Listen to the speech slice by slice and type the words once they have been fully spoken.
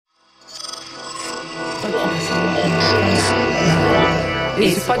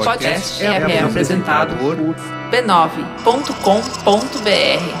Esse podcast é apresentado por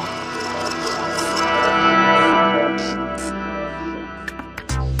b9.com.br.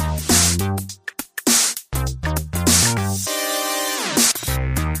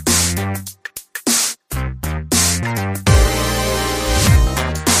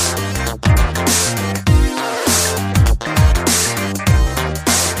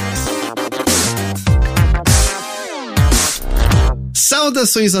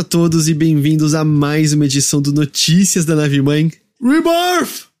 Saudações a todos e bem-vindos a mais uma edição do Notícias da Nave Mãe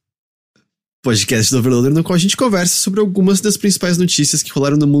Rebirth! Podcast do Overloader, no qual a gente conversa sobre algumas das principais notícias que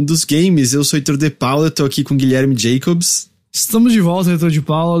rolaram no mundo dos games. Eu sou Heitor de Paula, tô aqui com Guilherme Jacobs. Estamos de volta, Heitor de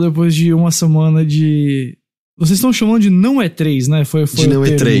Paula, depois de uma semana de... Vocês estão chamando de não E3, né? Foi de não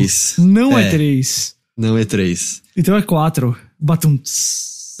E3. Não E3. Não E3. Então é 4. Batum.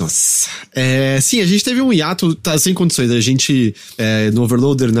 Nossa. Sim, a gente teve um hiato, tá sem condições. A gente, no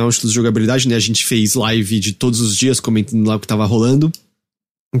Overloader, na Nautilus de Jogabilidade, né, a gente fez live de todos os dias comentando lá o que tava rolando.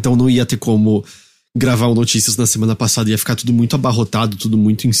 Então não ia ter como gravar o Notícias na semana passada, ia ficar tudo muito abarrotado, tudo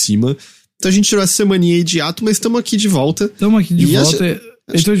muito em cima. Então a gente tirou essa semaninha aí de hiato, mas estamos aqui de volta. Estamos aqui de volta.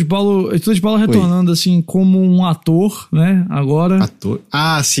 Heitor de Paula retornando, assim, como um ator, né, agora. Ator?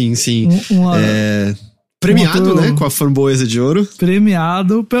 Ah, sim. Premiado, né? Com a Framboesa de Ouro.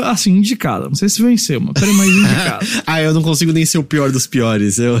 Premiado, assim, indicado. Não sei se venceu, mas mais indicado. Eu não consigo nem ser o pior dos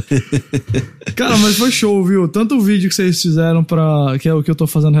piores. Cara, mas foi show, viu? Tanto o vídeo que vocês fizeram que é o que eu tô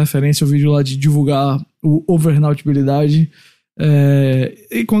fazendo referência, o vídeo lá de divulgar o Overnautibilidade,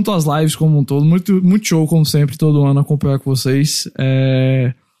 e quanto às lives como um todo. Muito, muito show, como sempre, todo ano acompanhar com vocês.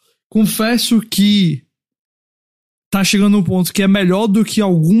 Confesso que tá chegando um ponto que é melhor do que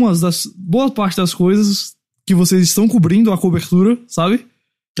boa parte das coisas que vocês estão cobrindo a cobertura, sabe?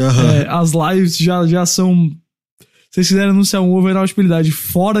 Uhum. As lives já são... Se vocês quiserem anunciar um Overnautibilidade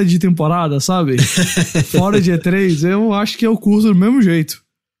fora de temporada, sabe? Fora de E3, eu acho que eu curto do mesmo jeito.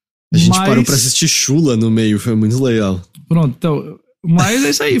 A gente parou pra assistir Chula no meio, foi muito legal. Pronto, então... Mas é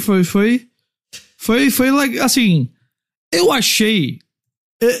isso aí, foi assim... Eu achei...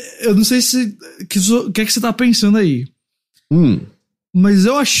 Eu não sei se... O que é que você tá pensando aí? Mas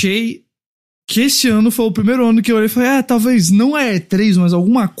eu achei que esse ano foi o primeiro ano que eu olhei e falei, talvez não é E3, mas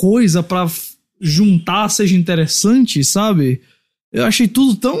alguma coisa pra juntar seja interessante, sabe? Eu achei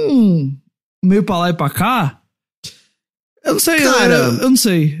tudo tão meio pra lá e pra cá. Eu não sei, cara, eu não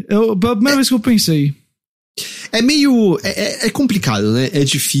sei. Pela primeira vez que eu pensei. É meio... É complicado, né? É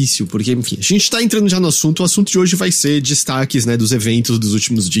difícil, porque, enfim, a gente tá entrando já no assunto. O assunto de hoje vai ser destaques, né, dos eventos dos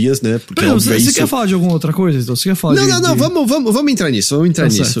últimos dias, né? Porque você quer falar de alguma outra coisa? Então, você quer falar Não, vamos entrar nisso.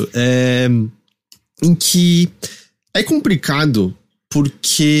 Nisso. Em que é complicado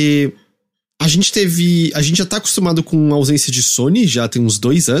porque a gente já tá acostumado com a ausência de Sony, já tem uns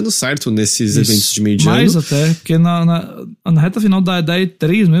 2 anos, certo? Nesses eventos de meio de ano. Mais até, porque na reta final da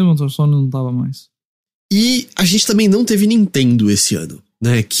E3 mesmo, a Sony não tava mais. E a gente também não teve Nintendo esse ano,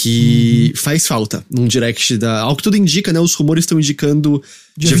 né? Que faz falta num direct ao que tudo indica, né? Os rumores estão indicando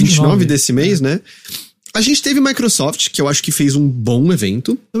dia 29 desse mês, né? A gente teve Microsoft, que eu acho que fez um bom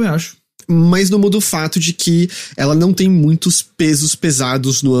evento. Também acho. Mas não muda o fato de que ela não tem muitos pesos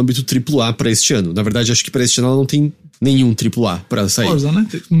pesados no âmbito AAA pra este ano. Na verdade, acho que pra este ano ela não tem nenhum AAA pra sair. Forza, né?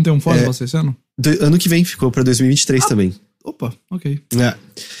 Não tem um Forza pra sair esse ano? Ano que vem, ficou pra 2023 também. Opa, ok.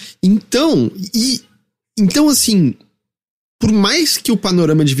 Então, assim, por mais que o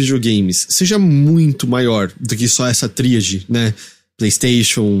panorama de videogames seja muito maior do que só essa tríade, né?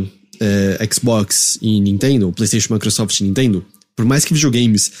 PlayStation, Xbox e Nintendo, PlayStation, Microsoft e Nintendo, por mais que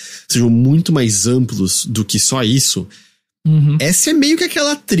videogames sejam muito mais amplos do que só isso, essa é meio que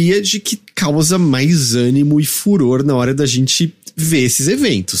aquela tríade que causa mais ânimo e furor na hora da gente ver esses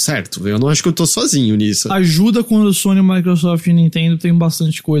eventos, certo? Eu não acho que eu tô sozinho nisso. Ajuda quando Sony, Microsoft e Nintendo tem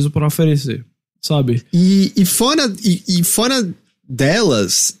bastante coisa pra oferecer, sabe? E fora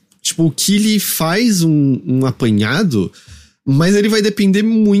delas, tipo, o que ele faz um apanhado, mas ele vai depender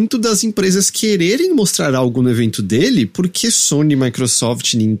muito das empresas quererem mostrar algo no evento dele, porque Sony,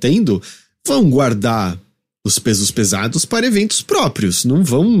 Microsoft e Nintendo vão guardar os pesos pesados para eventos próprios. Não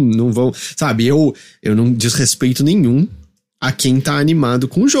vão, sabe? Eu não desrespeito nenhum a quem tá animado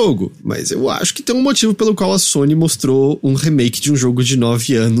com o jogo, mas eu acho que tem um motivo pelo qual a Sony mostrou um remake de um jogo de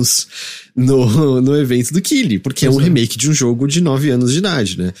 9 anos no evento do Kili, porque é um remake de um jogo de 9 anos de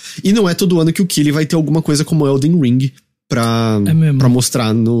idade, né? E não é todo ano que o Kili vai ter alguma coisa como Elden Ring pra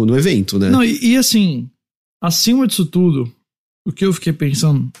mostrar no evento, né? Não, e assim, acima disso tudo, o que eu fiquei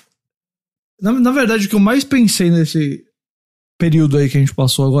pensando... Na verdade, o que eu mais pensei nesse período aí que a gente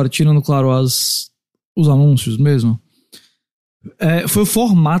passou agora, tirando, claro, as os anúncios mesmo, foi o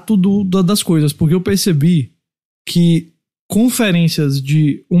formato das coisas, porque eu percebi que conferências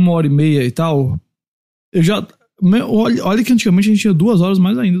de 1h30 e tal, olha que antigamente a gente tinha 2 horas,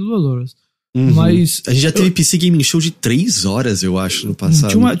 mais ainda 2 horas. Uhum. Mas a gente já teve PC Gaming Show de 3 horas, eu acho, no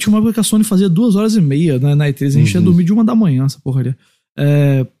passado. Tinha uma época que a Sony fazia 2h30, né, na E3, a gente ia dormir de 1 da manhã, essa porcaria.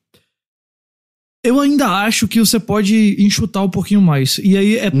 Eu ainda acho que você pode enxutar um pouquinho mais. E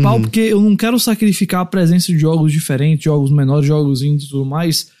aí é pau porque eu não quero sacrificar a presença de jogos diferentes, jogos menores, jogos indies e tudo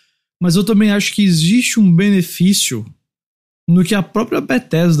mais, mas eu também acho que existe um benefício no que a própria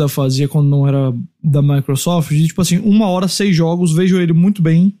Bethesda fazia quando não era da Microsoft, de tipo assim, 1 hora, 6 jogos, vejo ele muito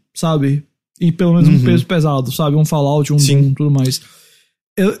bem, sabe? E pelo menos um peso pesado, sabe? Um Fallout, um Doom e tudo mais.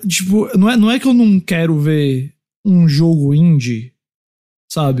 Tipo, não é que eu não quero ver um jogo indie,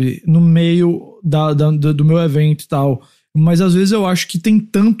 sabe, no meio do meu evento e tal, mas às vezes eu acho que tem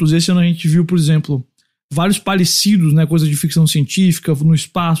tantos. Esse ano a gente viu, por exemplo, vários parecidos, né, coisa de ficção científica, no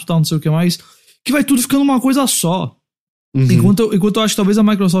espaço e tal, não sei o que mais, que vai tudo ficando uma coisa só. Enquanto eu acho que talvez a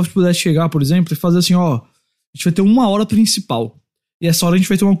Microsoft pudesse chegar, por exemplo, e fazer assim, ó, a gente vai ter 1 hora principal, e essa hora a gente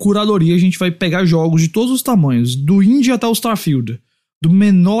vai ter uma curadoria, a gente vai pegar jogos de todos os tamanhos, do indie até o Starfield, do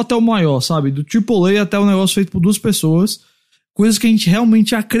menor até o maior, sabe, do AAA até o negócio feito por 2 pessoas, coisas que a gente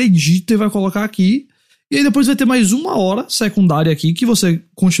realmente acredita e vai colocar aqui. E aí depois vai ter mais 1 hora secundária aqui, que você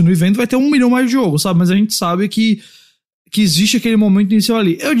continue vendo, vai ter 1 milhão mais de jogos, sabe? Mas a gente sabe que existe aquele momento inicial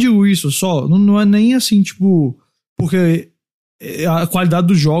ali. Eu digo isso só, não é nem assim, tipo, porque a qualidade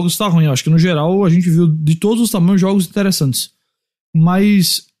dos jogos tá ruim. Eu acho que no geral a gente viu de todos os tamanhos jogos interessantes.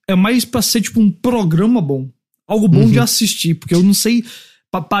 Mas é mais pra ser tipo um programa bom. Algo bom de assistir, porque eu não sei...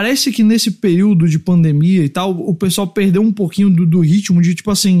 Parece que nesse período de pandemia e tal, o pessoal perdeu um pouquinho do ritmo de, tipo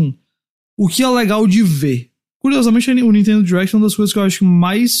assim, o que é legal de ver. Curiosamente, o Nintendo Direct é uma das coisas que eu acho que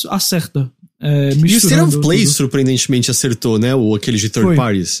mais acerta. E o State of Play, surpreendentemente, acertou, né? Aquele de third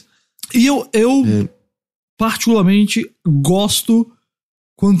parties. E eu particularmente, gosto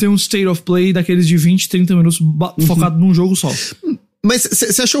quando tem um State of Play daqueles de 20, 30 minutos focado num jogo só. Mas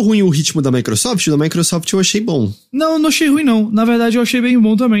você achou ruim o ritmo da Microsoft? Da Microsoft eu achei bom. Não, eu não achei ruim, não. Na verdade, eu achei bem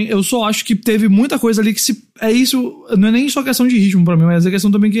bom também. Eu só acho que teve muita coisa ali que é isso, não é nem só questão de ritmo pra mim, mas é questão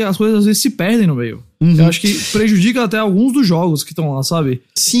também que as coisas às vezes se perdem no meio. Eu acho que prejudica até alguns dos jogos que estão lá, sabe?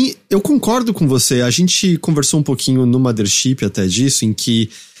 Sim, eu concordo com você. A gente conversou um pouquinho no Mothership até disso, em que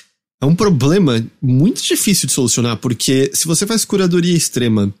é um problema muito difícil de solucionar, porque se você faz curadoria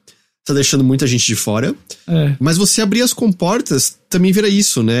extrema, tá deixando muita gente de fora. Mas você abrir as comportas também vira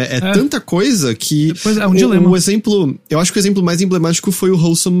isso, né? Tanta coisa que... Pois é um dilema. O exemplo... Eu acho que o exemplo mais emblemático foi o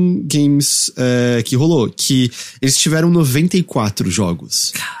Wholesome Games que rolou. Que eles tiveram 94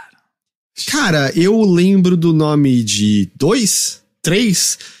 jogos. Cara, eu lembro do nome de 2,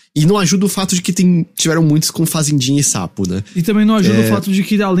 3... E não ajuda o fato de que tiveram muitos com Fazendinha e Sapo, né? E também não ajuda o fato de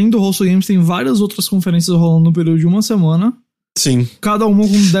que, além do Wholesome Games, tem várias outras conferências rolando no período de 1 semana. Sim. Cada uma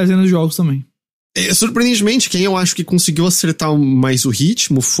com dezenas de jogos também. Surpreendentemente, quem eu acho que conseguiu acertar mais o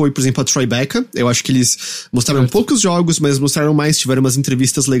ritmo foi, por exemplo, a Tribeca. Eu acho que eles mostraram poucos jogos, mas mostraram mais. Tiveram umas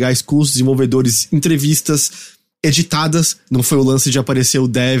entrevistas legais com os desenvolvedores. Entrevistas editadas. Não foi o lance de aparecer o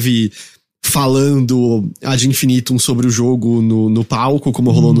dev falando ad infinitum sobre o jogo no palco,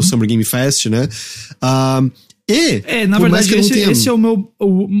 como rolou no Summer Game Fest, né? Na verdade, esse é o meu...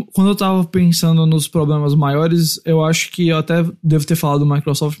 Quando eu tava pensando nos problemas maiores, eu acho que eu até devo ter falado do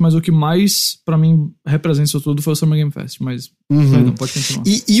Microsoft, mas o que mais, pra mim, representa isso tudo foi o Summer Game Fest, mas... Perdão, pode continuar.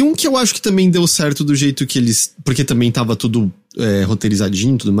 E um que eu acho que também deu certo do jeito que eles... Porque também tava tudo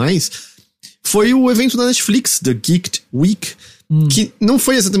roteirizadinho e tudo mais, foi o evento da Netflix, The Geeked Week, que não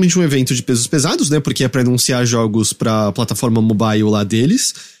foi exatamente um evento de pesos pesados, né? Porque é pra anunciar jogos pra plataforma mobile lá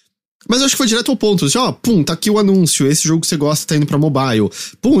deles. Mas eu acho que foi direto ao ponto. Assim, tá aqui o anúncio. Esse jogo que você gosta tá indo pra mobile.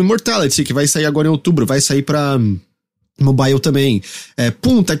 Immortality, que vai sair agora em outubro. Vai sair pra mobile também.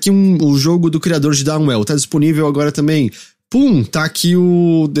 Tá aqui o jogo do criador de Downwell. Tá disponível agora também. Tá aqui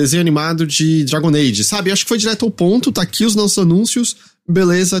o desenho animado de Dragon Age. Sabe? Acho que foi direto ao ponto. Tá aqui os nossos anúncios.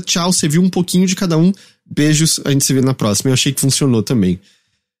 Beleza, tchau. Você viu um pouquinho de cada um. Beijos, a gente se vê na próxima. Eu achei que funcionou também.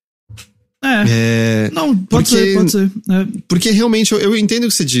 Não, pode ser. Porque realmente eu entendo o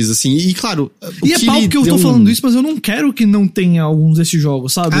que você diz, assim, e claro... E é pau que eu tô falando isso, mas eu não quero que não tenha alguns desses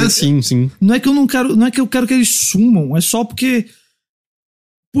jogos, sabe? Sim. Não é que eu não quero, não é que eu quero que eles sumam, é só porque...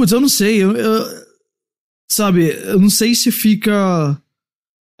 Putz, eu não sei, sabe, eu não sei se fica...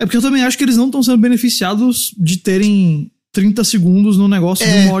 É porque eu também acho que eles não estão sendo beneficiados de terem 30 segundos no negócio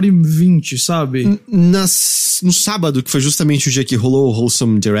de 1h20, sabe? No sábado, que foi justamente o dia que rolou o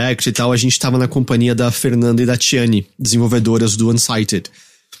Wholesome Direct e tal, a gente tava na companhia da Fernanda e da Tiane, desenvolvedoras do Unsighted.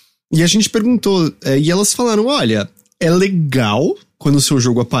 E a gente perguntou, e elas falaram, olha, é legal quando o seu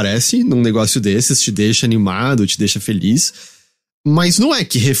jogo aparece num negócio desses, te deixa animado, te deixa feliz, mas não é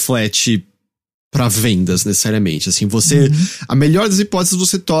que reflete pra vendas, necessariamente. Assim, você... A melhor das hipóteses,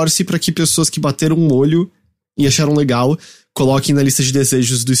 você torce pra que pessoas que bateram um olho e acharam legal coloquem na lista de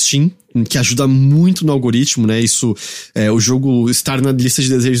desejos do Steam, que ajuda muito no algoritmo, né? Isso, o jogo estar na lista de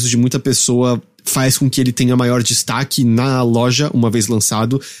desejos de muita pessoa faz com que ele tenha maior destaque na loja, uma vez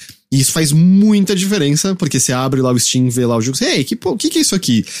lançado. E isso faz muita diferença, porque você abre lá o Steam, vê lá o jogo, ei, que é isso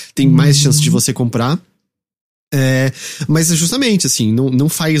aqui? Tem mais chance de você comprar. Mas justamente, assim, não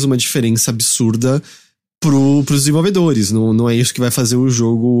faz uma diferença absurda pros desenvolvedores. Não é isso que vai fazer o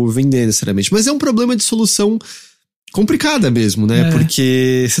jogo vender, necessariamente. Mas é um problema de solução complicada mesmo, né?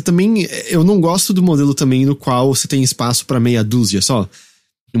 Porque você também... Eu não gosto do modelo também no qual você tem espaço pra meia dúzia só.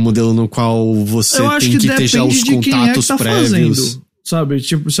 Um modelo no qual você tem que ter já os contatos prévios. Fazendo, sabe?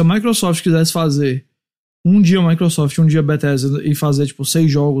 Tipo, se a Microsoft quisesse fazer um dia Microsoft, um dia Bethesda e fazer, tipo,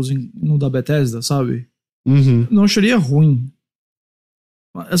 6 jogos no da Bethesda, sabe? Não acharia ruim.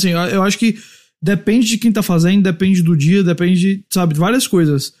 Assim, eu acho que depende de quem tá fazendo, depende do dia, depende, sabe, de várias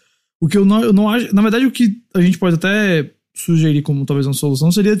coisas. O que eu não acho... Na verdade, o que a gente pode até sugerir como talvez uma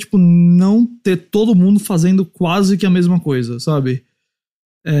solução seria, tipo, não ter todo mundo fazendo quase que a mesma coisa, sabe?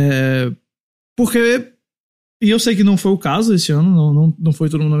 Porque... E eu sei que não foi o caso esse ano, não foi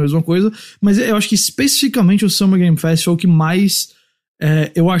todo mundo a mesma coisa, mas eu acho que especificamente o Summer Game Fest foi o que mais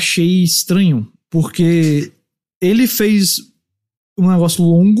eu achei estranho, porque ele fez um negócio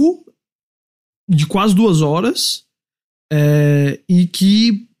longo, de quase 2 horas, e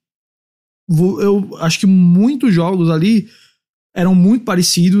que eu acho que muitos jogos ali eram muito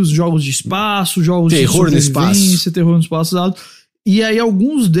parecidos, jogos de espaço, jogos terror de sobrevivência, terror no espaço, e aí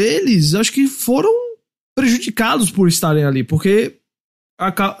alguns deles acho que foram prejudicados por estarem ali, porque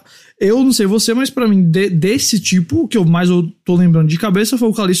eu não sei você, mas pra mim, desse tipo, que eu tô lembrando de cabeça foi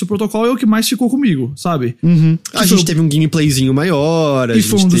o Callisto Protocol, é o que mais ficou comigo, sabe? A gente teve um gameplayzinho maior, a gente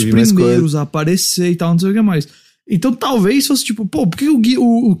foi um dos teve mais primeiros a aparecer e tal, não sei o que mais. Então talvez fosse tipo, pô, por que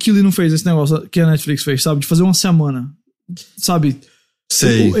o Killy não fez esse negócio que a Netflix fez, sabe? De fazer uma semana, sabe?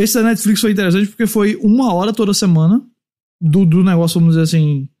 Sei. Esse da Netflix foi interessante porque foi 1 hora toda semana do negócio, vamos dizer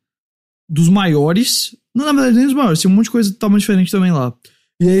assim, dos maiores. Não, na verdade, nem dos maiores, tinha um monte de coisa totalmente diferente também lá.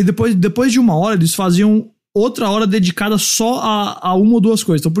 E aí, depois de 1 hora, eles faziam outra hora dedicada só a uma ou duas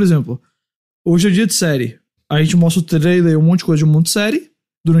coisas. Então, por exemplo, hoje é dia de série. A gente mostra o trailer, um monte de coisa de um monte de série,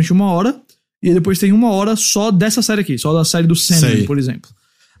 durante 1 hora. E aí depois tem 1 hora só dessa série aqui, só da série do Sandman, por exemplo.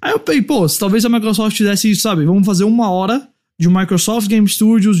 Aí eu pensei, pô, talvez a Microsoft fizesse isso, sabe? Vamos fazer 1 hora de Microsoft Game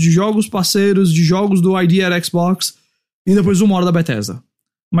Studios, de jogos parceiros, de jogos do ID at Xbox, e depois 1 hora da Bethesda.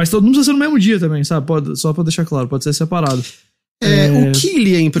 Mas não precisa ser no mesmo dia também, sabe? Só pra deixar claro, pode ser separado. O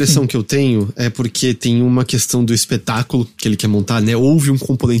que a impressão que eu tenho é porque tem uma questão do espetáculo que ele quer montar, né? Houve um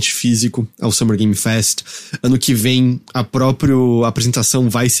componente físico ao Summer Game Fest. Ano que vem, a própria apresentação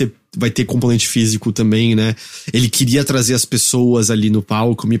vai ter componente físico também, né? Ele queria trazer as pessoas ali no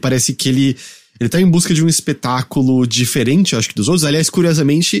palco. Me parece que ele tá em busca de um espetáculo diferente, acho que dos outros. Aliás,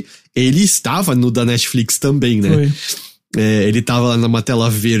 curiosamente, ele estava no da Netflix também, né? Foi. Ele tava lá numa tela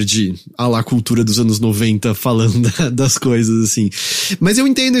verde, à la cultura dos anos 90, falando das coisas, assim. Mas eu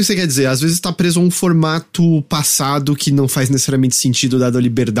entendo o que você quer dizer. Às vezes tá preso a um formato passado que não faz necessariamente sentido, dado a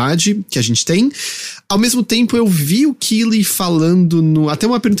liberdade que a gente tem. Ao mesmo tempo, eu vi o Keighley falando até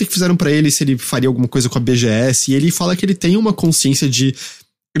uma pergunta que fizeram pra ele se ele faria alguma coisa com a BGS, e ele fala que ele tem uma consciência de...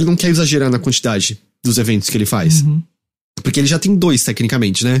 Ele não quer exagerar na quantidade dos eventos que ele faz. Porque ele já tem 2,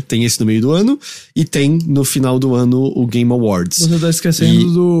 tecnicamente, né? Tem esse no meio do ano e tem, no final do ano, o Game Awards. Você tá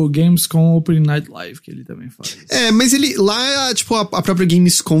esquecendo do Gamescom Open Night Live, que ele também faz. Mas ele... Lá, tipo, a própria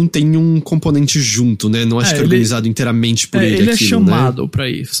Gamescom tem um componente junto, né? Não acho que é organizado inteiramente por ele. Ele aquilo, é chamado, né, pra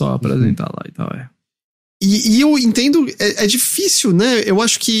ir, só apresentar lá e tal, E eu entendo... É difícil, né? Eu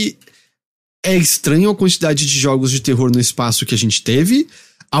acho que é estranho a quantidade de jogos de terror no espaço que a gente teve.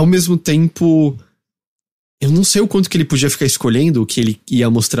 Ao mesmo tempo... Eu não sei o quanto que ele podia ficar escolhendo o que ele ia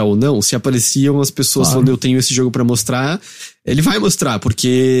mostrar ou não. Se apareciam as pessoas falando, eu tenho esse jogo pra mostrar, ele vai mostrar,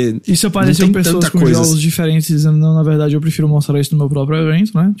 porque... E se apareciam pessoas com jogos diferentes dizendo, não, na verdade eu prefiro mostrar isso no meu próprio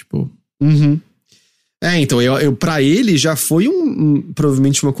evento, né? Tipo... Então, pra ele já foi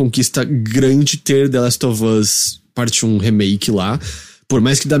provavelmente uma conquista grande ter The Last of Us Parte 1 Remake lá. Por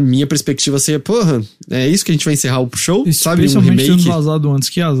mais que da minha perspectiva seja, porra, é isso que a gente vai encerrar o show, sabe? Um remake. Especialmente tendo vazado antes,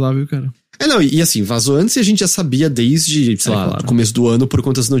 que azar, viu, cara? Não, e assim, vazou antes e a gente já sabia desde, sei lá, claro. começo do ano por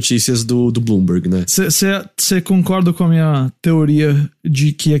conta das notícias do Bloomberg, né? Você concorda com a minha teoria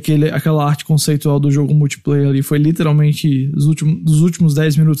de que aquela arte conceitual do jogo multiplayer ali foi literalmente dos últimos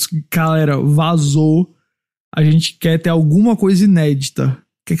 10 minutos que, galera, vazou, a gente quer ter alguma coisa inédita.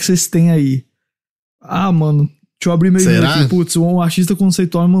 O que vocês têm aí? Ah, mano, deixa eu abrir meu e-mail aqui. Putz, um artista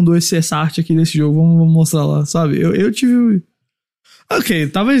conceitual me mandou essa arte aqui desse jogo, vamos mostrar lá, sabe? Eu tive... Ok,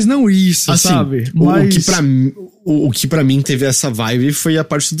 talvez não isso, assim, sabe? Mas... O que pra mim teve essa vibe foi a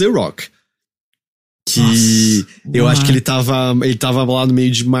parte do The Rock. Que eu acho que ele tava lá no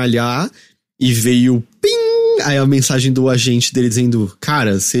meio de malhar e veio ping! Aí a mensagem do agente dele dizendo,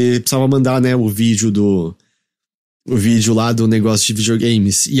 cara, você precisava mandar, né, o vídeo lá do negócio de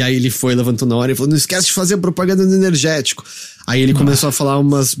videogames. E aí ele foi, levantou na hora e falou, não esquece de fazer a propaganda do energético. Aí ele começou a falar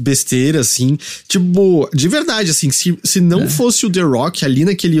umas besteiras, assim. Tipo, de verdade, assim, se não fosse o The Rock ali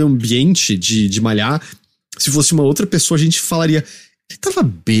naquele ambiente de malhar, se fosse uma outra pessoa, a gente falaria, ele tava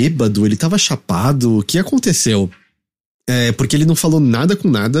bêbado, ele tava chapado, o que aconteceu? Porque ele não falou nada com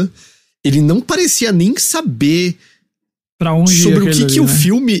nada, ele não parecia nem saber pra onde sobre o que o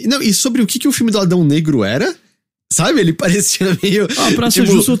filme... Não, e sobre o que o filme do Adão Negro era... Sabe? Ele parecia meio... pra ser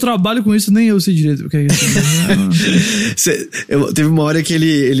justo, eu trabalho com isso, nem eu sei direito o que é isso. Teve uma hora que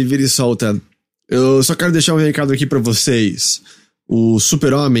ele vira e solta. Eu só quero deixar um recado aqui pra vocês. O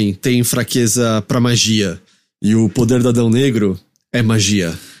super-homem tem fraqueza pra magia. E o poder do Adão Negro é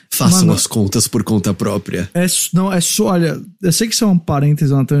magia. Façam as contas por conta própria. Olha, eu sei que isso é um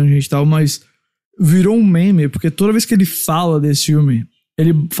parênteses, uma tangente e tal, mas virou um meme, porque toda vez que ele fala desse filme,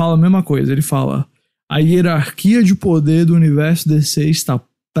 ele fala a mesma coisa, ele fala... A hierarquia de poder do universo DC está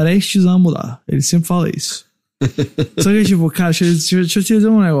prestes a mudar. Ele sempre fala isso. Só que, tipo, cara, deixa eu te dizer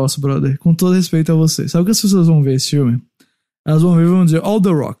um negócio, brother. Com todo respeito a você. Sabe o que as pessoas vão ver esse filme? Elas vão ver e vão dizer, olha o The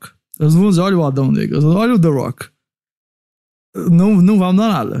Rock. Elas vão dizer, olha o Adão Negro. Olha o The Rock. Não vai mudar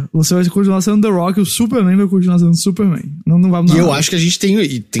nada. Você vai continuar sendo The Rock e o Superman vai continuar sendo Superman. Não vai mudar nada. E eu acho que a gente tem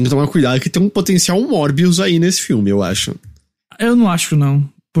que tomar cuidado que tem um potencial Morbius aí nesse filme, eu acho. Eu não acho, não.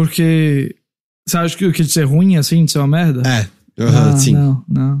 Porque... Você acha que de ser ruim, assim, de ser uma merda? Sim.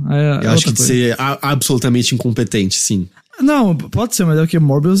 Não. Eu acho que de ser absolutamente incompetente, sim. Não, pode ser, mas é porque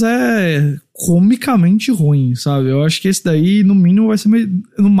Morbius é comicamente ruim, sabe? Eu acho que esse daí, no mínimo, vai ser...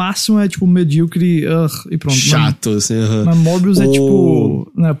 No máximo é, tipo, medíocre e pronto. Chato, assim. Mas Morbius é,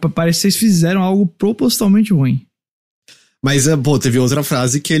 tipo... Né, parece que vocês fizeram algo propositalmente ruim. Mas, teve outra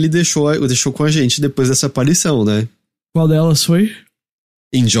frase que ele deixou com a gente depois dessa aparição, né? Qual delas foi?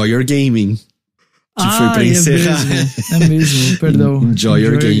 Enjoy your gaming. Que foi pra encerrar. É mesmo, perdão. Enjoy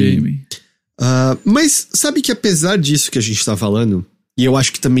your gaming. Mas sabe que apesar disso que a gente tá falando, e eu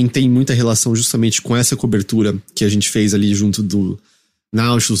acho que também tem muita relação justamente com essa cobertura que a gente fez ali junto do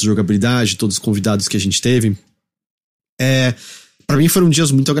Nautilus, jogabilidade, todos os convidados que a gente teve, pra mim foram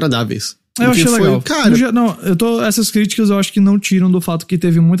dias muito agradáveis. Eu achei legal. Cara, essas críticas eu acho que não tiram do fato que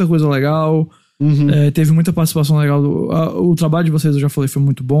teve muita coisa legal, teve muita participação legal. O trabalho de vocês, eu já falei, foi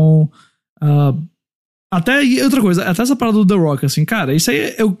muito bom. Até outra coisa, até essa parada do The Rock, assim, cara, isso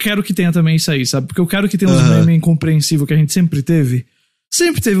aí eu quero que tenha também isso aí, sabe? Porque eu quero que tenha uns memes incompreensíveis que a gente sempre teve.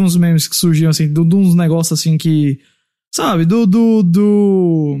 Sempre teve uns memes que surgiam, assim, de uns negócios assim que. Sabe,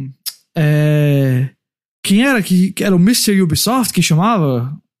 quem era que era o Mr. Ubisoft que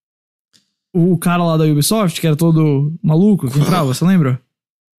chamava? O cara lá da Ubisoft, que era todo maluco, que entrava, você lembra?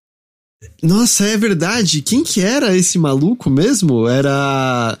 Nossa, é verdade. Quem que era esse maluco mesmo?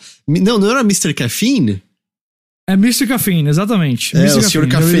 Era... Não era Mr. Caffeine? É Mr. Caffeine, exatamente. É, o Sr.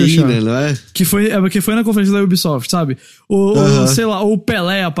 Cafeína, não é? Que foi na conferência da Ubisoft, sabe? Sei lá, o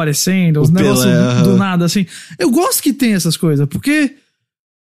Pelé aparecendo, os negócios do nada, assim. Eu gosto que tem essas coisas, porque...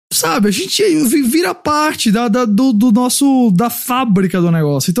 Sabe, a gente vira parte do nosso... Da fábrica do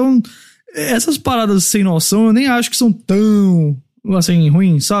negócio. Então, essas paradas sem noção, eu nem acho que são tão... Assim,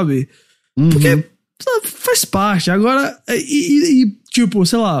 ruins, sabe? Porque faz parte. Agora, tipo,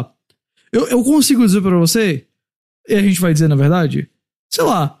 sei lá, eu consigo dizer pra você, e a gente vai dizer na verdade, sei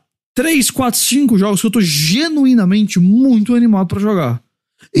lá, 3, 4, 5 jogos que eu tô genuinamente muito animado pra jogar.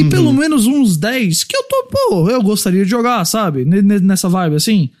 E pelo menos uns 10 que eu gostaria de jogar, sabe? Nessa vibe,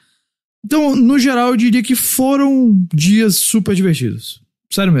 assim. Então, no geral, eu diria que foram dias super divertidos.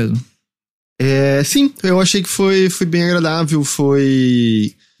 Sério mesmo. Sim, eu achei que foi bem agradável,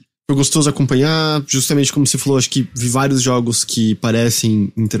 foi gostoso acompanhar, justamente como você falou, acho que vi vários jogos que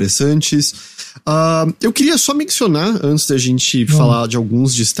parecem interessantes. Eu queria só mencionar, antes da gente falar de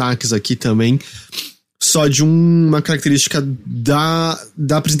alguns destaques aqui também, só de uma característica da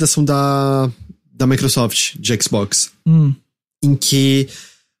apresentação da Microsoft de Xbox, em que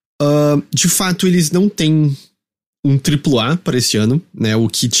De fato, eles não têm um AAA para esse ano, né? O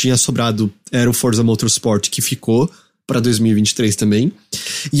que tinha sobrado era o Forza Motorsport, que ficou para 2023 também.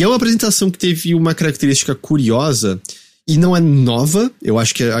 E é uma apresentação que teve uma característica curiosa, e não é nova, eu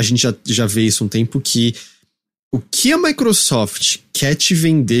acho que a gente já vê isso há um tempo, que o que a Microsoft quer te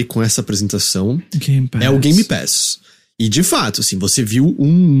vender com essa apresentação é o Game Pass. E de fato, assim, você viu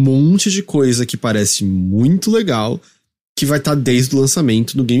um monte de coisa que parece muito legal, que vai estar desde o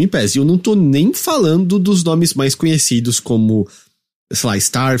lançamento no Game Pass. E eu não tô nem falando dos nomes mais conhecidos como, sei lá,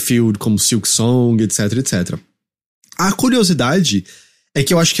 Starfield, como Silksong, etc, etc. A curiosidade é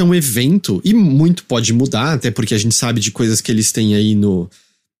que eu acho que é um evento, e muito pode mudar, até porque a gente sabe de coisas que eles têm aí no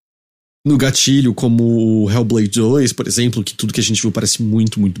gatilho, como o Hellblade 2, por exemplo, que tudo que a gente viu parece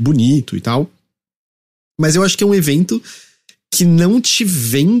muito, muito bonito e tal. Mas eu acho que é um evento que não te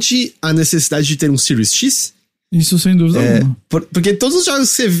vende a necessidade de ter um Series X. Isso sem dúvida alguma. Porque todos os jogos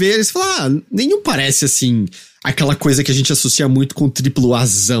que você vê, eles falam, nenhum parece assim, aquela coisa que a gente associa muito com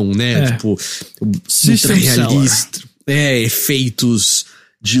AAAzão, né? Tipo, ultra realista. Efeitos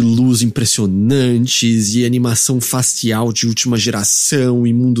de luz impressionantes e animação facial de última geração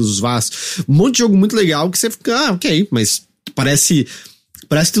e mundos vastos. Um monte de jogo muito legal que você fica, ok, mas parece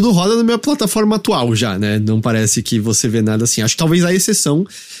que tudo roda na minha plataforma atual já, né? Não parece que você vê nada assim. Acho que talvez a exceção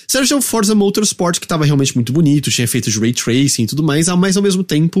seja o Forza Motorsport, que tava realmente muito bonito, tinha efeitos de Ray Tracing e tudo mais, mas ao mesmo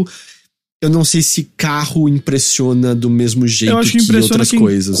tempo, eu não sei se carro impressiona do mesmo jeito que outras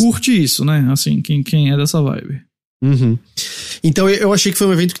coisas. Curte isso, né? Assim, quem é dessa vibe. Uhum. Então eu achei que foi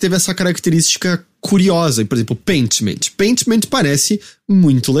um evento que teve essa característica curiosa. Por exemplo, Paintment parece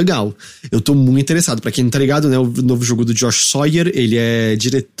muito legal. Eu tô muito interessado. Pra quem não tá ligado, né, o novo jogo do Josh Sawyer, ele é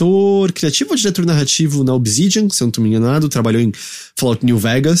diretor criativo ou diretor narrativo na Obsidian, se eu não tô me enganado, trabalhou em Fallout New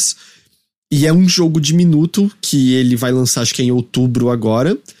Vegas, e é um jogo diminuto que ele vai lançar, acho que é em outubro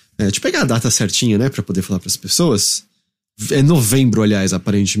agora. Deixa eu pegar a data certinha, né, pra poder falar pras pessoas. É novembro, aliás,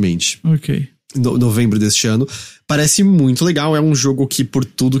 aparentemente. Ok. Novembro deste ano. Parece muito legal. É um jogo que, por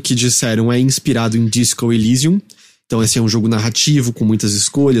tudo que disseram, é inspirado em Disco Elysium. Então esse é um jogo narrativo, com muitas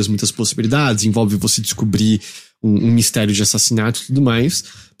escolhas, muitas possibilidades. Envolve você descobrir um mistério de assassinato e tudo mais.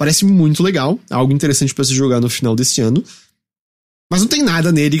 Parece muito legal. Algo interessante pra se jogar no final desse ano. Mas não tem nada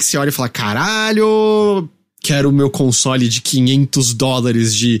nele que você olha e fala, caralho, quero o meu console de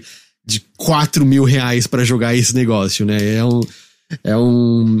 $500 de R$4.000 pra jogar esse negócio, né?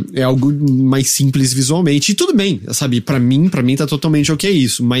 É algo mais simples visualmente. E tudo bem, sabe? Pra mim tá totalmente ok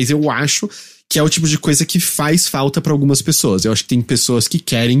isso. Mas eu acho que é o tipo de coisa que faz falta pra algumas pessoas. Eu acho que tem pessoas que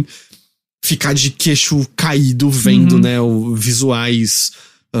querem ficar de queixo caído vendo, né? Visuais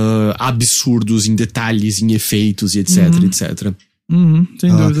absurdos em detalhes, em efeitos e etc, etc.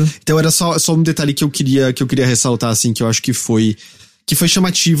 Sem dúvida. Então era só um detalhe que eu queria ressaltar, assim, que eu acho que foi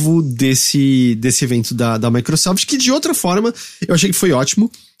chamativo desse evento da Microsoft, que de outra forma eu achei que foi ótimo.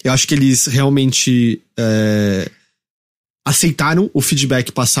 Eu acho que eles realmente aceitaram o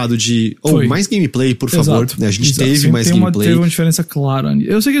feedback passado de mais gameplay, por favor. Né? A gente teve mais gameplay. Teve uma diferença clara.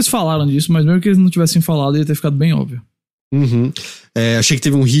 Eu sei que eles falaram disso, mas mesmo que eles não tivessem falado, ia ter ficado bem óbvio. Achei que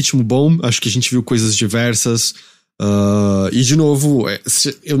teve um ritmo bom. Acho que a gente viu coisas diversas. E de novo,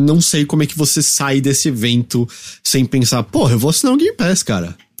 eu não sei como é que você sai desse evento sem pensar, porra, eu vou assinar o Game Pass,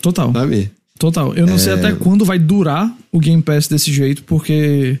 cara. Total. Sabe? Total. Eu não sei até quando vai durar o Game Pass desse jeito,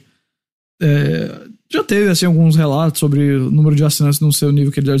 porque já teve assim, alguns relatos sobre o número de assinantes não ser o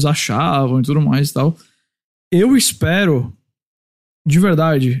nível que eles achavam e tudo mais e tal. Eu espero, de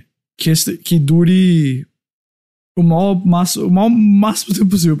verdade, que dure o máximo tempo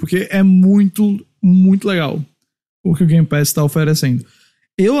possível, porque é muito, muito legal o que o Game Pass está oferecendo.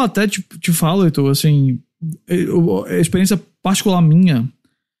 Eu até te falo, Heitor, assim, a experiência particular minha,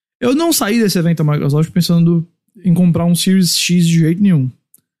 eu não saí desse evento da Microsoft pensando em comprar um Series X de jeito nenhum.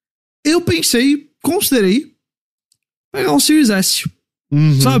 Eu considerei pegar um Series S,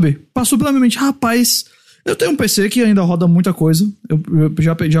 sabe? Passou pela minha mente, rapaz, eu tenho um PC que ainda roda muita coisa,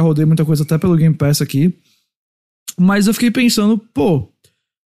 eu já rodei muita coisa até pelo Game Pass aqui, mas eu fiquei pensando, pô,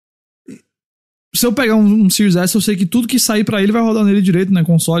 se eu pegar um Series S, eu sei que tudo que sair pra ele vai rodar nele direito, né?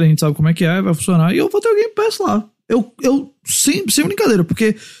 Console, a gente sabe como é que vai funcionar. E eu vou ter o Game Pass lá. Eu sem brincadeira,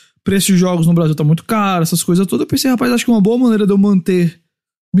 porque preço de jogos no Brasil tá muito caro, essas coisas todas. Eu pensei, rapaz, acho que uma boa maneira de eu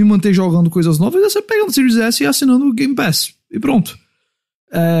me manter jogando coisas novas é você pegando o Series S e assinando o Game Pass. E pronto.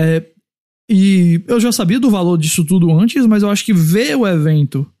 E eu já sabia do valor disso tudo antes, mas eu acho que ver o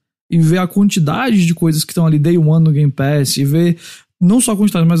evento e ver a quantidade de coisas que estão ali Day One no Game Pass e ver não só a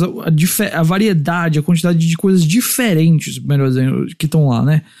quantidade, mas a variedade, a quantidade de coisas diferentes, melhor dizendo, que estão lá,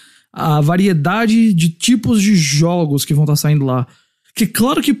 né? A variedade de tipos de jogos que vão estar saindo lá. Porque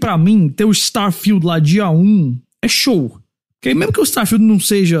claro que pra mim, ter o Starfield lá dia 1 é show. Porque aí mesmo que o Starfield não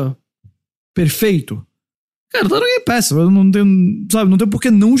seja perfeito, cara, tá no Game Pass, não tem por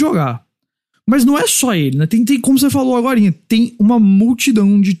que não jogar. Mas não é só ele, né? Tem como você falou agora, tem uma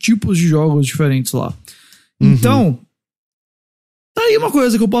multidão de tipos de jogos diferentes lá. Então, tá aí uma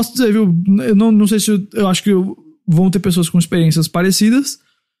coisa que eu posso dizer, viu? Eu não sei se eu acho que vão ter pessoas com experiências parecidas,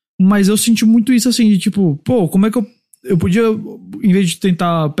 mas eu senti muito isso assim, de tipo, pô, como é que eu podia, em vez de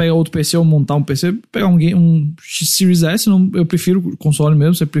tentar pegar outro PC ou montar um PC, pegar um Series S, eu prefiro console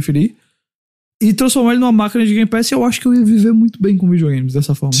mesmo, se preferir, e transformar ele numa máquina de Game Pass, e eu acho que eu ia viver muito bem com videogames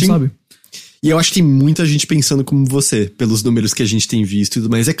dessa forma, Sim. sabe? E eu acho que tem muita gente pensando como você, pelos números que a gente tem visto e tudo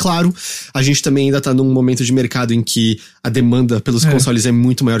mais. É claro, a gente também ainda tá num momento de mercado em que a demanda pelos consoles é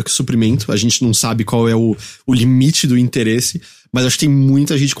muito maior que o suprimento. A gente não sabe qual é o limite do interesse, mas acho que tem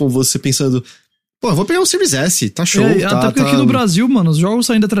muita gente como você pensando, pô, eu vou pegar um Series S, tá show. Até porque aqui no Brasil, mano, os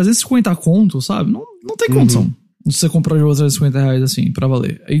jogos ainda 350 conto, sabe? Não tem condição de você comprar jogos a 350 reais assim, pra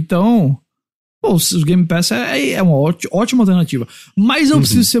valer. Então, pô, o Game Pass é uma ótima alternativa. Mas eu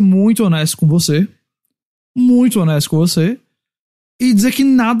preciso ser muito honesto com você. Muito honesto com você. E dizer que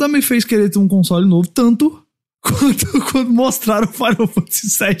nada me fez querer ter um console novo, tanto quando mostraram o Final Fantasy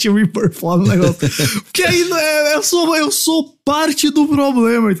VII Rebirth lá no negócio. Porque aí eu sou parte do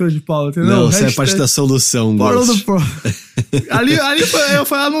problema, então, de Paulo, entendeu? Não, você é parte da solução, Ghost. Ali eu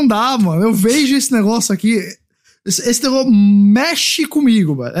falei, não dá, mano. Eu vejo esse negócio aqui. Esse negócio mexe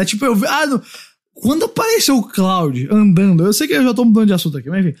comigo, mano. É tipo, quando apareceu o Cloud andando, eu sei que eu já tô mudando de assunto aqui,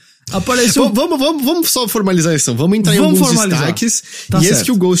 mas enfim, apareceu... Vamos só formalizar isso, vamos entrar em alguns destaques. Tá e certo. Esse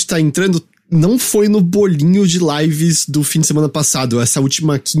que o Ghost tá entrando não foi no bolinho de lives do fim de semana passado. Essa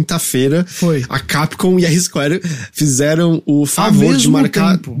última quinta-feira, foi. A Capcom e a Square fizeram o favor de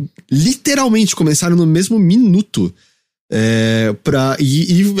marcar... Literalmente, começaram no mesmo minuto.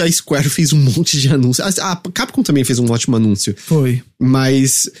 E a Square fez um monte de anúncios. A Capcom também fez um ótimo anúncio. Foi.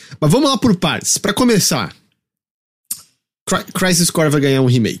 Mas vamos lá por partes. Pra começar, Crisis Core vai ganhar um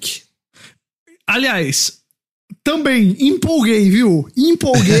remake. Aliás, também empolguei, viu?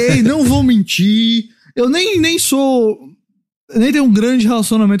 Empolguei, não vou mentir. Eu nem tenho um grande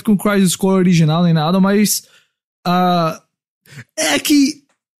relacionamento com o Crisis Core original nem nada, mas é que,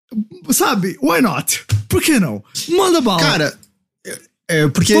 sabe, why not? Por que não? Manda bala. Cara,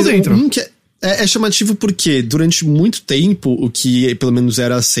 porque é chamativo porque durante muito tempo o que pelo menos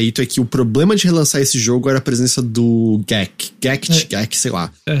era aceito é que o problema de relançar esse jogo era a presença do Gackt, sei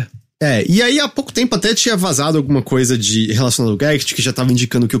lá. E aí há pouco tempo até tinha vazado alguma coisa relacionada ao Gackt que já tava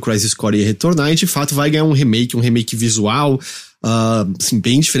indicando que o Crisis Core ia retornar e de fato vai ganhar um remake visual, assim,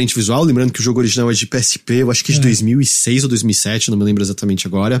 bem diferente visual, lembrando que o jogo original é de PSP, eu acho que é de 2006 ou 2007, não me lembro exatamente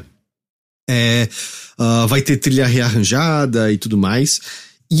agora. Vai ter trilha rearranjada e tudo mais.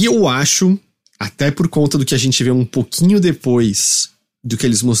 E eu acho, até por conta do que a gente vê um pouquinho depois do que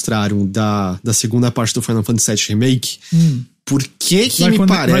eles mostraram da segunda parte do Final Fantasy VII Remake, por que me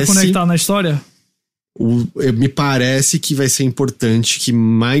parece... Vai conectar na história? Me parece que vai ser importante que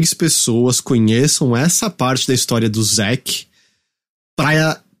mais pessoas conheçam essa parte da história do Zack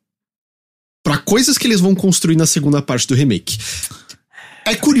pra coisas que eles vão construir na segunda parte do remake.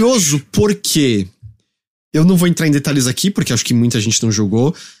 É curioso porque... Eu não vou entrar em detalhes aqui, porque acho que muita gente não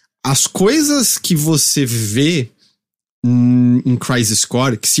jogou. As coisas que você vê em Crisis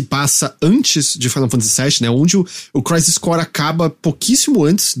Core, que se passa antes de Final Fantasy VII, né? Onde o Crisis Core acaba pouquíssimo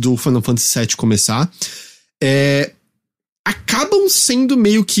antes do Final Fantasy VII começar, acabam sendo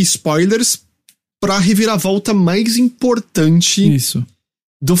meio que spoilers pra reviravolta mais importante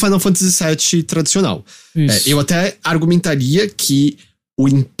do Final Fantasy VII tradicional. Eu até argumentaria que o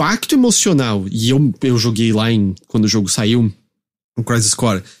impacto emocional, e eu joguei lá quando o jogo saiu, o Crisis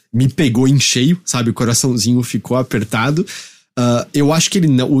Core, me pegou em cheio, sabe? O coraçãozinho ficou apertado. Eu acho que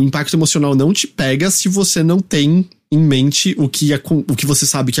o impacto emocional não te pega se você não tem em mente o que você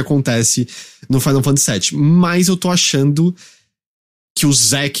sabe que acontece no Final Fantasy VII. Mas eu tô achando que o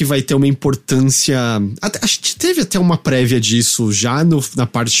Zack vai ter uma importância... a gente teve até uma prévia disso já na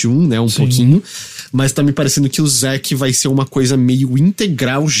parte 1, né? Pouquinho. Mas tá me parecendo que o Zack vai ser uma coisa meio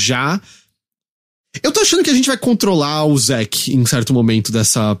integral já. Eu tô achando que a gente vai controlar o Zack em certo momento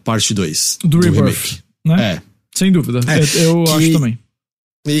dessa parte 2. Do Rebirth, né? Sem dúvida. Eu acho também.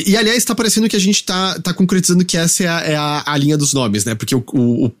 E aliás, tá parecendo que a gente tá concretizando que essa é a linha dos nomes, né? Porque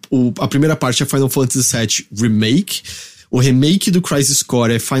a primeira parte é Final Fantasy VII Remake. O remake do Crisis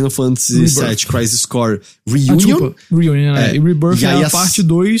Core é Final Fantasy VII Crisis Core Reunion. Reunion, E Rebirth é a parte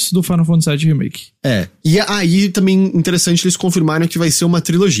 2 do Final Fantasy VII Remake. E aí também interessante, eles confirmaram que vai ser uma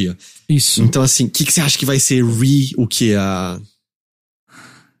trilogia. Isso. Então assim, o que você acha que vai ser o que?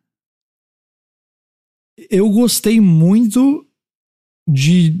 eu gostei muito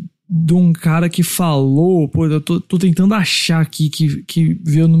de um cara que falou, pô, eu tô tentando achar aqui, que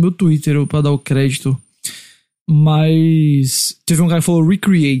veio no meu Twitter pra dar o crédito, mas teve um cara que falou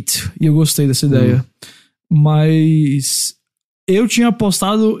recreate, e eu gostei dessa ideia, mas eu tinha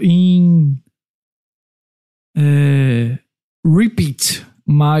apostado em repeat,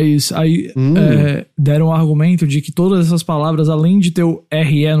 mas aí deram o argumento de que todas essas palavras, além de ter o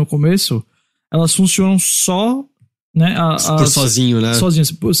RE no começo, elas funcionam só, né? Por sozinho, né? Sozinho.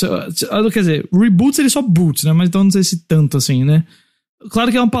 Quer dizer, reboot seria só boot, né? Mas então não sei se tanto assim, né?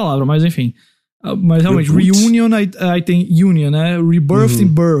 Claro que é uma palavra, mas enfim. Mas realmente, reboot. Reunion, aí tem union, né? Rebirth e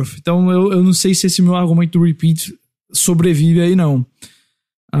birth. Então eu não sei se esse meu argumento do repeat sobrevive aí, não.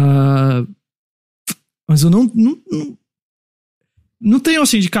 Mas eu não tenho,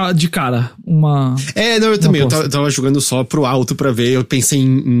 assim, de cara uma... não, eu também. Eu tava jogando só pro alto pra ver. Eu pensei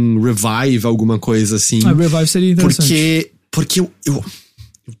em Revive, alguma coisa assim. Revive seria interessante. Porque eu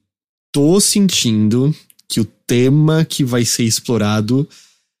tô sentindo que o tema que vai ser explorado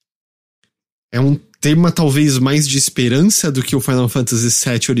é um tema talvez mais de esperança do que o Final Fantasy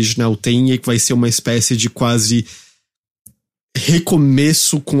VII original tem, e que vai ser uma espécie de quase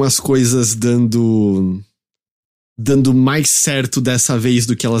recomeço com as coisas dando mais certo dessa vez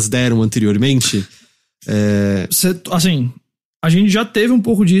do que elas deram anteriormente. Assim, a gente já teve um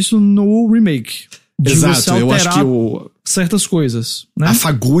pouco disso no remake. Exato, eu acho que certas coisas, né? A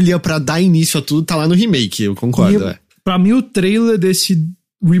fagulha pra dar início a tudo tá lá no remake, eu concordo. Pra mim, o trailer desse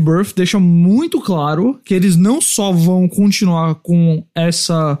Rebirth deixa muito claro que eles não só vão continuar com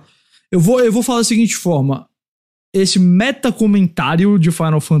essa... Eu vou falar da seguinte forma. Esse meta-comentário de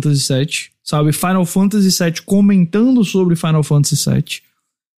Final Fantasy VII, sabe? Final Fantasy VII comentando sobre Final Fantasy VII.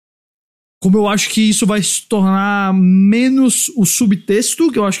 Como eu acho que isso vai se tornar menos o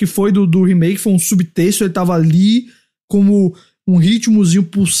subtexto, que eu acho que foi do remake, foi um subtexto, ele tava ali como um ritmozinho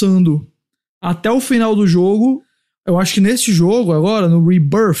pulsando até o final do jogo. Eu acho que nesse jogo agora, no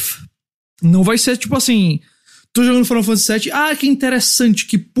Rebirth, não vai ser tipo assim... Tô jogando Final Fantasy VII, que interessante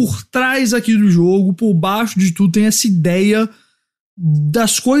que por trás aqui do jogo, por baixo de tudo, tem essa ideia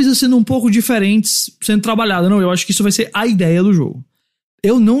das coisas sendo um pouco diferentes, sendo trabalhada. Não, eu acho que isso vai ser a ideia do jogo.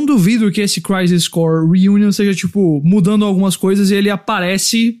 Eu não duvido que esse Crisis Core Reunion seja, tipo, mudando algumas coisas e ele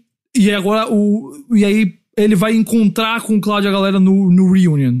aparece e agora e aí ele vai encontrar com o Cloud e a galera no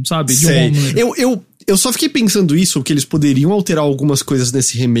Reunion, sabe? Sei. Eu só fiquei pensando isso, que eles poderiam alterar algumas coisas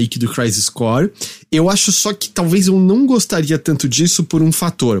nesse remake do Crisis Core. Eu acho só que talvez eu não gostaria tanto disso por um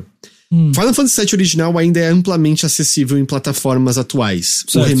fator. Final Fantasy VII original ainda é amplamente acessível em plataformas atuais.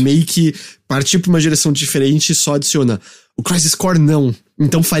 Certo. O remake partir pra uma direção diferente e só adiciona. O Crisis Core não.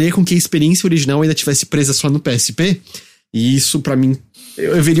 Então faria com que a experiência original ainda tivesse presa só no PSP. E isso pra mim...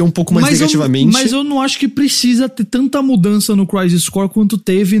 Eu veria um pouco mais negativamente. Mas eu não acho que precisa ter tanta mudança no Crisis Core quanto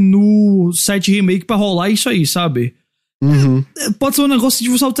teve no 7 Remake pra rolar isso aí, sabe? Pode ser um negócio de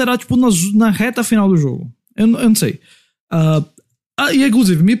você alterar, tipo, na reta final do jogo. Eu não sei. E,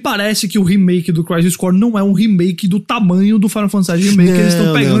 inclusive, me parece que o remake do Crisis Core não é um remake do tamanho do Final Fantasy Remake. Eles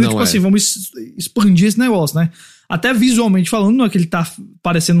estão pegando tipo assim, vamos expandir esse negócio, né? Até visualmente falando, não é que ele tá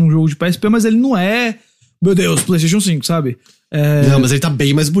parecendo um jogo de PSP, mas ele não é, meu Deus, PlayStation 5, sabe? Não, mas ele tá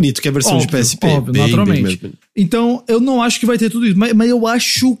bem mais bonito que a versão de PSP. Óbvio, naturalmente. Bem. Então, eu não acho que vai ter tudo isso, mas eu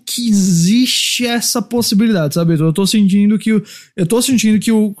acho que existe essa possibilidade, sabe? Eu tô sentindo que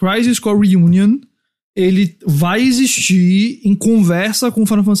o Crisis Core Reunion, ele vai existir em conversa com o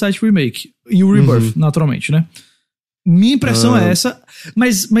Final Fantasy VII Remake e o Rebirth, naturalmente, né? Minha impressão é essa,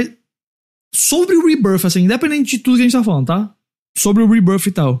 mas sobre o Rebirth, assim, independente de tudo que a gente tá falando, tá? Sobre o Rebirth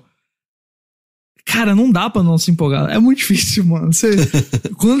e tal. Cara, não dá pra não se empolgar. É muito difícil, mano.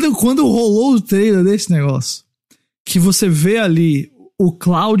 Quando rolou o trailer desse negócio, que você vê ali o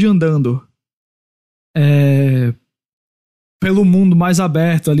Cloud andando pelo mundo mais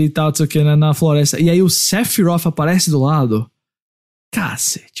aberto ali e tal, não sei o que, né, na floresta, e aí o Sephiroth aparece do lado.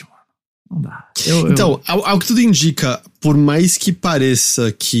 Cacete, mano. Não dá. Então, ao que tudo indica, por mais que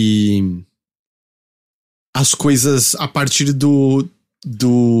pareça que as coisas a partir do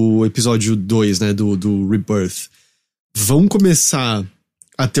episódio 2, né, do Rebirth, vão começar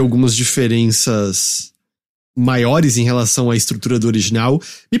a ter algumas diferenças maiores em relação à estrutura do original,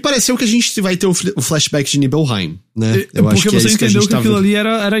 me pareceu que a gente vai ter o flashback de Nibelheim, né? Eu acho que você entendeu que aquilo ali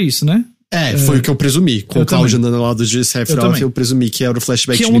era isso, né? Foi o que eu presumi. Com o Cloud andando ao lado de Sephiroth, eu presumi que era o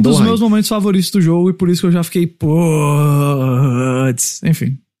flashback de Nibelheim. Que é um dos meus momentos favoritos do jogo, e por isso que eu já fiquei,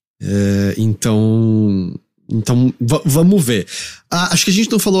 enfim. Então, vamos ver. Acho que a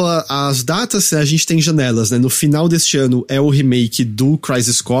gente não falou as datas, a gente tem janelas, né? No final deste ano é o remake do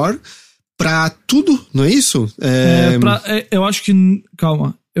Crisis Core. pra tudo, não é isso? Eu acho que...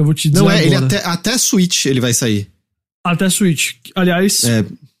 Calma, eu vou te dizer Não, agora. ele até Switch ele vai sair. Até Switch. Aliás,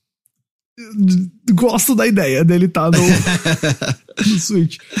 gosto da ideia dele tá no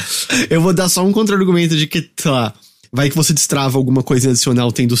Switch. Eu vou dar só um contra-argumento de que, sei lá, vai que você destrava alguma coisa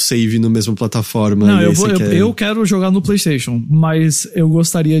adicional tendo save no mesmo plataforma. Não, eu quero jogar no PlayStation, mas eu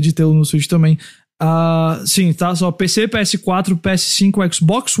gostaria de tê-lo no Switch também. Sim, tá? Só PC, PS4, PS5,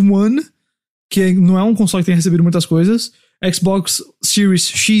 Xbox One, que não é um console que tem recebido muitas coisas, Xbox Series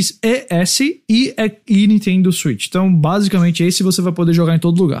X e S e Nintendo Switch. Então, basicamente, esse você vai poder jogar em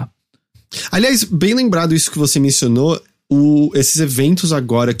todo lugar. Aliás, bem lembrado isso que você mencionou, esses eventos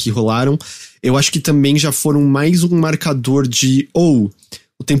agora que rolaram, eu acho que também já foram mais um marcador de, o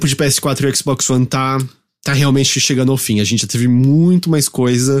tempo de PS4 e Xbox One tá realmente chegando ao fim. A gente já teve muito mais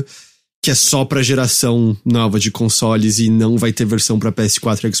coisa que é só pra geração nova de consoles e não vai ter versão pra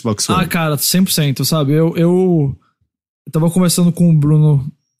PS4 e Xbox One. Cara, 100%, sabe? Eu tava conversando com o Bruno,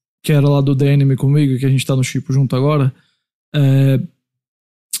 que era lá do DNM comigo, que a gente tá no chip junto agora.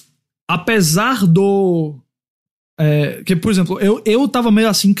 Apesar do... que, por exemplo, eu tava meio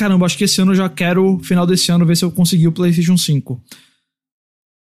assim, caramba, acho que esse ano eu já quero, final desse ano, ver se eu consegui o PlayStation 5.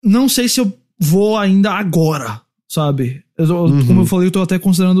 Não sei se eu vou ainda agora, sabe? Como eu falei, eu tô até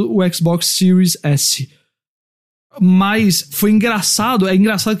considerando o Xbox Series S. Mas foi engraçado, é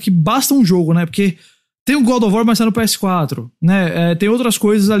engraçado que basta um jogo, né? Porque tem o God of War, mas tá no PS4, né? Tem outras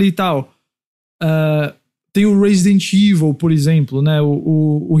coisas ali e tal. Tem o Resident Evil, por exemplo, né?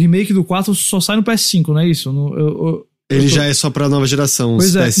 O remake do 4 só sai no PS5, não é isso? Ele já é só pra nova geração, os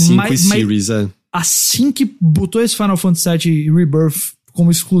PS5 e Series, Assim que botou esse Final Fantasy VII Rebirth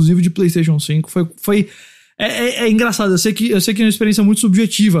como exclusivo de PlayStation 5, foi engraçado. Eu sei que é uma experiência muito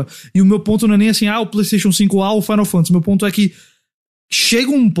subjetiva. E o meu ponto não é nem assim, o PlayStation 5, o Final Fantasy. Meu ponto é que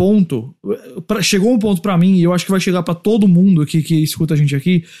chegou um ponto pra mim, e eu acho que vai chegar pra todo mundo que escuta a gente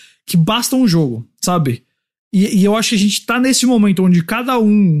aqui, que basta um jogo, sabe? E eu acho que a gente tá nesse momento onde cada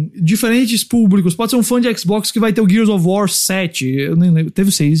um, diferentes públicos, pode ser um fã de Xbox que vai ter o Gears of War 7, eu nem lembro, teve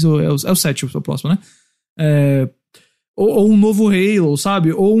o 6, é o 7 o próximo, né? Ou um novo Halo,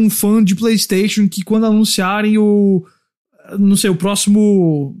 sabe? Ou um fã de PlayStation que quando anunciarem o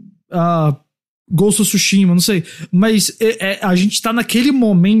próximo Ghost of Tsushima, não sei. Mas a gente tá naquele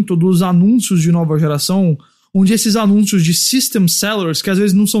momento dos anúncios de nova geração, onde esses anúncios de system sellers, que às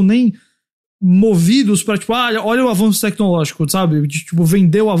vezes não são nem movidos pra, tipo, olha o avanço tecnológico, sabe? De, tipo,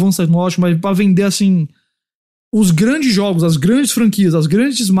 vender o avanço tecnológico, mas pra vender, assim, os grandes jogos, as grandes franquias, as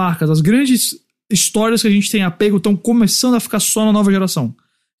grandes marcas, as grandes histórias que a gente tem apego estão começando a ficar só na nova geração.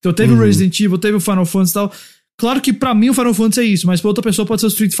 Então teve o Resident Evil, teve o Final Fantasy e tal. Claro que pra mim o Final Fantasy é isso, mas pra outra pessoa pode ser o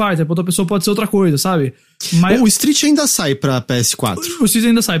Street Fighter, pra outra pessoa pode ser outra coisa, sabe? Mas o Street ainda sai pra PS4. O Street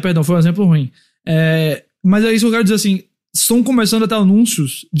ainda sai, perdão, foi um exemplo ruim. Mas é isso que eu quero dizer, assim, estão começando a ter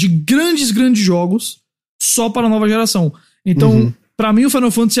anúncios de grandes jogos só para a nova geração. Então, pra mim o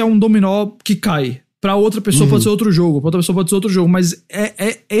Final Fantasy é um dominó que cai. Pra outra pessoa pode ser outro jogo, pra outra pessoa pode ser outro jogo, mas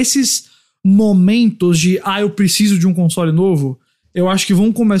esses momentos de, eu preciso de um console novo, eu acho que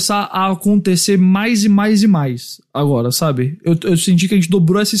vão começar a acontecer mais e mais e mais agora, sabe? Eu senti que a gente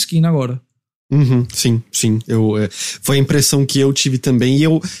dobrou essa esquina agora. Sim. Foi a impressão que eu tive também, e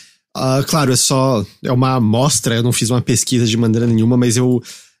eu... claro, é uma amostra, eu não fiz uma pesquisa de maneira nenhuma, mas eu,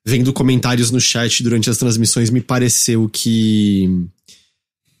 vendo comentários no chat durante as transmissões, me pareceu que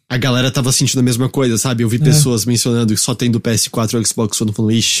a galera tava sentindo a mesma coisa, sabe? Eu vi pessoas mencionando que só tem do PS4 e Xbox One,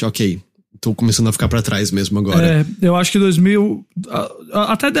 falando, ok, tô começando a ficar pra trás mesmo agora. Eu acho que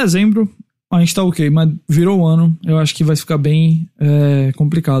até dezembro a gente tá ok, mas virou o ano, eu acho que vai ficar bem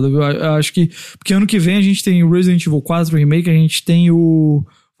complicado, viu? Eu acho que, porque ano que vem a gente tem o Resident Evil 4 Remake, a gente tem o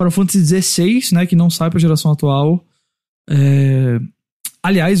Final Fantasy XVI, né, que não sai pra geração atual.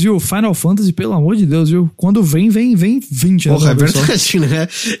 Aliás, viu, Final Fantasy, pelo amor de Deus, viu, quando vem 20 anos. Porra, é verdade, né?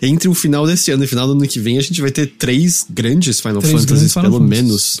 Entre o final desse ano e o final do ano que vem, a gente vai ter 3 grandes Final Fantasies, pelo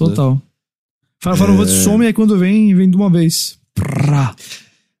menos. Total. Né? Final Fantasy some e quando vem de uma vez.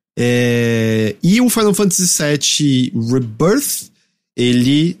 E o Final Fantasy VII Rebirth,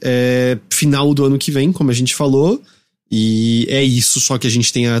 ele é final do ano que vem, como a gente falou. E é isso só que a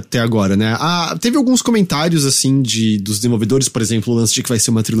gente tem até agora, né? Teve alguns comentários, assim, dos desenvolvedores, por exemplo, o lance de que vai ser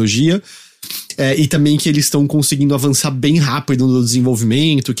uma trilogia. E também que eles estão conseguindo avançar bem rápido no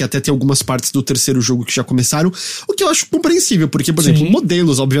desenvolvimento, que até tem algumas partes do terceiro jogo que já começaram. O que eu acho compreensível, porque, por exemplo,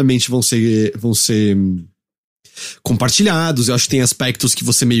 modelos, obviamente, vão ser compartilhados. Eu acho que tem aspectos que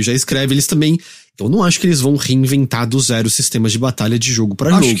você meio já escreve. Eles também... Eu não acho que eles vão reinventar do zero sistemas de batalha de jogo pra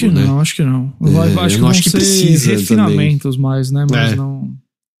jogo, né? Acho que não. Acho que vão ser precisa refinamentos também. Mais, né? Mas não...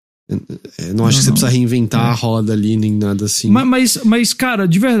 Não acho que você precisa reinventar a roda ali, nem nada assim. Mas cara,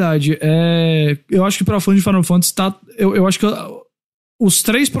 de verdade, eu acho que pra fã de Final Fantasy eu acho que os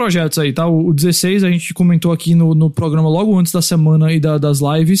 3 projetos aí, tá? O 16 a gente comentou aqui no programa logo antes da semana e das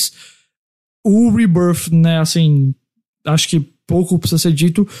lives. O Rebirth, né, assim, acho que pouco precisa ser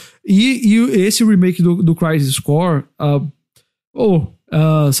dito. E esse remake do Crisis Core,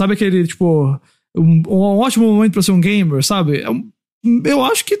 sabe aquele, tipo, um ótimo momento pra ser um gamer, sabe? Eu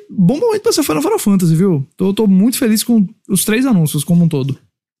acho que bom momento pra ser fã do Final Fantasy, viu? Tô muito feliz com os 3 anúncios como um todo.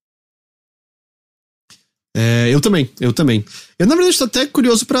 Eu também. Eu, na verdade, tô até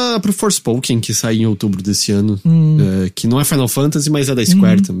curioso pro Forspoken, que sai em outubro desse ano. Que não é Final Fantasy, mas é da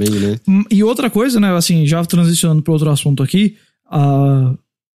Square também, né? E outra coisa, né, assim, já transicionando para outro assunto aqui,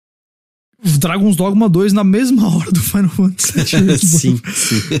 Dragon's Dogma 2 na mesma hora do Final Fantasy VII. Sim.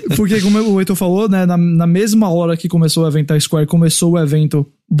 Porque, como o Heitor falou, né, na mesma hora que começou o evento da Square, começou o evento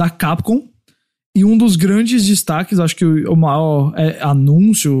da Capcom. E um dos grandes destaques, acho que o maior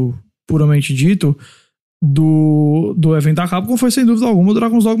anúncio, puramente dito, do evento da Capcom foi, sem dúvida alguma, o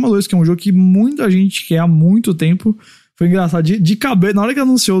Dragon's Dogma 2, que é um jogo que muita gente quer há muito tempo. Foi engraçado. De cabeça, na hora que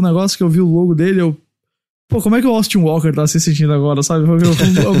anunciou o negócio, que eu vi o logo dele, como é que o Austin Walker tá se sentindo agora, sabe? Foi a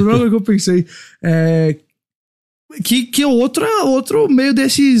primeira coisa que eu pensei. Que outro meio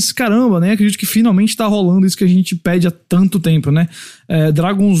desses, caramba, né? Acredito que finalmente tá rolando isso que a gente pede há tanto tempo, né?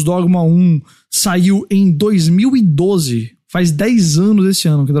 Dragon's Dogma 1 saiu em 2012. Faz 10 anos esse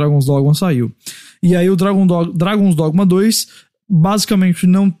ano que Dragon's Dogma saiu. E aí o Dragon's Dogma 2, basicamente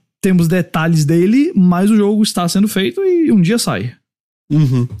não temos detalhes dele, mas o jogo está sendo feito e um dia sai.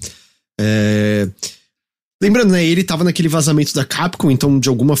 Lembrando, né, ele tava naquele vazamento da Capcom, então de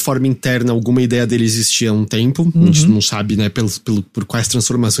alguma forma interna, alguma ideia dele existia há um tempo. A gente não sabe, né, por quais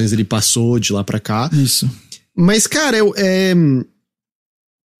transformações ele passou de lá pra cá. Isso. Mas, cara,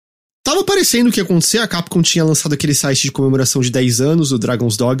 tava parecendo o que ia acontecer. A Capcom tinha lançado aquele site de comemoração de 10 anos do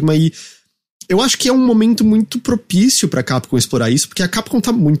Dragon's Dogma e eu acho que é um momento muito propício pra Capcom explorar isso, porque a Capcom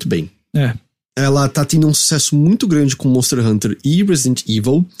tá muito bem. Ela tá tendo um sucesso muito grande com Monster Hunter e Resident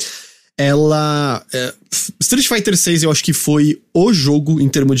Evil. Street Fighter 6 eu acho que foi o jogo em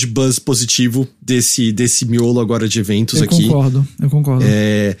termos de buzz positivo desse miolo agora de eventos aqui. Eu concordo.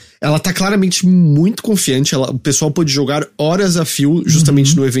 Ela tá claramente muito confiante. O pessoal pôde jogar horas a fio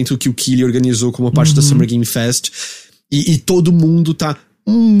justamente no evento que o Keighley organizou como parte da Summer Game Fest. E todo mundo tá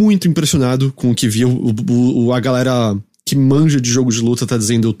muito impressionado com o que viu. A galera que manja de jogo de luta tá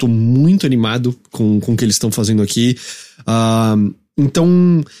dizendo: eu tô muito animado com o que eles estão fazendo aqui. Então,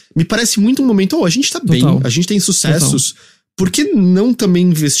 me parece muito um momento, a gente tá bem, a gente tem sucessos, por que não também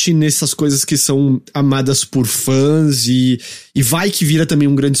investir nessas coisas que são amadas por fãs e vai que vira também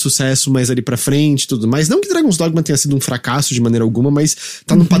um grande sucesso mais ali pra frente e tudo mais. Não que Dragon's Dogma tenha sido um fracasso de maneira alguma, mas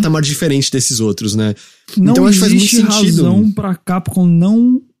tá num patamar diferente desses outros, né? Não então acho que faz muito sentido. Não existe razão pra Capcom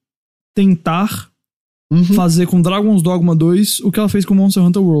não tentar fazer com Dragon's Dogma 2 o que ela fez com Monster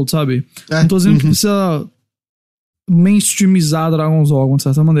Hunter World, sabe? Não tô dizendo que precisa mainstreamizar Dragon's Dogma de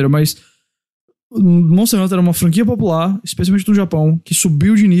certa maneira, mas Monster Hunter é uma franquia popular, especialmente no Japão, que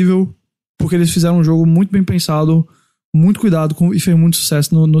subiu de nível porque eles fizeram um jogo muito bem pensado, muito cuidado e fez muito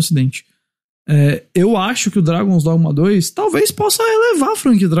sucesso no ocidente. Eu acho que o Dragon's Dogma 2 talvez possa elevar a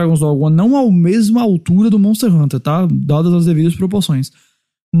franquia Dragon's Dogma, não à mesma altura do Monster Hunter, tá? Dadas as devidas proporções.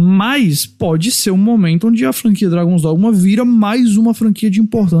 Mas pode ser um momento onde a franquia Dragon's Dogma vira mais uma franquia de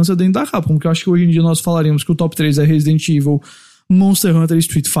importância dentro da Capcom, porque eu acho que hoje em dia nós falaríamos que o top 3 é Resident Evil, Monster Hunter e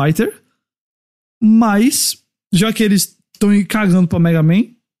Street Fighter, mas já que eles estão cagando pra Mega Man,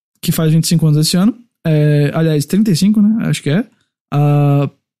 que faz 25 anos esse ano, aliás, 35, né, acho que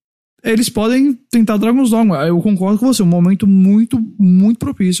eles podem tentar Dragon's Dogma. Eu concordo com você, um momento muito, muito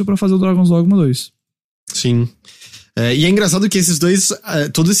propício pra fazer o Dragon's Dogma 2. Sim. E é engraçado que esses dois,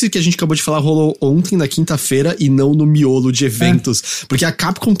 todo esse que a gente acabou de falar rolou ontem, na quinta-feira, e não no miolo de eventos. Porque a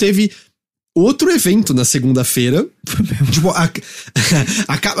Capcom teve outro evento na segunda-feira. Tipo,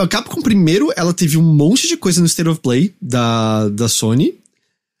 a Capcom primeiro, ela teve um monte de coisa no State of Play da Sony.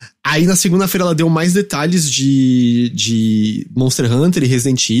 Aí na segunda-feira ela deu mais detalhes de Monster Hunter e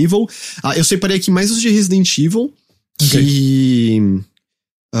Resident Evil. Eu separei aqui mais os de Resident Evil, que...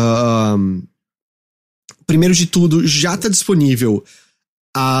 primeiro de tudo, já tá disponível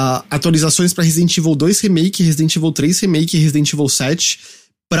atualizações pra Resident Evil 2 Remake, Resident Evil 3 Remake e Resident Evil 7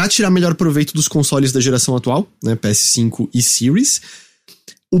 pra tirar melhor proveito dos consoles da geração atual, né, PS5 e Series.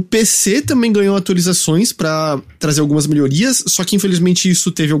 O PC também ganhou atualizações pra trazer algumas melhorias, só que infelizmente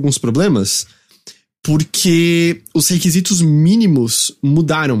isso teve alguns problemas, porque os requisitos mínimos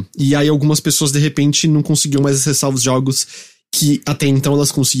mudaram, e aí algumas pessoas de repente não conseguiam mais acessar os jogos que até então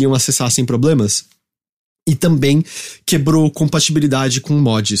elas conseguiam acessar sem problemas. E também quebrou compatibilidade com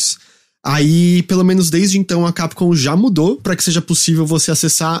mods. Aí, pelo menos desde então, a Capcom já mudou para que seja possível você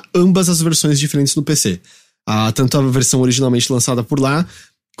acessar ambas as versões diferentes no PC. Tanto a versão originalmente lançada por lá,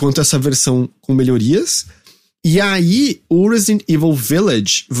 quanto essa versão com melhorias. E aí, o Resident Evil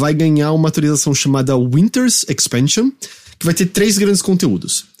Village vai ganhar uma atualização chamada Winter's Expansion, que vai ter 3 grandes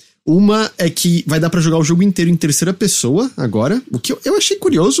conteúdos. Uma é que vai dar pra jogar o jogo inteiro em terceira pessoa agora, o que eu achei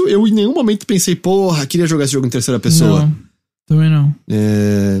curioso. Eu em nenhum momento pensei, porra, queria jogar esse jogo em terceira pessoa. Não, também não.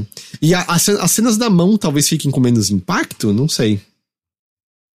 E as cenas da mão talvez fiquem com menos impacto, não sei.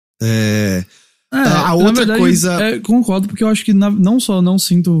 A outra verdade, coisa... concordo, porque eu acho que não só não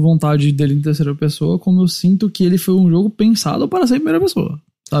sinto vontade dele em terceira pessoa, como eu sinto que ele foi um jogo pensado para ser em primeira pessoa,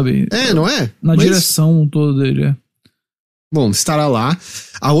 sabe? Não é? Na direção toda dele, Bom, estará lá.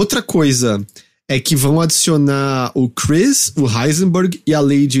 A outra coisa é que vão adicionar o Chris, o Heisenberg e a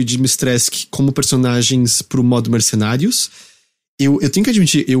Lady Dimitrescu como personagens pro modo Mercenários. Eu tenho que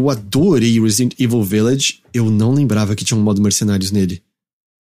admitir, eu adorei Resident Evil Village. Eu não lembrava que tinha um modo Mercenários nele.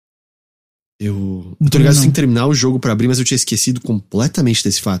 Eu tô ligado que tem que terminar o jogo pra abrir, mas eu tinha esquecido completamente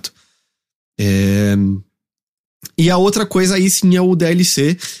desse fato. E a outra coisa aí sim é o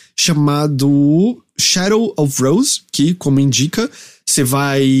DLC chamado Shadow of Rose, que, como indica, você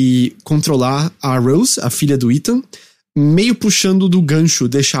vai controlar a Rose, a filha do Ethan, meio puxando do gancho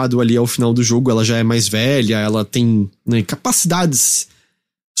deixado ali ao final do jogo. Ela já é mais velha, ela tem, né, capacidades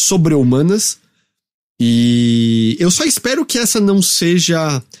sobre-humanas. E eu só espero que essa não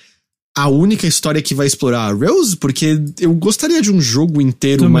seja a única história que vai explorar a Rose, porque eu gostaria de um jogo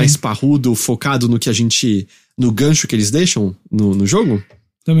inteiro mais parrudo, focado no gancho que eles deixam no jogo.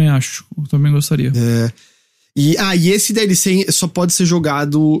 Também acho, eu também gostaria. E esse DLC só pode ser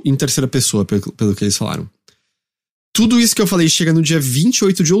jogado em terceira pessoa, pelo que eles falaram. Tudo isso que eu falei chega no dia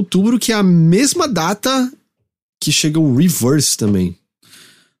 28 de outubro, que é a mesma data que chega o Reverse também.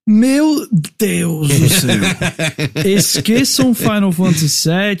 Meu Deus do céu. Esqueçam Final Fantasy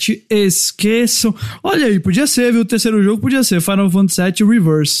VII, esqueçam... Olha aí, podia ser, viu? O terceiro jogo podia ser Final Fantasy VII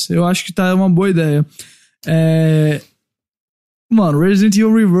Reverse. Eu acho que tá uma boa ideia. Mano, Resident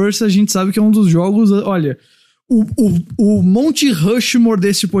Evil Reverse a gente sabe que é um dos jogos... Olha, o Monte Rushmore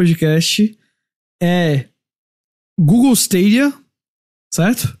desse podcast é Google Stadia,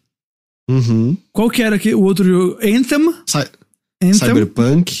 certo? Uhum. Qual que era o outro jogo? Anthem?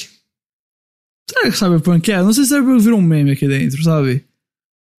 Cyberpunk. Será que Cyberpunk é? Não sei se Cyberpunk virou um meme aqui dentro, sabe?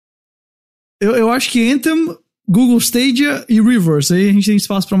 Eu acho que Anthem, Google Stadia e Reverse. Aí a gente tem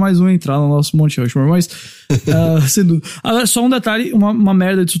espaço pra mais um entrar no nosso Monte Rushmore, mas sem dúvida. Agora, só um detalhe, uma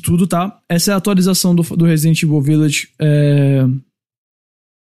merda disso tudo, tá? Essa é a atualização do Resident Evil Village.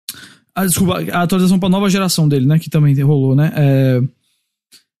 Desculpa, a atualização pra nova geração dele, né? Que também rolou, né?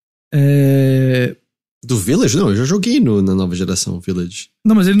 Do Village? Não, eu já joguei na nova geração, Village.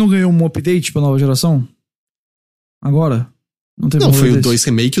 Não, mas ele não ganhou um update pra nova geração? Agora? Não, foi o 2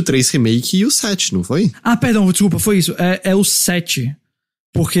 Remake, o 3 Remake e o 7, não foi? Perdão, desculpa, foi isso. É o 7.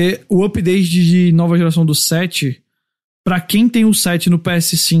 Porque o update de nova geração do 7, pra quem tem o 7 no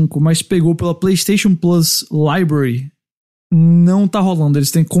PS5, mas pegou pela PlayStation Plus Library, não tá rolando. Eles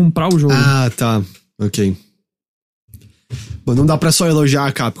têm que comprar o jogo. Tá. Ok. Bom, não dá pra só elogiar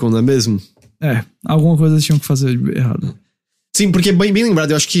a Capcom, não é mesmo? Alguma coisa eles tinham que fazer errado. Sim, porque bem lembrado,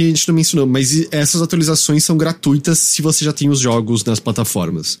 eu acho que a gente não mencionou, mas essas atualizações são gratuitas se você já tem os jogos nas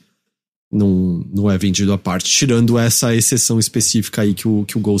plataformas. Não é vendido à parte, tirando essa exceção específica aí que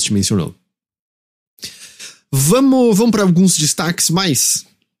o Ghost mencionou. Vamos para alguns destaques mais?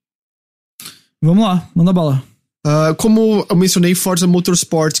 Vamos lá, manda bala. Como eu mencionei, Forza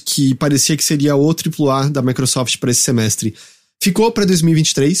Motorsport, que parecia que seria o AAA da Microsoft para esse semestre, ficou para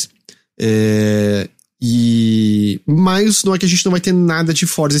 2023. Mas não é que a gente não vai ter nada de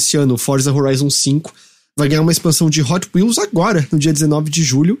Forza esse ano. Forza Horizon 5 vai ganhar uma expansão de Hot Wheels agora, no dia 19 de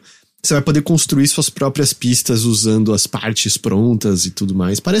julho. Você vai poder construir suas próprias pistas usando as partes prontas e tudo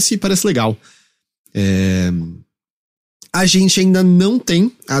mais. Parece legal. A gente ainda não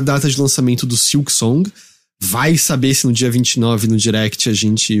tem a data de lançamento do Silk Song. Vai saber se no dia 29 no Direct a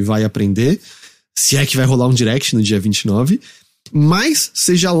gente vai aprender. Se é que vai rolar um Direct no dia 29. Mas,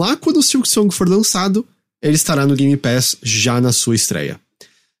 seja lá quando o Silk Song for lançado, ele estará no Game Pass já na sua estreia.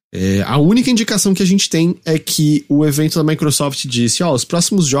 A única indicação que a gente tem é que o evento da Microsoft disse, os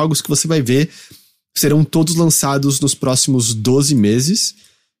próximos jogos que você vai ver serão todos lançados nos próximos 12 meses.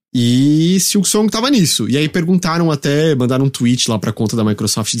 E Silk Song tava nisso. E aí mandaram um tweet lá pra conta da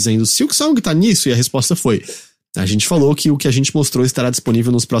Microsoft dizendo, Silk Song tá nisso? E a resposta foi, a gente falou que o que a gente mostrou estará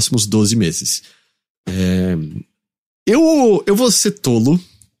disponível nos próximos 12 meses. Eu vou ser tolo.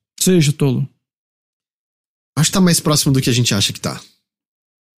 Seja tolo. Acho que tá mais próximo do que a gente acha que tá.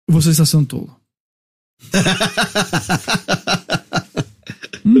 Você está sendo tolo.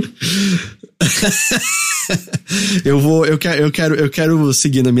 Eu quero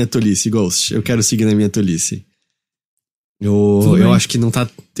seguir na minha tolice, Ghost. Eu quero seguir na minha tolice. Eu acho que não tá.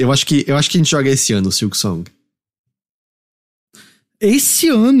 Eu acho que a gente joga esse ano, Silk Song. Esse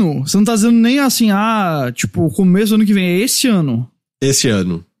ano? Você não tá dizendo nem assim, tipo, começo do ano que vem, é esse ano. Esse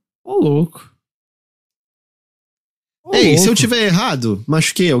ano. Ô, louco. Ei, se eu tiver errado,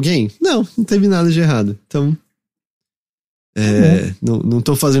 machuquei alguém? Não teve nada de errado. Então. Não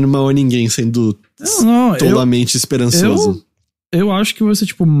tô fazendo mal a ninguém sendo tolamente esperançoso. Eu acho que vai ser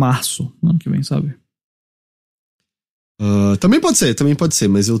tipo março, no ano que vem, sabe? Também pode ser,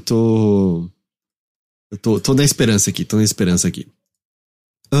 mas eu tô na esperança aqui,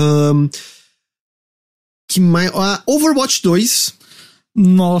 Que mais? Overwatch 2.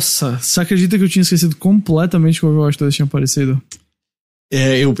 Nossa, você acredita que eu tinha esquecido completamente que o Overwatch 2 tinha aparecido?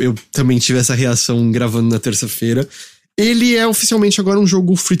 Eu também tive essa reação gravando na terça-feira. Ele é oficialmente agora um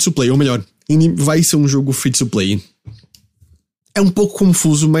jogo free-to-play, ou melhor, ele vai ser um jogo free-to-play. É um pouco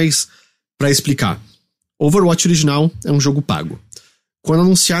confuso, mas pra explicar. Overwatch original é um jogo pago. Quando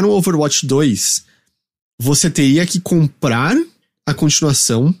anunciaram o Overwatch 2, você teria que comprar a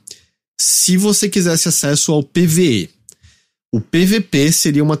continuação se você quisesse acesso ao PvE. O PvP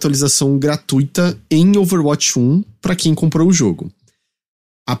seria uma atualização gratuita em Overwatch 1 para quem comprou o jogo.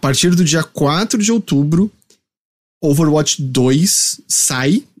 A partir do dia 4 de outubro, Overwatch 2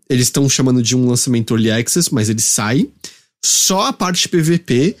 sai. Eles estão chamando de um lançamento Early Access, mas ele sai. Só a parte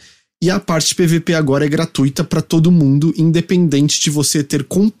PvP. E a parte PvP agora é gratuita para todo mundo, independente de você ter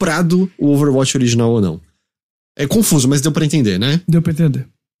comprado o Overwatch original ou não. É confuso, mas deu pra entender, né? Deu pra entender.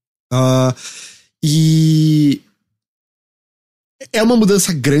 E é uma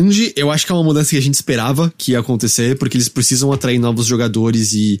mudança grande. Eu acho que é uma mudança que a gente esperava que ia acontecer, porque eles precisam atrair novos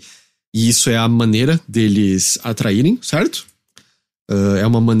jogadores e isso é a maneira deles atraírem, certo? É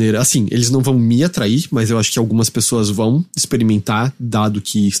uma maneira... Assim, eles não vão me atrair, mas eu acho que algumas pessoas vão experimentar, dado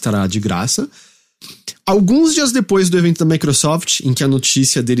que estará de graça. Alguns dias depois do evento da Microsoft, em que a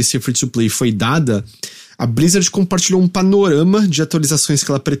notícia dele ser free-to-play foi dada, a Blizzard compartilhou um panorama de atualizações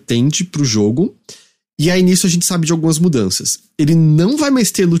que ela pretende pro jogo. E aí nisso a gente sabe de algumas mudanças. Ele não vai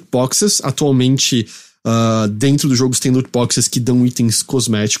mais ter loot boxes. Atualmente, dentro do jogo tem loot boxes que dão itens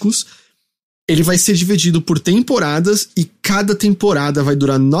cosméticos. Ele vai ser dividido por temporadas e cada temporada vai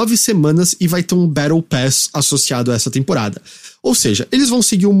durar 9 semanas e vai ter um Battle Pass associado a essa temporada. Ou seja, eles vão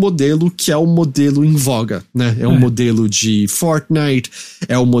seguir um modelo que é o modelo em voga, né? É um modelo de Fortnite,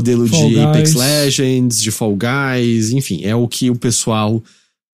 é o modelo de Apex Legends, de Fall Guys, enfim, é o que o pessoal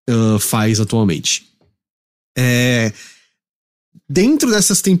faz atualmente. Dentro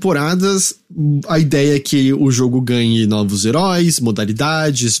dessas temporadas, a ideia é que o jogo ganhe novos heróis,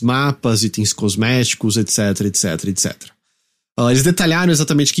 modalidades, mapas, itens cosméticos, etc, etc, etc. Eles detalharam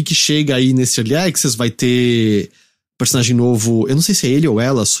exatamente o que chega aí nesse Early Access. Vai ter personagem novo, eu não sei se é ele ou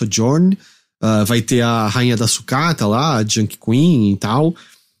ela, Sojourn. Vai ter a Rainha da Sucata lá, a Junk Queen e tal.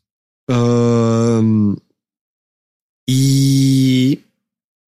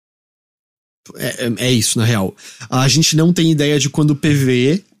 É isso, na real. A gente não tem ideia de quando o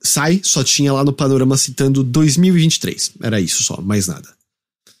PvE sai, só tinha lá no panorama citando 2023. Era isso só, mais nada.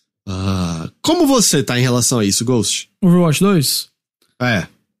 Como você tá em relação a isso, Ghost? Overwatch 2?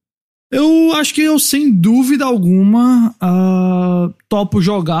 Eu acho que eu, sem dúvida alguma, topo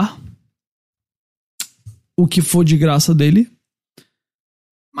jogar o que for de graça dele.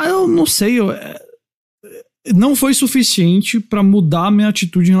 Mas eu não sei, não foi suficiente pra mudar a minha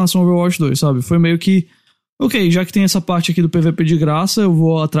atitude em relação ao Overwatch 2, sabe? Foi meio que, ok, já que tem essa parte aqui do PVP de graça, eu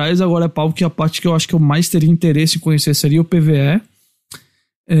vou atrás. Agora é pau que a parte que eu acho que eu mais teria interesse em conhecer seria o PvE,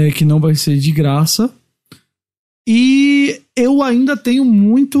 que não vai ser de graça. E eu ainda tenho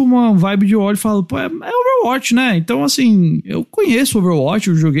muito uma vibe de Overwatch, falo, pô, é Overwatch, né? Então, assim, eu conheço Overwatch,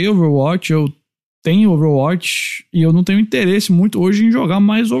 eu joguei Overwatch, eu tenho Overwatch, e eu não tenho interesse muito hoje em jogar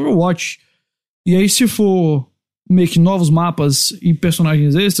mais Overwatch. E aí, se for meio que novos mapas e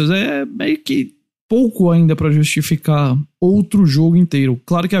personagens extras, é meio que pouco ainda pra justificar outro jogo inteiro.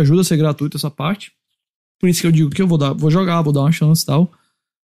 Claro que ajuda a ser gratuito essa parte. Por isso que eu digo que eu vou jogar, vou dar uma chance e tal.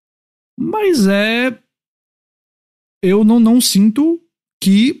 Mas eu não sinto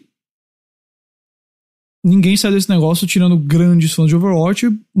que ninguém sai desse negócio tirando grandes fãs de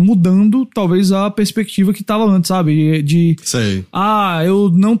Overwatch, mudando talvez a perspectiva que tava antes, sabe? Sei. Eu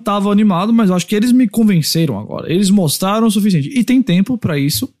não tava animado, mas eu acho que eles me convenceram agora. Eles mostraram o suficiente. E tem tempo pra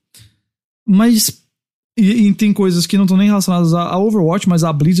isso. Mas E tem coisas que não estão nem relacionadas a Overwatch, mas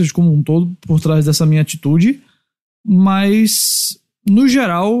a Blizzard como um todo, por trás dessa minha atitude. Mas, no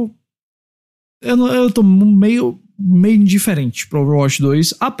geral, eu tô meio indiferente pro Overwatch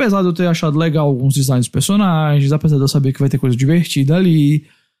 2. Apesar de eu ter achado legal alguns designs dos personagens, apesar de eu saber que vai ter coisa divertida ali.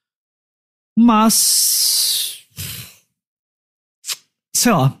 Mas...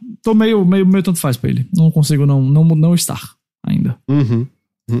 sei lá, tô meio tanto faz pra ele. Não consigo não estar ainda.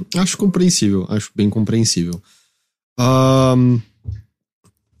 Acho compreensível, acho bem compreensível.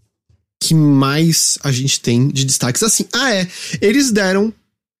 Que mais a gente tem de destaques assim? Eles deram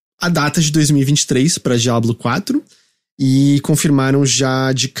a data de 2023 pra Diablo 4 e confirmaram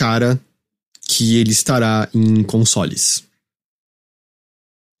já de cara que ele estará em consoles.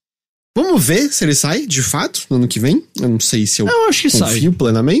 Vamos ver se ele sai, de fato, no ano que vem. Eu não sei se eu acho que confio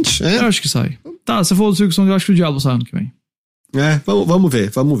plenamente. Eu acho que sai. Tá, você falou do Silk Song, eu acho que o Diablo sai ano que vem. Vamos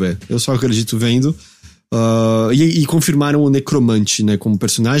ver. Eu só acredito vendo. E confirmaram o Necromante, né, como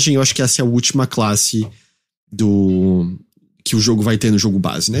personagem. Eu acho que essa é a última classe que o jogo vai ter no jogo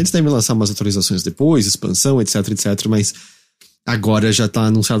base, né? Eles devem lançar umas atualizações depois, expansão, etc, mas agora já tá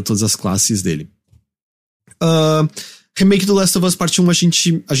anunciado todas as classes dele. Remake do Last of Us Part 1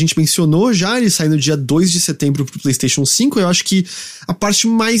 a gente mencionou já, ele sai no dia 2 de setembro pro PlayStation 5. Eu acho que a parte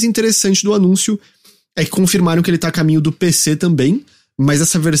mais interessante do anúncio é que confirmaram que ele tá a caminho do PC também, mas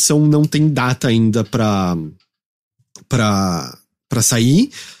essa versão não tem data ainda pra sair.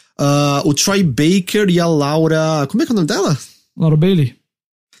 O Troy Baker e a Laura... como é que é o nome dela? Laura Bailey.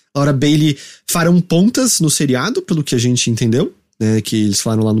 Laura Bailey farão pontas no seriado, pelo que a gente entendeu, né, que eles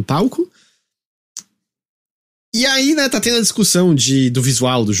falaram lá no palco. E aí, né, tá tendo a discussão do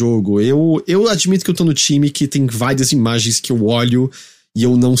visual do jogo. Eu admito que eu tô no time que tem várias imagens que eu olho e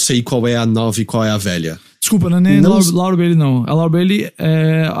eu não sei qual é a nova e qual é a velha. Desculpa, não é nem Laura Bailey, não. A Laura Bailey,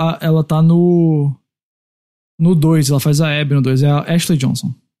 ela tá no 2, ela faz a Abby no 2, é a Ashley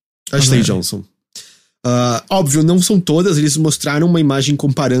Johnson. Ashley Johnson. Óbvio, não são todas, eles mostraram uma imagem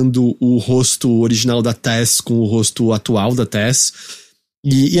comparando o rosto original da Tess com o rosto atual da Tess.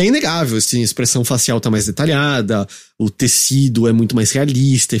 E é inegável, assim, a expressão facial tá mais detalhada, o tecido é muito mais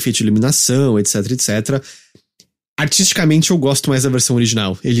realista, efeito de iluminação, etc. Artisticamente eu gosto mais da versão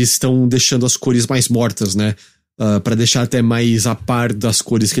original. Eles estão deixando as cores mais mortas, né? Pra deixar até mais a par das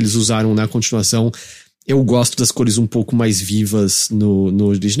cores que eles usaram na continuação. Eu gosto das cores um pouco mais vivas no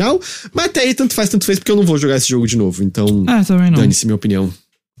original, mas até aí tanto faz, porque eu não vou jogar esse jogo de novo, então também não. Dane-se minha opinião.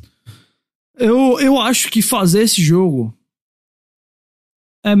 Eu acho que fazer esse jogo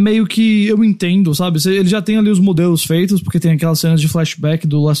é meio que, eu entendo, sabe? Ele já tem ali os modelos feitos, porque tem aquelas cenas de flashback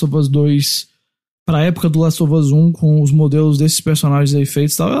do Last of Us 2 pra época do Last of Us 1, com os modelos desses personagens aí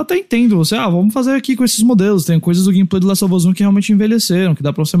feitos e tal. Eu até entendo você, vamos fazer aqui com esses modelos. Tem coisas do gameplay do Last of Us 1 que realmente envelheceram, que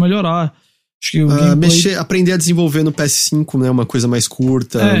dá pra você melhorar. Acho que o gameplay... aprender a desenvolver no PS5, né? Uma coisa mais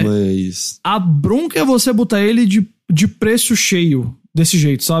curta, mas... A bronca é você botar ele de preço cheio, desse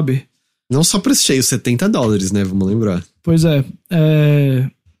jeito, sabe? Não só preço cheio, $70, né? Vamos lembrar. Pois é.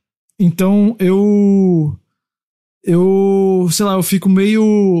 Então, sei lá, eu fico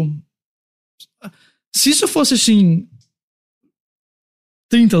meio... Se isso fosse, assim,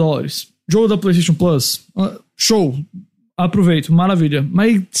 $30, jogo da PlayStation Plus, show, aproveito, maravilha.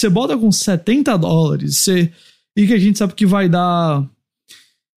 Mas você bota com $70, e que a gente sabe que vai dar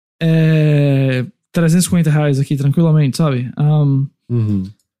R$350 aqui, tranquilamente, sabe?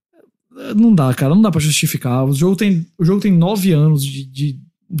 Não dá, cara, não dá pra justificar. O jogo tem 9 anos de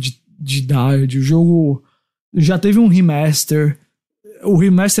idade, o jogo já teve um remaster, o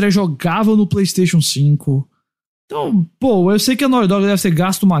remaster é jogável no PlayStation 5. Então, eu sei que a Naughty Dog deve ter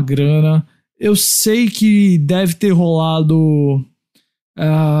gasto uma grana, eu sei que deve ter rolado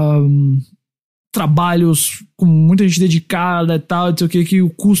trabalhos com muita gente dedicada e tal, não sei o que o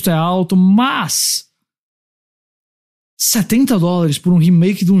custo é alto, mas $70 por um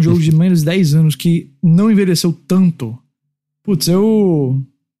remake de um jogo de menos de 10 anos que não envelheceu tanto. Putz, eu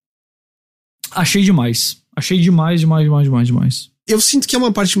achei demais. Achei demais. Eu sinto que é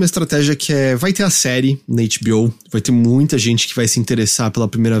uma parte de uma estratégia que vai ter a série na HBO, vai ter muita gente que vai se interessar pela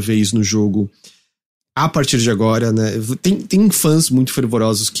primeira vez no jogo a partir de agora, né? Tem fãs muito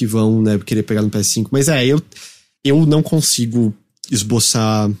fervorosos que vão, né, querer pegar no PS5, mas eu não consigo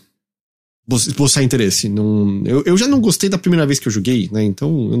esboçar interesse. Eu já não gostei da primeira vez que eu joguei, né?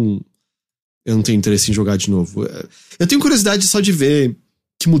 Então eu não tenho interesse em jogar de novo. Eu tenho curiosidade só de ver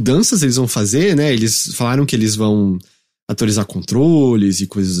que mudanças eles vão fazer, né? Eles falaram que eles vão atualizar controles e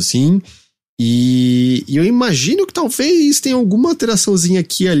coisas assim. E eu imagino que talvez tenha alguma alteraçãozinha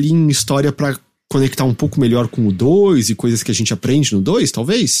aqui e ali em história pra conectar um pouco melhor com o 2 e coisas que a gente aprende no 2,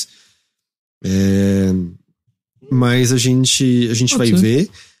 talvez. Mas a gente vai ver.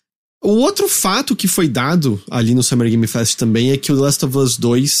 O outro fato que foi dado ali no Summer Game Fest também é que o The Last of Us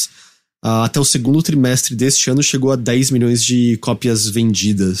 2, até o segundo trimestre deste ano, chegou a 10 milhões de cópias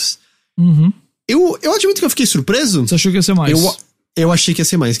vendidas. Uhum. Eu admito que eu fiquei surpreso. Você achou que ia ser mais? Eu achei que ia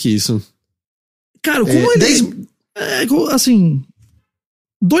ser mais que isso. Cara, como ele... assim...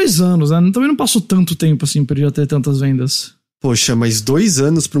 2 anos, né? Também não passou tanto tempo assim pra ele já ter tantas vendas. Poxa, mas 2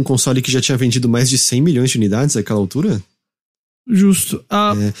 anos pra um console que já tinha vendido mais de 100 milhões de unidades naquela altura? Justo.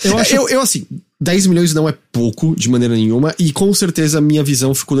 Eu assim, 10 milhões não é pouco, de maneira nenhuma, e com certeza a minha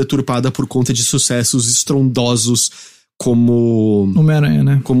visão ficou deturpada por conta de sucessos estrondosos como... Homem-Aranha,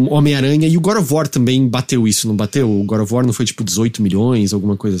 né? Como Homem-Aranha, e o God of War também bateu isso, não bateu? O God of War não foi tipo 18 milhões,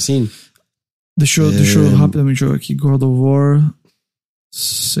 alguma coisa assim? Deixa eu rapidamente jogar aqui. God of War...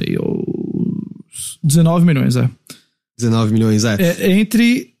 Sales... 19 milhões, 19 milhões,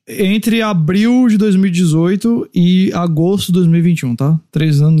 Entre abril de 2018 e agosto de 2021, tá?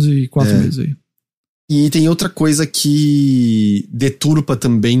 3 anos e 4 meses aí. E tem outra coisa que deturpa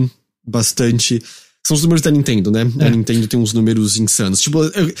também bastante. São os números da Nintendo, né? A Nintendo tem uns números insanos. Tipo,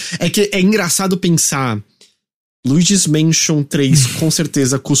 é que é engraçado pensar... Luigi's Mansion 3 com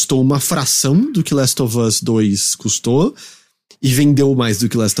certeza custou uma fração do que Last of Us 2 custou. E vendeu mais do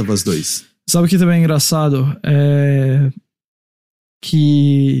que Last of Us 2. Sabe o que também é engraçado?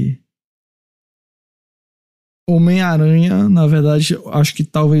 Que Homem-Aranha, na verdade, acho que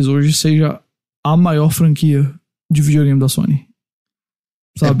talvez hoje seja a maior franquia de videogame da Sony.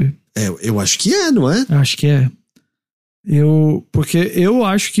 Sabe? Eu acho que não é? Acho que é. Porque eu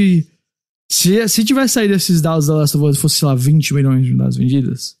acho que se tivesse saído esses dados da Last of Us fosse, sei lá, 20 milhões de unidades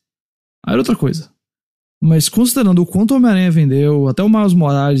vendidas, aí era outra coisa. Mas considerando o quanto o Homem-Aranha vendeu, até o Miles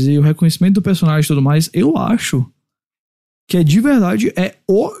Morales e o reconhecimento do personagem e tudo mais, eu acho que de verdade é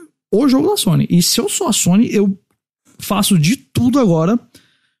o jogo da Sony. E se eu sou a Sony, eu faço de tudo agora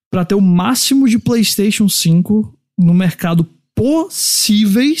pra ter o máximo de PlayStation 5 no mercado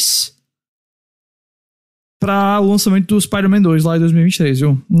possíveis pra o lançamento do Spider-Man 2 lá em 2023,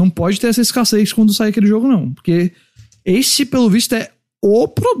 viu? Não pode ter essa escassez quando sair aquele jogo, não. Porque esse, pelo visto, é o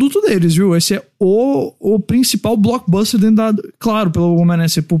produto deles, viu? Esse é o principal blockbuster dentro da... Claro, pelo Homem-Aranha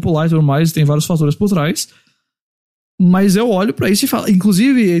ser popular e tudo mais, tem vários fatores por trás. Mas eu olho pra isso e falo...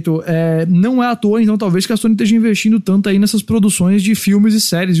 Inclusive, Heitor, não é à toa, então, talvez que a Sony esteja investindo tanto aí nessas produções de filmes e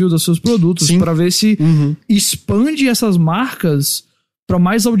séries, viu? Dos seus produtos. Sim. Pra ver se expande essas marcas pra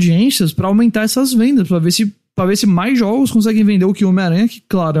mais audiências, pra aumentar essas vendas, pra ver se mais jogos conseguem vender o que o Homem-Aranha, que,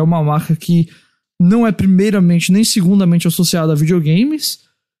 claro, é uma marca que não é primeiramente nem segundamente associada a videogames,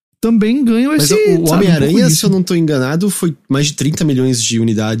 também ganham esse... Mas o Homem-Aranha, se eu não tô enganado, foi mais de 30 milhões de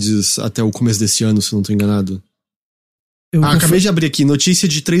unidades até o começo desse ano, se eu não tô enganado. Acabei de abrir aqui, notícia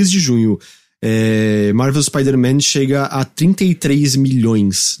de 3 de junho. Marvel Spider-Man chega a 33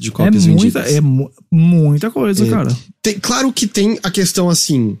 milhões de cópias vendidas. Muita coisa, cara. Claro que tem a questão,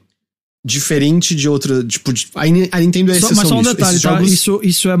 assim... Diferente de outra... Tipo, a Nintendo é exceção mas só um detalhe, tá? Jogos...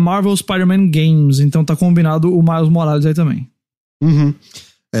 Isso é Marvel Spider-Man Games, então tá combinado o Miles Morales aí também.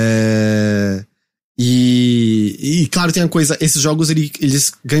 E claro, tem a coisa... Esses jogos,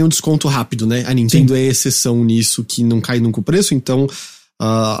 eles ganham desconto rápido, né? A Nintendo é exceção nisso, que não cai nunca o preço, então...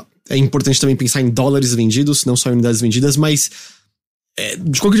 é importante também pensar em dólares vendidos, não só em unidades vendidas, mas...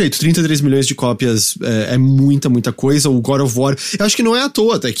 de qualquer jeito, 33 milhões de cópias é muita coisa. O God of War, eu acho que não é à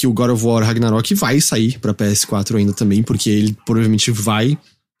toa até que o God of War Ragnarok vai sair pra PS4 ainda também, porque ele provavelmente vai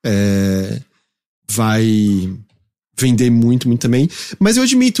vender muito também. Mas eu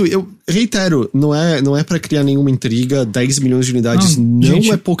admito, eu reitero, não é pra criar nenhuma intriga. 10 milhões de unidades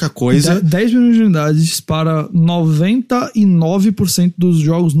não é pouca coisa. 10 milhões de unidades para 99% dos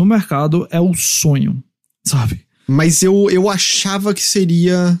jogos no mercado é o sonho, sabe? Mas eu achava que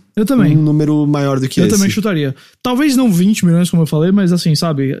seria um número maior do que esse. Eu também chutaria. Talvez não 20 milhões, como eu falei, mas assim,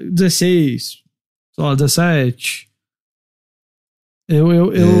 sabe? 16, sei lá, 17.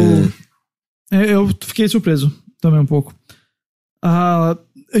 Eu fiquei surpreso também um pouco.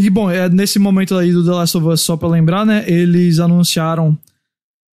 E bom, nesse momento aí do The Last of Us, só pra lembrar, né? Eles anunciaram...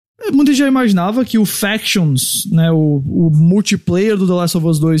 Muita gente já imaginava que o Factions, né, o multiplayer do The Last of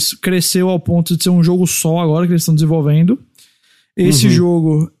Us 2 cresceu ao ponto de ser um jogo só agora que eles estão desenvolvendo. Esse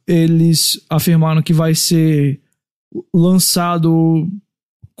jogo, eles afirmaram que vai ser lançado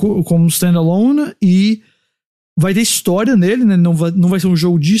como standalone e vai ter história nele, né? Não vai ser um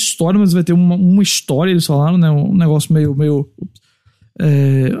jogo de história, mas vai ter uma história, eles falaram, né? Um negócio meio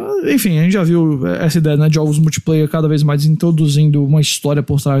enfim, a gente já viu essa ideia, né, de jogos multiplayer cada vez mais introduzindo uma história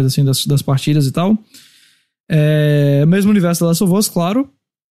por trás assim, das partidas e tal. Mesmo universo da Last of Us, claro.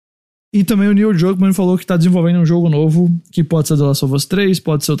 E também o Neil Druckmann falou que tá desenvolvendo um jogo novo, que pode ser The Last of Us 3,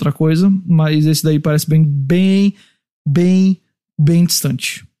 pode ser outra coisa, mas esse daí parece bem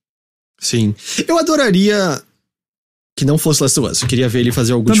distante. Sim. Eu adoraria que não fosse Last of Us. Eu queria ver ele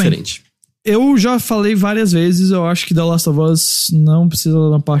fazer algo diferente. Eu já falei várias vezes, eu acho que The Last of Us não precisa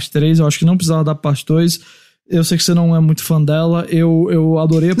da parte 3, eu acho que não precisava da parte 2. Eu sei que você não é muito fã dela, eu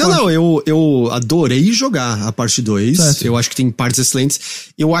adorei a parte... Não, eu adorei jogar a parte 2. Certo. Eu acho que tem partes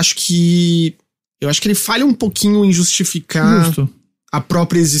excelentes. Eu acho que ele falha um pouquinho em justificar a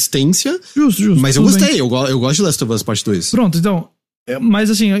própria existência. Justo. Mas eu gostei, eu gosto de Last of Us parte 2. Pronto, então... Mas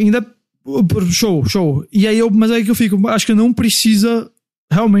assim, ainda... Show. E aí mas aí que eu fico... Acho que não precisa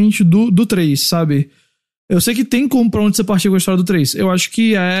realmente do 3, sabe? Eu sei que tem como pra onde você partir com a história do 3. Eu acho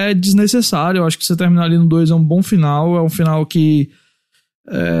que é desnecessário. Eu acho que você terminar ali no 2 é um bom final. É um final que...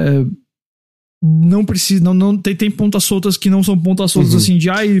 não precisa... Não, tem pontas soltas que não são pontas soltas assim de...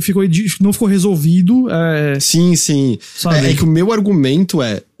 não ficou resolvido. Sim. É que o meu argumento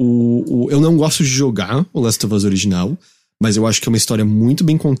é... eu não gosto de jogar o Last of Us original. Mas eu acho que é uma história muito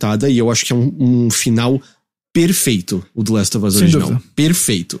bem contada. E eu acho que é um final perfeito. O do Last of Us original. Dúvida.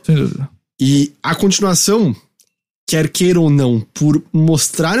 Perfeito. Sem dúvida. E a continuação, quer queira ou não, por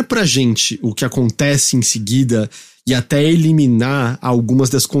mostrar pra gente o que acontece em seguida e até eliminar algumas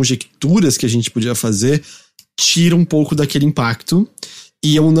das conjecturas que a gente podia fazer, tira um pouco daquele impacto.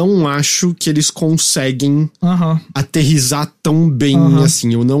 E eu não acho que eles conseguem aterrizar tão bem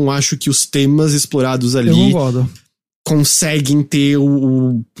assim. Eu não acho que os temas explorados ali conseguem ter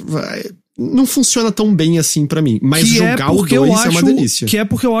não funciona tão bem assim pra mim. Mas jogar o 2 é uma delícia. Que é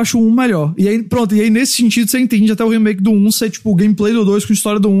porque eu acho o 1 melhor. E aí, pronto, nesse sentido você entende até o remake do 1 ser tipo o gameplay do 2 com a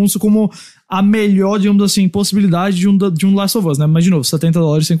história do 1 como a melhor, digamos assim, possibilidade de um Last of Us, né? Mas de novo,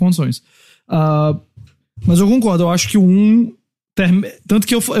 $70 sem condições. Mas eu concordo, eu acho que o 1... Tanto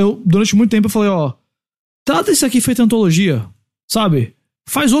que eu durante muito tempo eu falei, trata isso aqui feito antologia, sabe?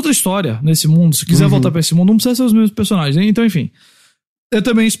 Faz outra história nesse mundo. Se quiser voltar pra esse mundo, não precisa ser os mesmos personagens. Então, enfim... Eu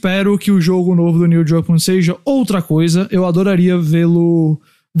também espero que o jogo novo do Neil Druckmann seja outra coisa. Eu adoraria ver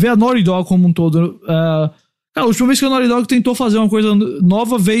a Naughty Dog como um todo. Cara, a última vez que a Naughty Dog tentou fazer uma coisa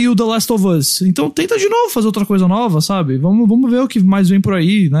nova veio The Last of Us. Então tenta de novo fazer outra coisa nova, sabe? Vamos ver o que mais vem por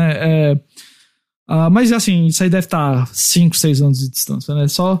aí, né? Mas assim, isso aí deve estar 5, 6 anos de distância, né?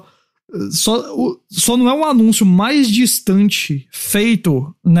 Só não é um anúncio mais distante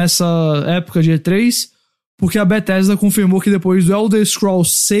feito nessa época de E3... Porque a Bethesda confirmou que depois do Elder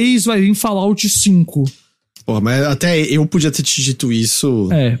Scrolls 6 vai vir Fallout 5. Pô, mas até eu podia ter te dito isso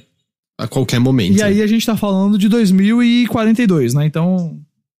a qualquer momento. E aí a gente tá falando de 2042, né? Então,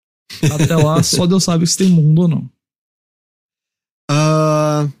 até lá, só Deus sabe se tem mundo ou não.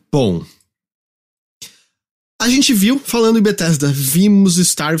 Bom. A gente viu, falando em Bethesda, vimos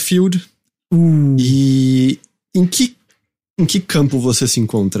Starfield. E em que campo você se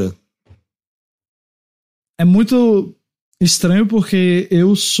encontra? É muito estranho porque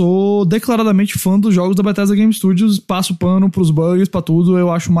eu sou declaradamente fã dos jogos da Bethesda Game Studios, passo pano pros bugs, pra tudo.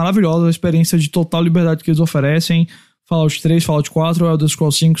 Eu acho maravilhosa a experiência de total liberdade que eles oferecem. Fallout 3, Fallout 4, Elder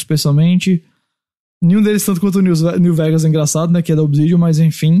Scrolls 5 especialmente. Nenhum deles tanto quanto o New Vegas é engraçado, né, que é da Obsidian, mas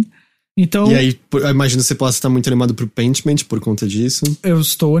enfim. Então, e aí, eu imagino que você possa estar muito animado pro Paintment por conta disso. Eu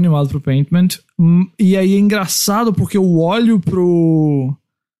estou animado pro Paintment. E aí é engraçado porque eu olho pro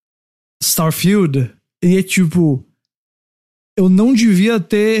Starfield... E é tipo... Eu não devia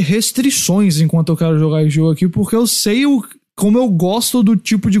ter restrições enquanto eu quero jogar esse jogo aqui, porque eu sei como eu gosto do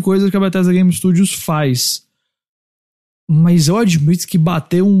tipo de coisa que a Bethesda Game Studios faz. Mas eu admito que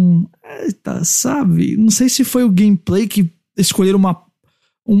bateu sabe? Não sei se foi o gameplay que escolheram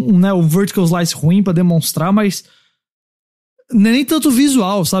um vertical slice ruim pra demonstrar, mas... Nem tanto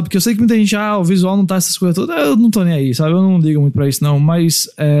visual, sabe? Porque eu sei que muita gente... o visual não tá essas coisas todas. Eu não tô nem aí, sabe? Eu não ligo muito pra isso, não. Mas...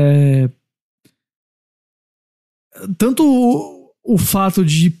 Tanto o fato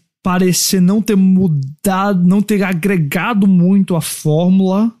de parecer não ter mudado, não ter agregado muito a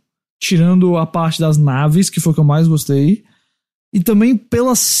fórmula, tirando a parte das naves, que foi o que eu mais gostei, e também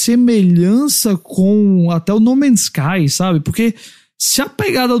pela semelhança com até o No Man's Sky, sabe? Porque se a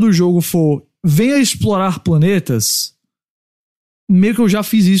pegada do jogo for venha explorar planetas, meio que eu já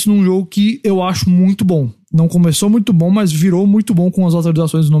fiz isso num jogo que eu acho muito bom. Não começou muito bom, mas virou muito bom com as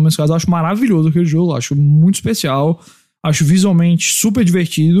atualizações do No Man's Sky. Eu acho maravilhoso aquele jogo, acho muito especial, acho visualmente super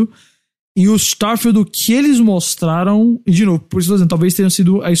divertido. E o Starfield, o que eles mostraram, e de novo, por isso eu tô dizendo, talvez tenha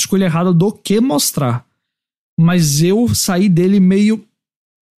sido a escolha errada do que mostrar. Mas eu saí dele meio...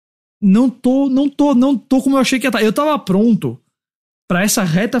 Não tô como eu achei que ia estar. Eu tava pronto pra essa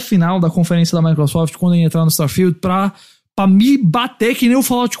reta final da conferência da Microsoft, quando eu ia entrar no Starfield, pra pra me bater que nem o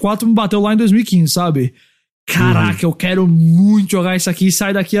Fallout 4 me bateu lá em 2015, sabe? Caraca, eu quero muito jogar isso aqui,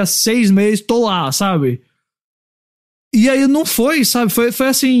 sai daqui a 6 meses, tô lá, sabe? E aí não foi, sabe? Foi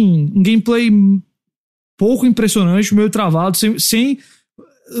assim, um gameplay pouco impressionante, meio travado, sem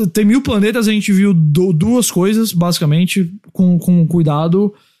tem 1000 planetas, a gente viu 2 coisas, basicamente, com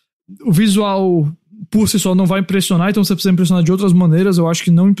cuidado. O visual, por si só, não vai impressionar, então você precisa impressionar de outras maneiras. Eu acho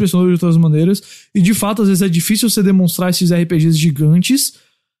que não impressionou de outras maneiras. E, de fato, às vezes é difícil você demonstrar esses RPGs gigantes.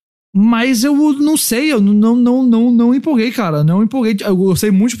 Mas eu não sei, eu não empolguei, cara. Não empolguei. Eu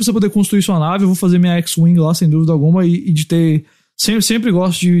gostei muito de você poder construir sua nave. Eu vou fazer minha X-Wing lá, sem dúvida alguma. E de ter... Sempre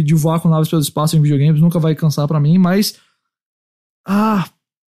gosto de voar com naves pelo espaço em videogames. Nunca vai cansar pra mim, mas...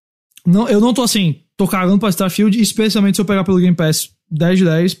 Não, eu não tô assim, tô cagando pra Starfield, especialmente se eu pegar pelo Game Pass 10 de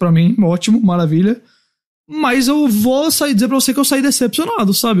 10, pra mim, ótimo, maravilha. Mas eu vou dizer pra você que eu saí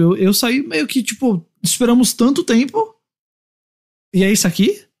decepcionado, sabe? Eu saí meio que, tipo, esperamos tanto tempo. E é isso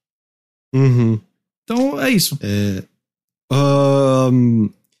aqui? Então, é isso.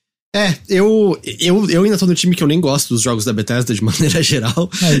 Eu ainda tô no time que eu nem gosto dos jogos da Bethesda de maneira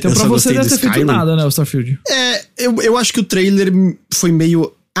geral. Então pra você deve ter feito nada, né, o Starfield? Eu acho que o trailer foi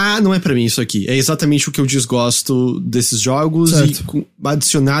meio... não é pra mim isso aqui. É exatamente o que eu desgosto desses jogos. Certo. E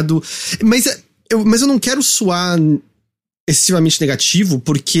adicionado... Mas eu não quero soar excessivamente negativo,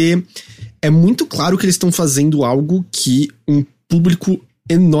 porque é muito claro que eles estão fazendo algo que um público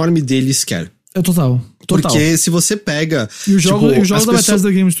enorme deles quer. Total. Porque se você pega... E os jogos da Bethesda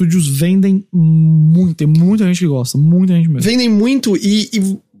Game Studios vendem muito. Tem muita gente que gosta. Muita gente mesmo. Vendem muito e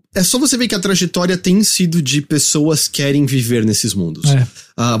é só você ver que a trajetória tem sido de pessoas que querem viver nesses mundos.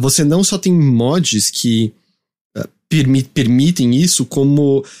 Você não só tem mods que permitem isso,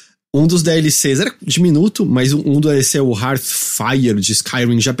 como um dos DLCs, era diminuto, mas um DLC, o Hearthfire de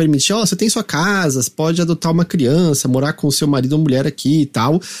Skyrim, já permite, você tem sua casa, você pode adotar uma criança, morar com o seu marido ou mulher aqui e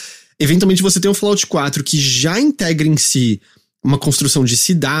tal. Eventualmente você tem o Fallout 4, que já integra em si uma construção de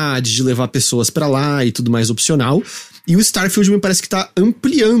cidade, de levar pessoas pra lá e tudo mais opcional. E o Starfield me parece que tá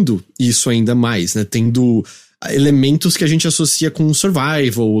ampliando isso ainda mais, né? Tendo elementos que a gente associa com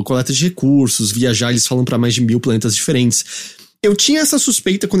survival, coleta de recursos, viajar, eles falam pra mais de 1000 planetas diferentes. Eu tinha essa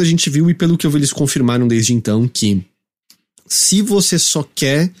suspeita quando a gente viu, e pelo que eu vi eles confirmaram desde então, que se você só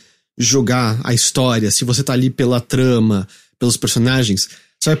quer jogar a história, se você tá ali pela trama, pelos personagens,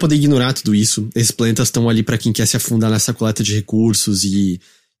 você vai poder ignorar tudo isso. Esses planetas estão ali pra quem quer se afundar nessa coleta de recursos e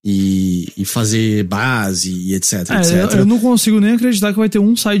fazer base e etc, etc. Eu não consigo nem acreditar que vai ter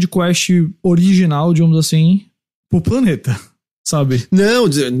um side quest original, digamos assim, pro planeta, sabe?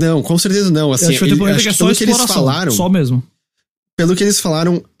 Não, com certeza não. Assim, acho que vai ter planeta que é só exploração, eles falaram, só mesmo. Pelo que eles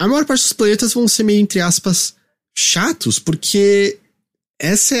falaram, a maior parte dos planetas vão ser meio, entre aspas, chatos, porque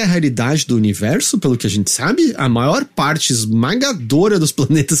essa é a realidade do universo, pelo que a gente sabe. A maior parte esmagadora dos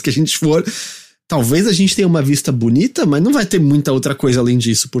planetas que a gente for, talvez a gente tenha uma vista bonita, mas não vai ter muita outra coisa além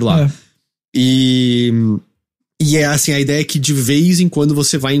disso por lá. E é assim, a ideia é que de vez em quando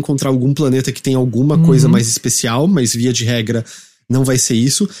você vai encontrar algum planeta que tem alguma coisa mais especial, mas via de regra não vai ser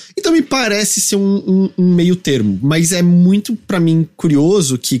isso. Então me parece ser um meio termo. Mas é muito, pra mim,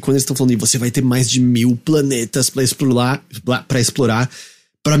 curioso que quando eles estão falando de você vai ter mais de 1000 planetas pra explorar,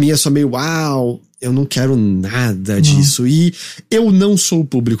 pra mim é só meio, eu não quero nada disso. E eu não sou o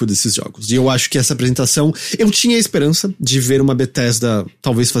público desses jogos. E eu acho que essa apresentação, eu tinha a esperança de ver uma Bethesda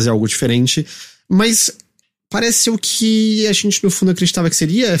talvez fazer algo diferente, mas parece o que a gente no fundo acreditava que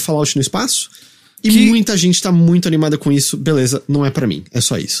seria Fallout no espaço. E muita gente tá muito animada com isso. Beleza, não é pra mim, é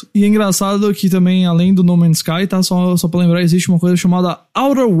só isso. E é engraçado que também, além do No Man's Sky, tá? Só pra lembrar, existe uma coisa chamada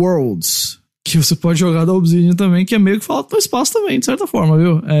Outer Worlds, que você pode jogar da Obsidian também, que é meio que Fallout no espaço também, de certa forma,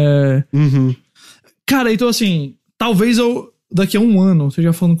 viu? Cara, então assim, talvez eu, daqui a um ano,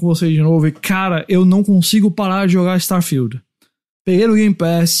 esteja falando com vocês de novo, e cara, eu não consigo parar de jogar Starfield. Peguei no Game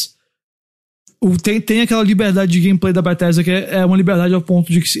Pass. Tem aquela liberdade de gameplay da Bethesda, que é uma liberdade ao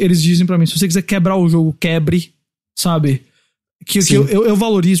ponto de que eles dizem pra mim, se você quiser quebrar o jogo, quebre, sabe? Que eu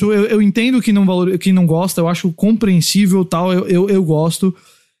valorizo, eu entendo que não gosta, eu acho compreensível tal, eu gosto.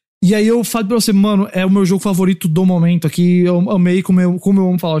 E aí eu falo pra você, mano, é o meu jogo favorito do momento aqui, eu amei como eu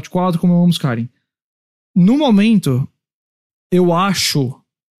amo Fallout 4, como eu amo Skyrim. No momento, eu acho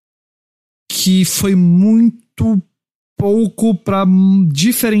que foi muito pouco pra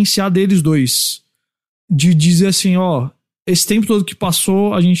diferenciar deles dois. De dizer assim, esse tempo todo que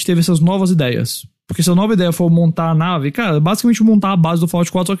passou, a gente teve essas novas ideias. Porque se a nova ideia for montar a nave, cara, basicamente montar a base do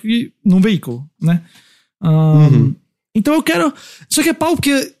Fallout 4, só que num veículo, né? Então eu quero... Isso aqui é pau,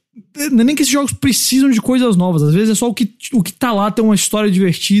 porque Não é nem que esses jogos precisam de coisas novas. Às vezes é só o que tá lá ter uma história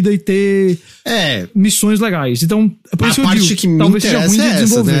divertida e ter missões legais. Então, é por isso que eu digo, que me talvez seja ruim de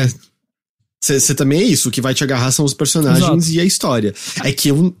desenvolver. Né? Você também é isso, o que vai te agarrar são os personagens. Exato. E a história. É que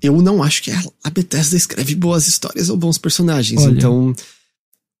eu não acho que a Bethesda escreve boas histórias ou bons personagens. Olha, então...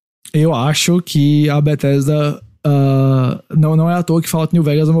 Eu acho que a Bethesda... não é à toa que Fallout New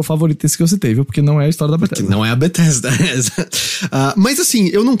Vegas é o meu favorito esse que eu citei, viu? Porque não é a história da Bethesda. Porque não é a Bethesda. Mas assim,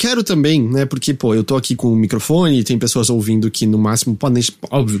 eu não quero também, né? Porque, pô, eu tô aqui com o microfone e tem pessoas ouvindo que no máximo podem...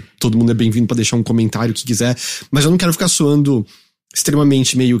 Óbvio, todo mundo é bem-vindo pra deixar um comentário que quiser, mas eu não quero ficar soando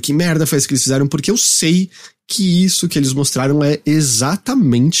extremamente meio que merda foi isso que eles fizeram, porque eu sei que isso que eles mostraram é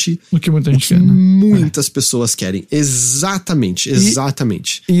exatamente o que muita gente quer, né? Muitas pessoas querem. Exatamente.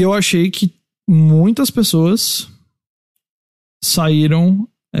 E eu achei que muitas pessoas saíram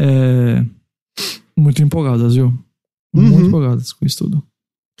muito empolgadas, viu? Muito empolgadas com isso tudo.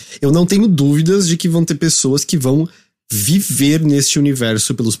 Eu não tenho dúvidas de que vão ter pessoas que vão viver neste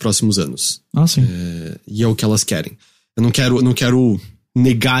universo pelos próximos anos. Ah, sim. E é o que elas querem. Eu não quero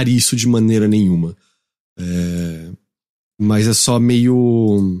negar isso de maneira nenhuma. Mas é só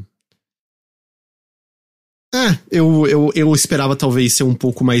meio... Eu esperava talvez ser um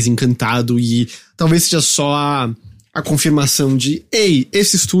pouco mais encantado e talvez seja só a confirmação de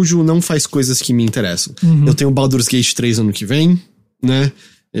esse estúdio não faz coisas que me interessam. Eu tenho Baldur's Gate 3 ano que vem, né?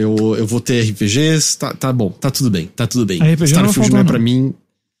 Eu vou ter RPGs, tá bom, tá tudo bem. Starfield não é pra mim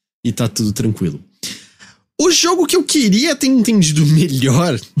e tá tudo tranquilo. O jogo que eu queria ter entendido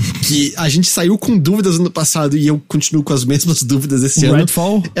melhor, que a gente saiu com dúvidas no ano passado e eu continuo com as mesmas dúvidas esse ano.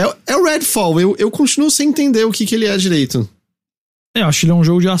 Redfall? É o Redfall. Eu continuo sem entender o que ele é direito. Eu acho que ele é um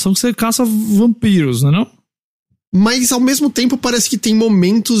jogo de ação que você caça vampiros, não é não? Mas ao mesmo tempo parece que tem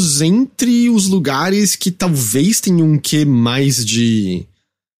momentos entre os lugares que talvez tenham um quê mais de...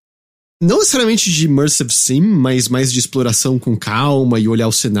 Não necessariamente de immersive sim, mas mais de exploração com calma e olhar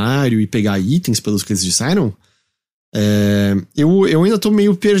o cenário e pegar itens, pelos que eles disseram. Eu ainda tô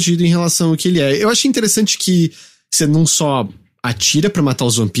meio perdido em relação ao que ele é. Eu achei interessante que você não só atira pra matar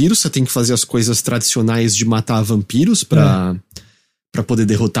os vampiros, você tem que fazer as coisas tradicionais de matar vampiros pra poder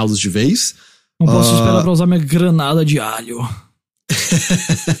derrotá-los de vez. Não posso esperar pra usar minha granada de alho.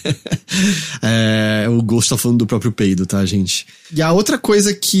 O Ghost tá falando do próprio peido, tá, gente? E a outra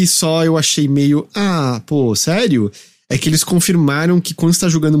coisa que só eu achei meio... sério? É que eles confirmaram que quando você tá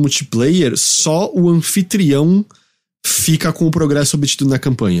jogando multiplayer, só o anfitrião fica com o progresso obtido na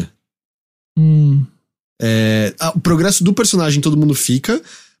campanha. O progresso do personagem todo mundo fica,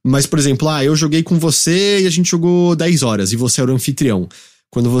 mas, por exemplo, eu joguei com você e a gente jogou 10 horas e você era o anfitrião.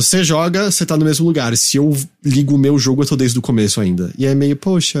 Quando você joga, você tá no mesmo lugar. Se eu ligo o meu jogo, eu tô desde o começo ainda. E é meio,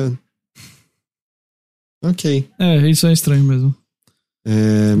 poxa... Ok. Isso é estranho mesmo.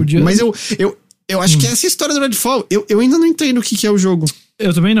 Mas eu acho que essa é a história do Redfall. Eu ainda não entendo o que é o jogo.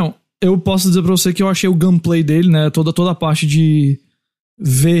 Eu também não. Eu posso dizer pra você que eu achei o gameplay dele, né? Toda a parte de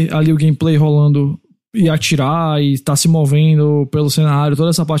ver ali o gameplay rolando e atirar e tá se movendo pelo cenário. Toda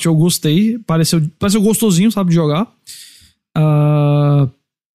essa parte eu gostei. Pareceu gostosinho, sabe, de jogar.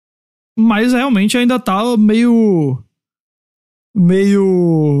 Mas realmente ainda tá meio...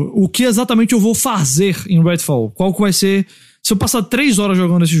 O que exatamente eu vou fazer em Redfall? Qual que vai ser... Se eu passar 3 horas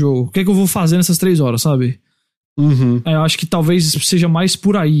jogando esse jogo, o que é que eu vou fazer nessas 3 horas, sabe? Eu acho que talvez seja mais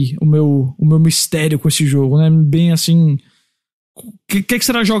por aí o meu mistério com esse jogo, né? Bem assim... O que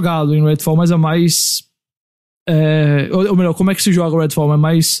será jogado em Redfall? Mas é mais... ou melhor, como é que se joga o Redfall? É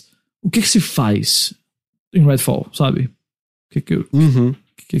mais... O que se faz em Redfall, sabe? O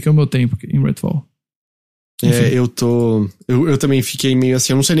que é o meu tempo em Redfall? Eu também fiquei meio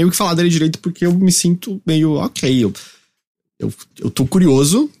assim, eu não sei nem o que falar dele direito porque eu me sinto meio ok, eu tô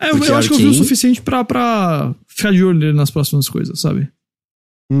curioso. Eu acho que eu vi o suficiente pra ficar de olho nas próximas coisas, sabe?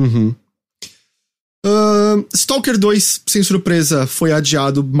 Stalker 2, sem surpresa, foi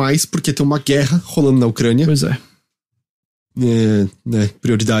adiado mais porque tem uma guerra rolando na Ucrânia. Pois é.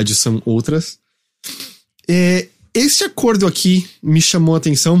 Prioridades são outras. Esse acordo aqui me chamou a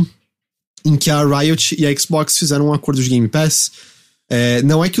atenção, em que a Riot e a Xbox fizeram um acordo de Game Pass.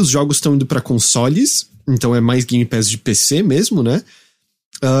 Não é que os jogos estão indo pra consoles, então é mais Game Pass de PC mesmo, né?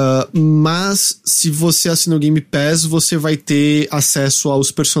 Mas se você assina o Game Pass, você vai ter acesso aos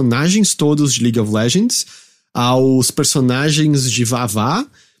personagens todos de League of Legends, aos personagens de Vavá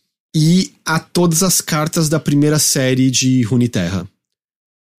e a todas as cartas da primeira série de Runeterra.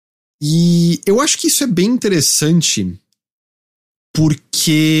 E eu acho que isso é bem interessante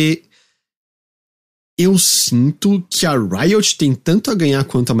porque eu sinto que a Riot tem tanto a ganhar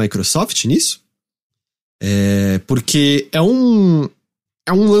quanto a Microsoft nisso. Porque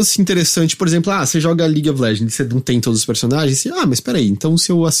é um lance interessante. Por exemplo, você joga League of Legends, você não tem todos os personagens. Mas peraí, então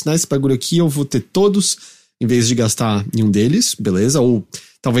se eu assinar esse bagulho aqui, eu vou ter todos, em vez de gastar em um deles, beleza? Ou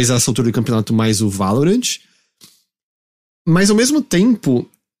talvez a essa altura do campeonato mais o Valorant. Mas ao mesmo tempo,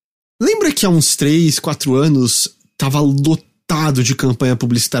 lembra que há uns 3, 4 anos tava lotado de campanha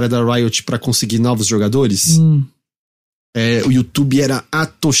publicitária da Riot pra conseguir novos jogadores? O YouTube era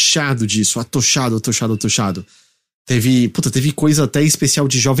atochado disso, atochado. Teve coisa até especial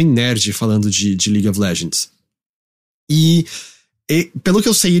de Jovem Nerd falando de League of Legends. E pelo que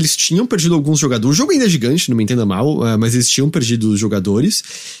eu sei, eles tinham perdido alguns jogadores. O jogo ainda é gigante, não me entenda mal, mas eles tinham perdido os jogadores.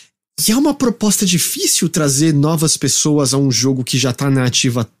 E é uma proposta difícil trazer novas pessoas a um jogo que já tá na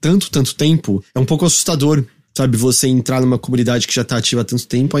ativa há tanto tempo. É um pouco assustador, sabe? Você entrar numa comunidade que já tá ativa há tanto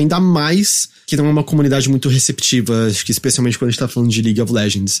tempo, ainda mais que não é uma comunidade muito receptiva, acho que especialmente quando a gente tá falando de League of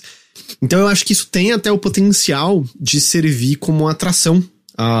Legends. Então eu acho que isso tem até o potencial de servir como atração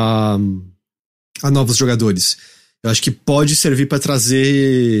a novos jogadores. Eu acho que pode servir pra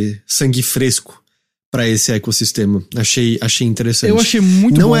trazer sangue fresco pra esse ecossistema. Achei interessante. Eu achei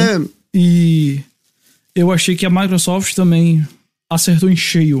muito não bom. É... E eu achei que a Microsoft também acertou em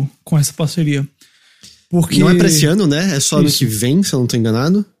cheio com essa parceria. Porque... Não é pra esse ano, né? É só ano que vem, se eu não tô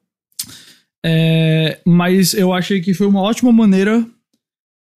enganado. Mas eu achei que foi uma ótima maneira...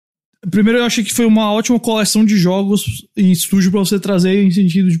 Primeiro, eu achei que foi uma ótima coleção de jogos em estúdio pra você trazer em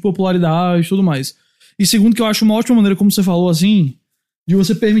sentido de popularidade e tudo mais. E segundo, que eu acho uma ótima maneira, como você falou, assim, de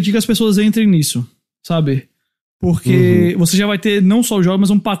você permitir que as pessoas entrem nisso, sabe? Porque você já vai ter não só o jogo,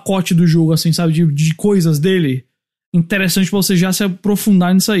 mas um pacote do jogo, assim, sabe? De coisas dele interessante pra você já se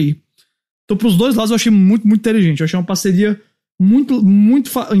aprofundar nisso aí. Então, pros dois lados, eu achei muito, muito inteligente. Eu achei uma parceria muito,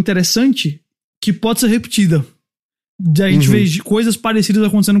 muito interessante que pode ser repetida. A gente vê coisas parecidas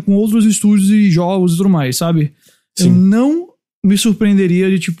acontecendo com outros estúdios e jogos e tudo mais, sabe? Sim. Eu não me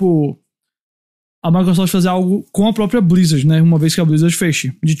surpreenderia de, tipo, a Microsoft fazer algo com a própria Blizzard, né? Uma vez que a Blizzard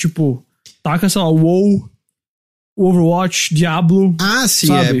feche. De, tipo, taca, sei lá, WoW, Overwatch, Diablo. Sim,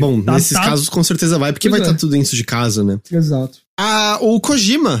 sabe? Bom, nesses casos com certeza vai, porque vai estar tudo dentro de casa, né? Exato. O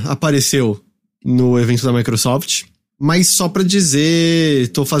Kojima apareceu no evento da Microsoft, mas só pra dizer,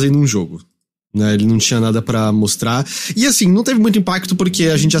 tô fazendo um jogo. Né, ele não tinha nada pra mostrar. E assim, não teve muito impacto porque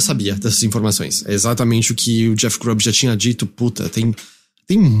a gente já sabia dessas informações. É exatamente o que o Jeff Grubb já tinha dito.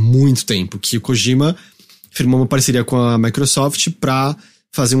 Tem muito tempo que o Kojima firmou uma parceria com a Microsoft pra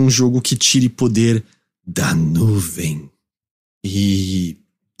fazer um jogo que tire poder da nuvem. E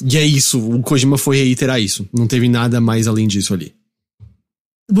é isso, o Kojima foi reiterar isso. Não teve nada mais além disso ali.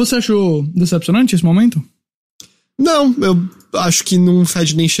 Você achou decepcionante esse momento? Não, eu acho que não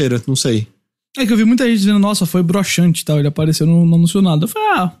fede nem cheira, não sei. É que eu vi muita gente dizendo, nossa, foi broxante e tal, ele apareceu, não anunciou nada. Eu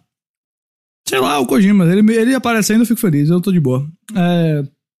falei, sei lá, o Kojima, ele aparecendo eu fico feliz, eu tô de boa.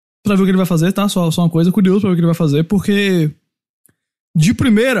 Pra ver o que ele vai fazer, tá? Só uma coisa, curioso pra ver o que ele vai fazer, porque de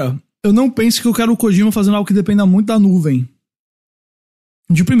primeira, eu não penso que eu quero o Kojima fazendo algo que dependa muito da nuvem.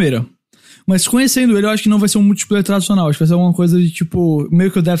 De primeira. Mas conhecendo ele, eu acho que não vai ser um multiplayer tradicional. Acho que vai ser uma coisa de tipo,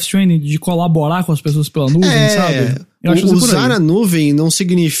 meio que o Death Stranding, de colaborar com as pessoas pela nuvem, sabe? Eu acho usar a nuvem não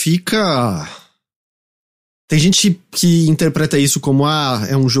significa... Tem gente que interpreta isso como,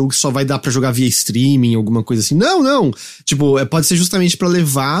 é um jogo que só vai dar pra jogar via streaming, alguma coisa assim. Não. Tipo, pode ser justamente pra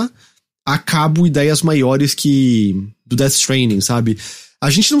levar a cabo ideias maiores do Death Stranding, sabe? A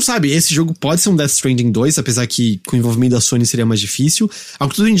gente não sabe, esse jogo pode ser um Death Stranding 2, apesar que com o envolvimento da Sony seria mais difícil. Ao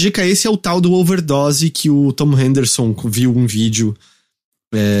que tudo indica, esse é o tal do Overdose que o Tom Henderson viu um vídeo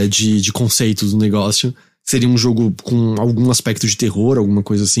de conceito do negócio. Seria um jogo com algum aspecto de terror, alguma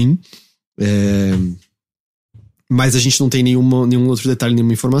coisa assim. Mas a gente não tem nenhum outro detalhe,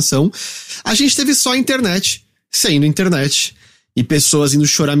 nenhuma informação. A gente teve só a internet, sendo internet. E pessoas indo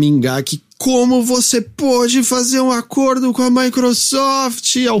choramingar que como você pode fazer um acordo com a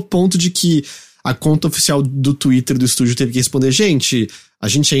Microsoft, ao ponto de que a conta oficial do Twitter do estúdio teve que responder, gente, a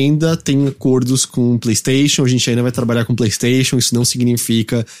gente ainda tem acordos com o PlayStation, a gente ainda vai trabalhar com o PlayStation, isso não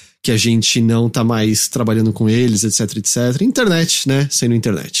significa que a gente não tá mais trabalhando com eles, etc, etc. Internet, né? Sendo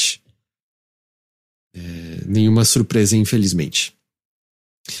internet. Nenhuma surpresa, infelizmente.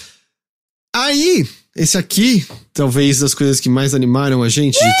 Aí, esse aqui, talvez das coisas que mais animaram a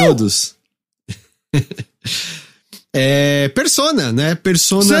gente de todos. Persona, né?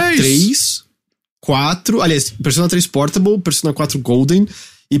 Persona 3, 4, aliás, Persona 3 Portable, Persona 4 Golden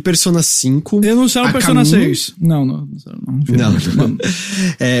e Persona 5. Eu anunciaram Persona 6. Não.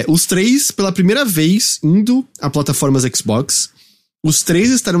 Os três, pela primeira vez, indo a plataformas Xbox. Os três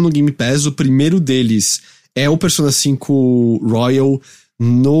estarão no Game Pass. O primeiro deles é o Persona 5 Royal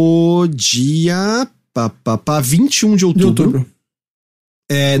no dia 21 de outubro.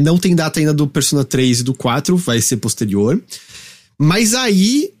 Não tem data ainda do Persona 3 e do 4, vai ser posterior. Mas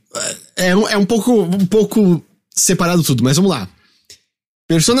aí é um pouco separado tudo, mas vamos lá.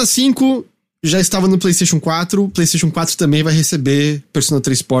 Persona 5 já estava no PlayStation 4, PlayStation 4 também vai receber Persona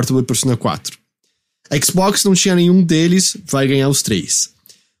 3 Portable e Persona 4. A Xbox não tinha nenhum deles, vai ganhar os 3.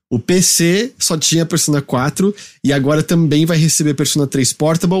 O PC só tinha Persona 4 e agora também vai receber Persona 3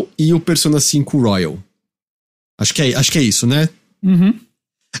 Portable e o Persona 5 Royal. Acho que é isso, né? Uhum.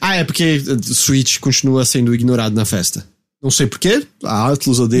 É porque o Switch continua sendo ignorado na festa. Não sei porquê, a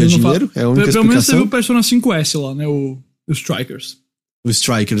Atlus odeia dinheiro, é a única explicação. Pelo menos você viu o Persona 5S lá, né? O Strikers. O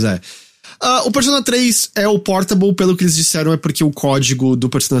Strikers, o Persona 3 é o Portable, pelo que eles disseram, é porque o código do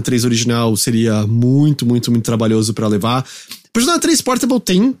Persona 3 original seria muito, muito, muito trabalhoso pra levar. Persona 3 Portable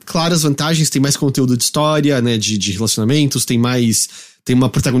tem claras vantagens, tem mais conteúdo de história, né, de relacionamentos, tem uma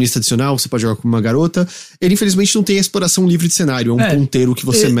protagonista adicional, você pode jogar com uma garota. Ele, infelizmente, não tem a exploração livre de cenário, é um ponteiro que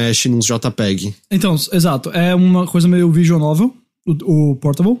você mexe nos JPEG. Então, exato, é uma coisa meio visual novel, o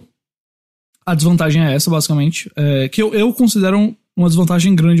Portable. A desvantagem é essa, basicamente, que eu considero uma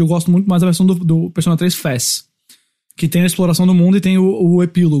desvantagem grande. Eu gosto muito mais da versão do Persona 3 FES, que tem a exploração do mundo e tem o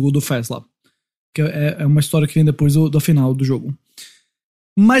epílogo do FES lá, que é uma história que vem depois do final do jogo.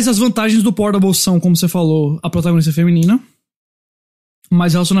 Mas as vantagens do Portable são, como você falou, a protagonista feminina,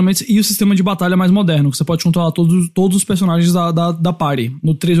 mais relacionamentos e o sistema de batalha mais moderno, que você pode controlar todos os personagens da party.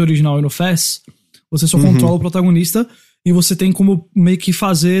 No 3 original e no FES, você só controla o protagonista e você tem como meio que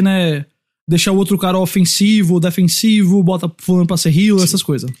fazer, né, deixar o outro cara ofensivo, defensivo, bota fulano pra ser healer, essas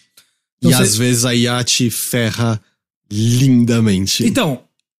coisas. Então, às vezes a IA te ferra lindamente. Então,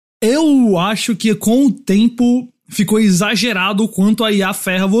 eu acho que com o tempo ficou exagerado o quanto a IA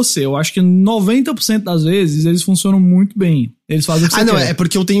ferra você. Eu acho que 90% das vezes eles funcionam muito bem. Eles fazem o que você quer. É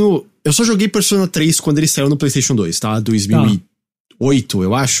porque eu só joguei Persona 3 quando ele saiu no PlayStation 2, tá? 2008,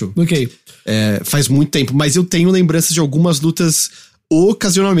 eu acho. Ok. Faz muito tempo, mas eu tenho lembranças de algumas lutas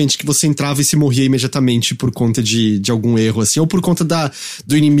ocasionalmente, que você entrava e se morria imediatamente por conta de algum erro, assim, ou por conta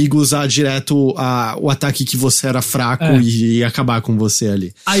do inimigo usar direto o ataque que você era fraco e acabar com você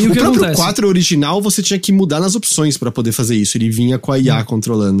ali. Aí, o próprio acontece? 4 original, você tinha que mudar nas opções pra poder fazer isso, ele vinha com a IA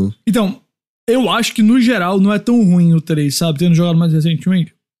controlando. Então, eu acho que no geral não é tão ruim o 3, sabe? Tendo jogado mais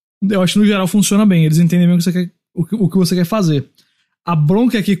recentemente, eu acho que no geral funciona bem, eles entendem bem o que você quer fazer. A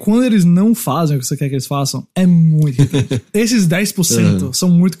bronca é que quando eles não fazem o que você quer que eles façam, é muito gritante. Esses 10% são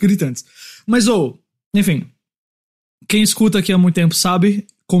muito gritantes. Mas, enfim, quem escuta aqui há muito tempo sabe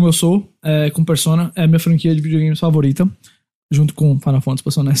como eu sou com Persona. É a minha franquia de videogames favorita, junto com Final Fantasy,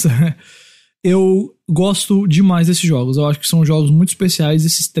 pra ser honesto. Eu gosto demais desses jogos. Eu acho que são jogos muito especiais.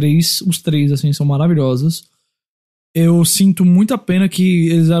 Os três, assim, são maravilhosos. Eu sinto muita pena que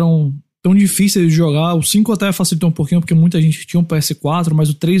eles eram tão difíceis de jogar. O 5 até facilitou um pouquinho, porque muita gente tinha um PS4, mas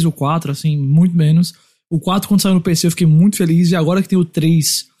o 3 e o 4, assim, muito menos. O 4, quando saiu no PC, eu fiquei muito feliz. E agora que tem o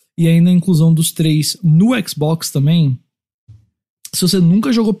 3 e ainda a inclusão dos 3 no Xbox também, se você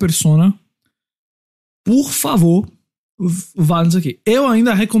nunca jogou Persona, por favor, vá nisso aqui. Eu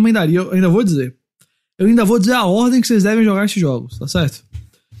ainda recomendaria, eu ainda vou dizer a ordem que vocês devem jogar esses jogos, tá certo?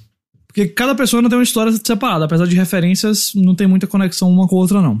 Porque cada Persona tem uma história separada, apesar de referências, não tem muita conexão uma com a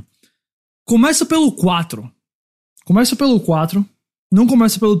outra, não. Começa pelo 4. Não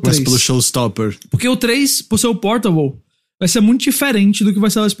começa pelo 3. Começa pelo Showstopper. Porque o 3, por ser o Portable, vai ser muito diferente do que vai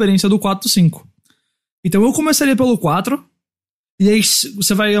ser a experiência do 4 e 5. Então eu começaria pelo 4. E aí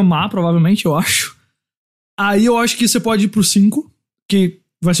você vai amar, provavelmente, eu acho. Aí eu acho que você pode ir pro 5, que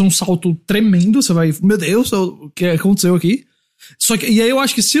vai ser um salto tremendo. Você vai, meu Deus, o que aconteceu aqui? E aí eu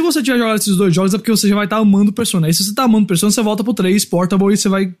acho que se você tiver jogado esses dois jogos é porque você já vai estar amando Persona. E se você tá amando Persona, você volta pro 3, Portable, e você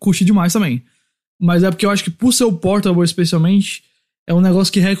vai curtir demais também. Mas é porque eu acho que por ser o Portable especialmente, é um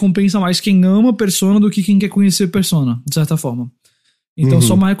negócio que recompensa mais quem ama Persona do que quem quer conhecer Persona, de certa forma. Então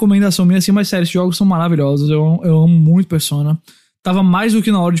só uma recomendação minha assim, mas sério, esses jogos são maravilhosos, eu amo muito Persona. Tava mais do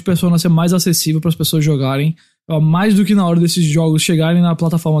que na hora de Persona ser mais acessível para as pessoas jogarem. Tava mais do que na hora desses jogos chegarem na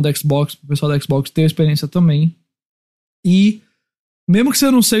plataforma da Xbox, pro pessoal da Xbox ter a experiência também. E mesmo que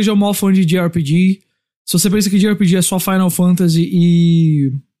você não seja o maior fã de JRPG, se você pensa que JRPG é só Final Fantasy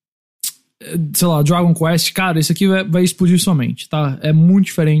e, sei lá, Dragon Quest, cara, esse aqui vai explodir sua mente, tá? É muito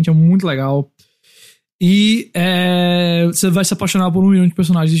diferente, é muito legal. E você vai se apaixonar por 1 milhão de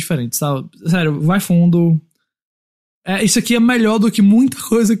personagens diferentes, tá? Sério, vai fundo. Isso aqui é melhor do que muita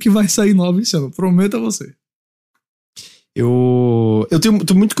coisa que vai sair nova esse ano, prometo a você. Eu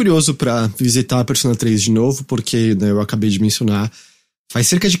tô muito curioso pra visitar a Persona 3 de novo, porque, né, eu acabei de mencionar, faz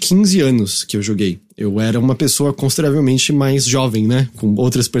cerca de 15 anos que eu joguei. Eu era uma pessoa consideravelmente mais jovem, né? Com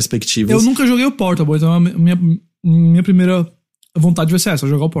outras perspectivas. Eu nunca joguei o Portable, então minha primeira a vontade vai ser essa,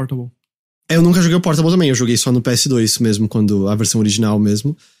 jogar o Portable. Eu nunca joguei o Portable também, eu joguei só no PS2 mesmo, quando a versão original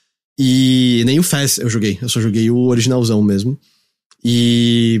mesmo. E nem o Fast eu só joguei o originalzão mesmo.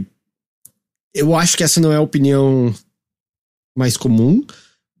 E eu acho que essa não é a opinião mais comum,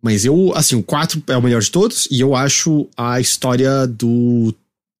 mas o 4 é o melhor de todos, e eu acho a história do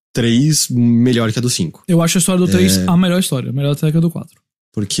 3 melhor que a do 5. Eu acho a história do 3 a melhor história, melhor até que a do 4.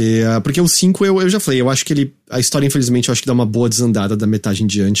 Porque o 5 eu já falei, eu acho que a história, infelizmente, eu acho que dá uma boa desandada da metade em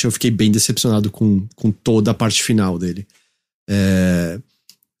diante. Eu fiquei bem decepcionado com toda a parte final dele.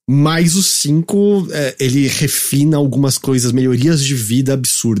 Mas o 5, ele refina algumas coisas, melhorias de vida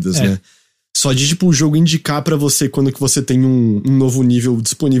absurdas, né? Só de, tipo, o jogo indicar pra você quando que você tem um novo nível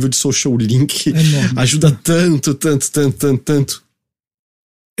disponível de social link, ajuda tanto.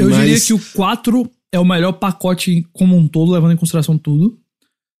 Eu diria que o 4 é o melhor pacote como um todo, levando em consideração tudo.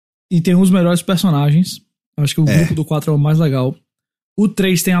 E tem os melhores personagens. Acho que o grupo do 4 é o mais legal. O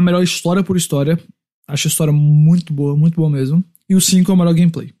 3 tem a melhor história por história. Acho a história muito boa mesmo. E o 5 é o melhor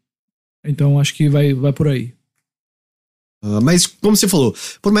gameplay. Então acho que vai por aí. Mas, como você falou,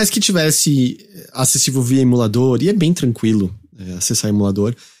 por mais que tivesse acessível via emulador, e é bem tranquilo acessar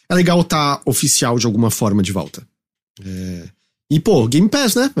emulador, é legal tá oficial de alguma forma de volta. E, pô, Game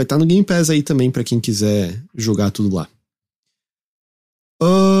Pass, né? Vai estar no Game Pass aí também pra quem quiser jogar tudo lá.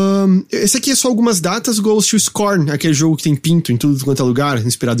 Esse aqui é só algumas datas. Ghost to Scorn, aquele jogo que tem pinto em tudo quanto é lugar,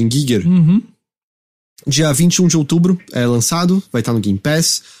 inspirado em Giger. Dia 21 de outubro é lançado, vai estar no Game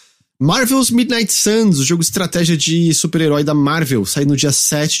Pass. Marvel's Midnight Suns, o jogo de estratégia de super-herói da Marvel, sai no dia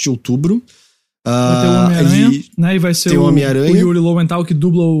 7 de outubro. Vai ter o Homem-Aranha, né? E vai ser o Yuri Lowenthal, que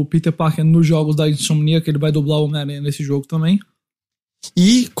dubla o Peter Parker nos jogos da Insomnia, que ele vai dublar o Homem-Aranha nesse jogo também.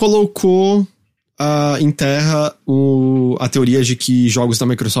 E colocou em terra a teoria de que jogos da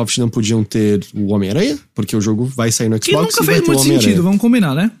Microsoft não podiam ter o Homem-Aranha, porque o jogo vai sair no Xbox. Que nunca fez muito sentido, vamos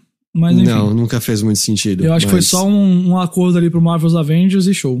combinar, né? Mas, enfim, não, nunca fez muito sentido. Eu acho que foi só um acordo ali pro Marvel's Avengers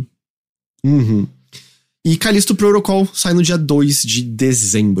e show. E Callisto Protocol sai no dia 2 de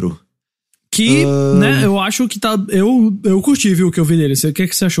dezembro. Que, né, eu acho que tá... Eu curti, viu, o que eu vi dele. O que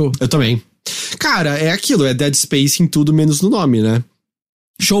você achou? Eu também. Cara, é aquilo, é Dead Space em tudo menos no nome, né?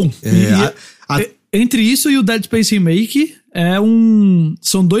 Show. Entre isso e o Dead Space Remake,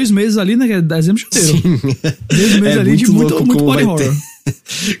 são 2 meses ali, né? Que é dezembro e janeiro. Sim. 2 meses ali de muito body horror.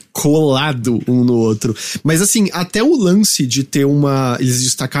 Colado um no outro. Mas assim, até o lance de ter eles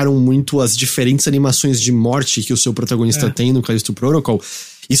destacaram muito as diferentes animações de morte que o seu protagonista tem no Callisto Protocol.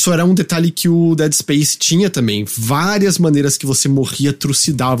 Isso era um detalhe que o Dead Space tinha também. Várias maneiras que você morria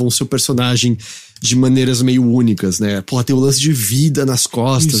trucidavam o seu personagem de maneiras meio únicas, né? Porra, tem o lance de vida nas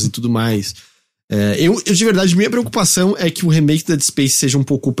costas e tudo mais. Eu, de verdade, minha preocupação é que o remake do Dead Space seja um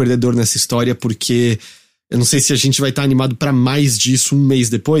pouco o perdedor nessa história, porque eu não sei se a gente vai estar animado pra mais disso um mês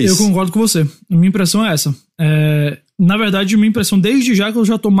depois. Eu concordo com você. Minha impressão é essa. Na verdade, minha impressão desde já que eu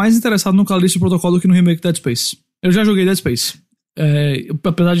já tô mais interessado no Callisto Protocol do que no remake do Dead Space. Eu já joguei Dead Space.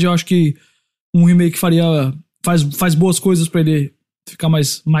 Apesar de eu acho que um remake faz boas coisas pra ele ficar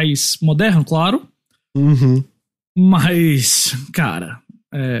mais moderno, claro. Mas, cara,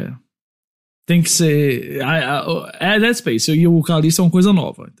 tem que ser... É Dead Space e o Callisto é uma coisa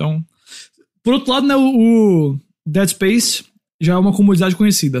nova. Então, por outro lado, né, o Dead Space já é uma comunidade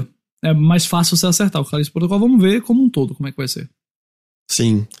conhecida. É mais fácil você acertar o Callisto Protocol. Vamos ver como um todo como é que vai ser.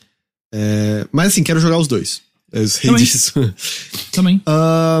 Sim. Mas assim, quero jogar os dois. Eu sei disso. Também.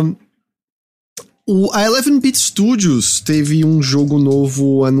 A 11-Bit Studios teve um jogo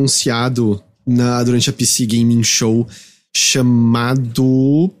novo anunciado durante a PC Gaming Show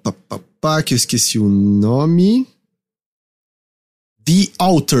chamado... que eu esqueci o nome. The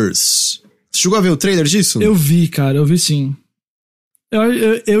Alters. Você chegou a ver o trailer disso? Eu vi, cara. Eu vi sim.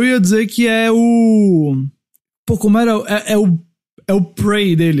 Eu ia dizer que é o... Pô, como era? É o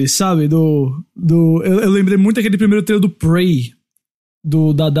Prey dele, sabe? Eu lembrei muito daquele primeiro trailer do Prey.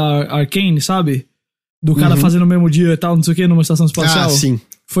 Da Arcane, sabe? Do cara fazendo o mesmo dia e tal, não sei o que, numa estação espacial. Sim.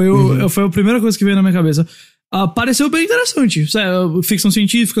 Foi a primeira coisa que veio na minha cabeça. Pareceu bem interessante. Ficção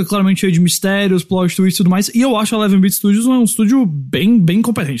científica, claramente cheio de mistérios, plot twist e tudo mais. E eu acho a 11-Bit Studios um estúdio bem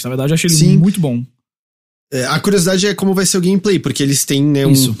competente, na verdade. Eu achei ele muito bom. A curiosidade é como vai ser o gameplay, porque eles têm, né,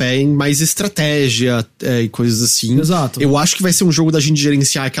 um pé em mais estratégia e coisas assim. Exato. Eu acho que vai ser um jogo da gente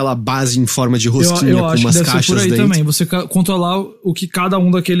gerenciar aquela base em forma de rosquinha com umas caixas por aí dentro. Também. Você controlar o que cada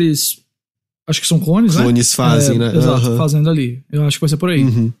um daqueles... Acho que são clones, né? Clones fazem, né? Exato, fazendo ali. Eu acho que vai ser por aí.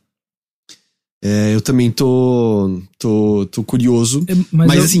 Eu também tô curioso.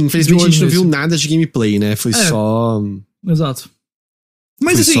 Mas assim, infelizmente a gente não viu nada de gameplay, né? Foi só... Exato.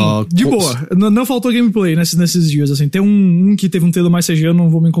 Mas Foi assim, só de boa. Não faltou gameplay nesses dias, assim. Tem um que teve um trailer mais CG, eu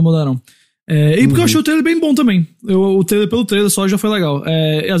não vou me incomodar, não. E porque eu achei o trailer bem bom também. O trailer pelo trailer só já foi legal.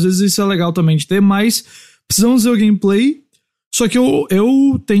 E às vezes isso é legal também de ter, mas precisamos ver o gameplay. Só que eu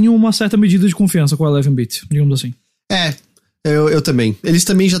tenho uma certa medida de confiança com a 11-bit, digamos assim. Eu também. Eles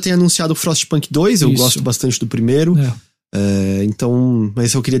também já têm anunciado o Frostpunk 2, eu gosto bastante do primeiro. Então,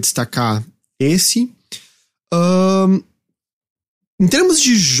 mas eu queria destacar esse. Em termos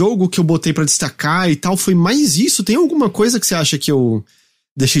de jogo que eu botei pra destacar e tal, foi mais isso. Tem alguma coisa que você acha que eu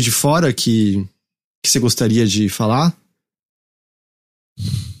deixei de fora que você gostaria de falar?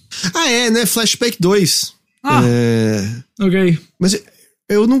 Né? Flashback 2. Ok. Mas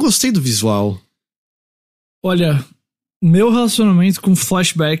eu não gostei do visual. Olha, meu relacionamento com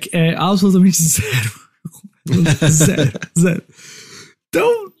Flashback é absolutamente zero. Zero.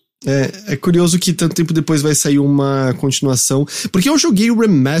 Então... É curioso que tanto tempo depois vai sair uma continuação. Porque eu joguei o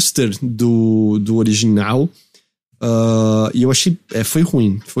remaster do original. E eu achei... Foi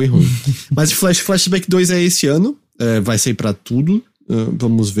ruim. Mas Flashback 2 é esse ano. Vai sair pra tudo.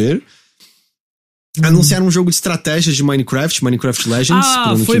 Vamos ver. Anunciaram um jogo de estratégia de Minecraft Legends.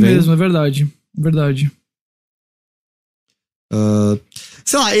 Foi mesmo, é verdade.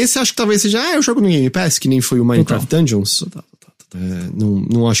 Sei lá, esse acho que talvez seja... eu jogo no Game Pass, que nem foi o Minecraft Dungeons. Total.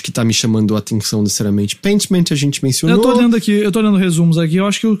 Não acho que tá me chamando a atenção necessariamente. Paintment a gente mencionou. Eu tô olhando resumos aqui. Eu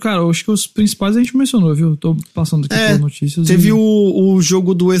acho que os principais a gente mencionou, viu? Tô passando aqui por notícias. Teve o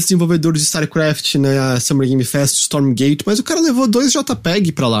jogo do ex-desenvolvedor de StarCraft, né? A Summer Game Fest, Stormgate, mas o cara levou 2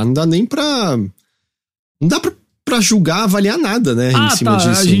 JPEG pra lá. Não dá nem pra... Não dá pra julgar, avaliar nada, né? Em cima disso.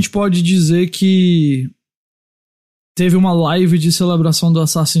 A gente pode dizer que teve uma live de celebração do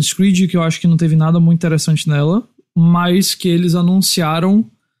Assassin's Creed, que eu acho que não teve nada muito interessante nela. Mas que eles anunciaram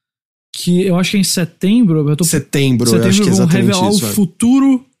que eu acho que é em setembro. Setembro, eu acho que é vão exatamente revelar isso. O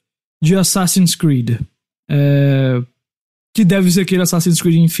futuro de Assassin's Creed. Que deve ser aquele Assassin's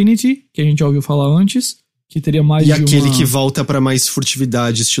Creed Infinity, que a gente já ouviu falar antes. Que teria mais de aquele que volta pra mais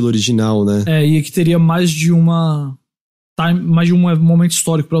furtividade, estilo original, né? E que teria mais de um momento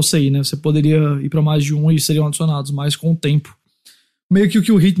histórico pra você ir, né? Você poderia ir pra mais de um e seriam adicionados mais com o tempo. Meio que o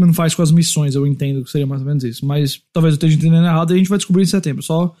que o Hitman faz com as missões, eu entendo que seria mais ou menos isso. Mas talvez eu esteja entendendo errado e a gente vai descobrir em setembro.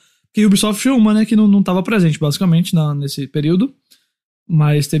 Só que o Ubisoft foi uma, né, que não tava presente, basicamente, nesse período.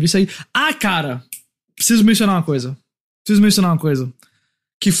 Mas teve isso aí. Cara! Preciso mencionar uma coisa.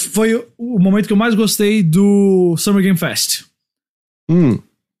 Que foi o momento que eu mais gostei do Summer Game Fest.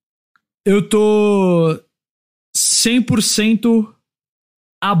 Eu tô 100%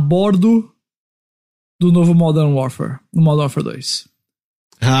 a bordo do novo Modern Warfare. No Modern Warfare 2.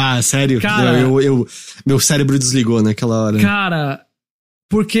 Sério? Cara, meu cérebro desligou naquela hora. Cara,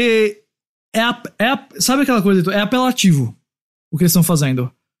 porque sabe aquela coisa? É apelativo o que eles estão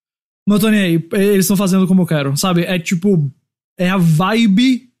fazendo. Mas eu tô nem aí. Eles estão fazendo como eu quero, sabe? É a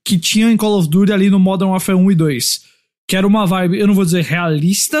vibe que tinha em Call of Duty ali no Modern Warfare 1 e 2. Que era uma vibe, eu não vou dizer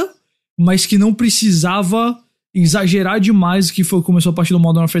realista, mas que não precisava exagerar demais, que começou a partir do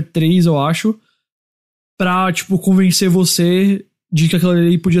Modern Warfare 3, eu acho, pra, convencer você de que aquilo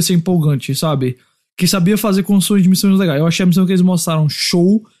ali podia ser empolgante, sabe? Que sabia fazer construções de missões legais. Eu achei a missão que eles mostraram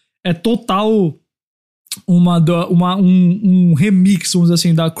show. É total um remix, vamos dizer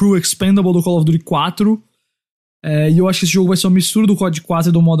assim, da Crew Expendable do Call of Duty 4. E eu acho que esse jogo vai ser uma mistura do COD 4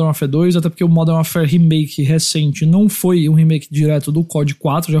 e do Modern Warfare 2, até porque o Modern Warfare Remake recente não foi um remake direto do COD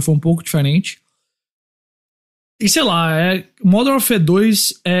 4, já foi um pouco diferente. E sei lá, Modern Warfare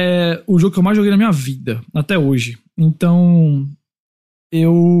 2 é o jogo que eu mais joguei na minha vida, até hoje. Então,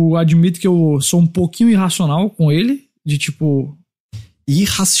 eu admito que eu sou um pouquinho irracional com ele, de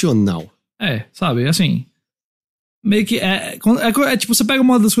Irracional? Sabe, assim... Meio que você pega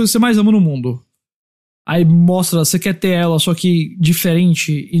uma das coisas que você mais ama no mundo, aí mostra, você quer ter ela, só que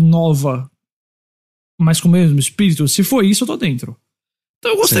diferente e nova, mas com o mesmo espírito. Se for isso, eu tô dentro.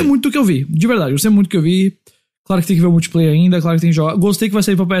 Então eu gostei muito do que eu vi, de verdade, eu gostei muito do que eu vi. Claro que tem que ver o multiplayer ainda, claro que tem que jogar. Gostei que vai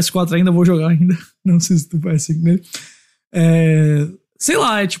sair pra PS4 ainda, vou jogar ainda. Não sei se tu PS5 nele. Sei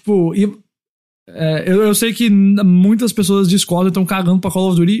lá, eu sei que muitas pessoas discordam e estão cagando pra Call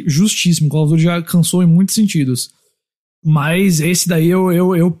of Duty justíssimo. Call of Duty já cansou em muitos sentidos. Mas esse daí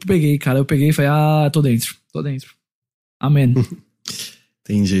eu peguei, cara. Eu peguei e falei, tô dentro. Amém.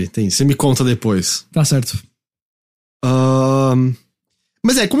 Entendi. Você me conta depois. Tá certo.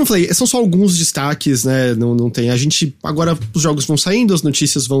 Mas como eu falei, são só alguns destaques, né? Não tem. A gente, agora os jogos vão saindo, as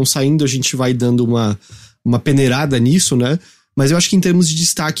notícias vão saindo, a gente vai dando uma peneirada nisso, né? Mas eu acho que em termos de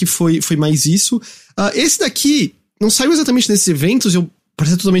destaque foi mais isso. Esse daqui não saiu exatamente nesses eventos, eu Pra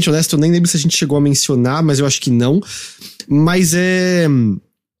ser totalmente honesto, eu nem lembro se a gente chegou a mencionar, mas eu acho que não. Mas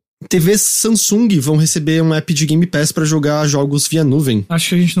TVs Samsung vão receber um app de Game Pass pra jogar jogos via nuvem. Acho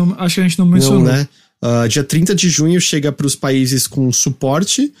que a gente não mencionou. Não, né? Dia 30 de junho chega pros países com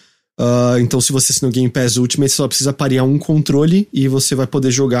suporte. Então, se você assinou Game Pass Ultimate, você só precisa parear um controle e você vai poder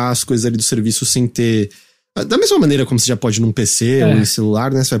jogar as coisas ali do serviço sem ter... Da mesma maneira como você já pode num PC ou em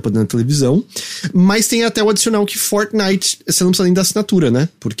celular, né? Você vai poder na televisão. Mas tem até o adicional que Fortnite, você não precisa nem da assinatura, né?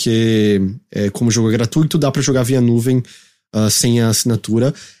 Porque como o jogo é gratuito, dá pra jogar via nuvem sem a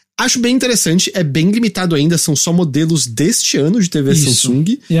assinatura. Acho bem interessante, é bem limitado ainda, são só modelos deste ano de TV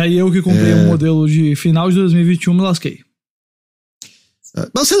Samsung. E aí eu que comprei um modelo de final de 2021 me lasquei.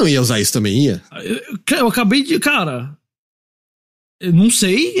 Mas você não ia usar isso também, ia? Eu acabei de... Cara, eu não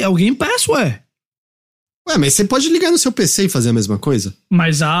sei, é o Game Pass, ué. Ué, mas você pode ligar no seu PC e fazer a mesma coisa?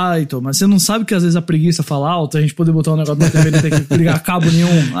 Mas você não sabe que às vezes a preguiça fala alto, a gente poder botar um negócio na TV e não ter que ligar cabo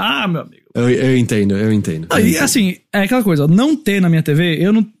nenhum. Ah, meu amigo. Eu entendo. E assim, é aquela coisa, não ter na minha TV,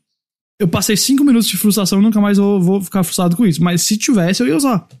 eu passei 5 minutos de frustração e nunca mais vou ficar frustrado com isso. Mas se tivesse, eu ia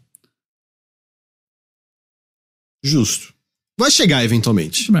usar. Justo. Vai chegar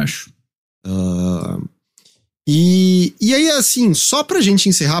eventualmente. Eu me acho. E aí, assim, só pra gente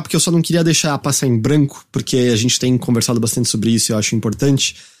encerrar, porque eu só não queria deixar passar em branco, porque a gente tem conversado bastante sobre isso e eu acho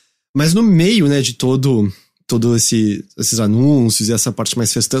importante. Mas no meio, né, de todo esses anúncios e essa parte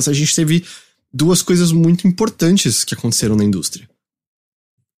mais festança, a gente teve 2 coisas muito importantes que aconteceram na indústria.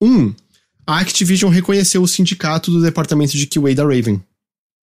 A Activision reconheceu o sindicato do departamento de QA da Raven.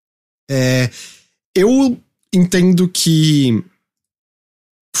 Eu entendo que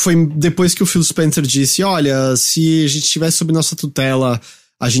foi depois que o Phil Spencer disse, olha, se a gente estivesse sob nossa tutela,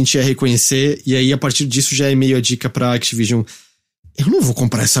 a gente ia reconhecer, e aí a partir disso já é meio a dica pra Activision, eu não vou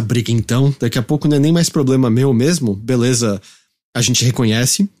comprar essa briga então, daqui a pouco não é nem mais problema meu mesmo, beleza, a gente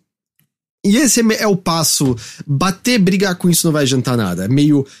reconhece. E esse é o passo, brigar com isso não vai adiantar nada, é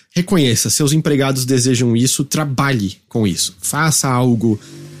meio, reconheça, seus empregados desejam isso, trabalhe com isso, faça algo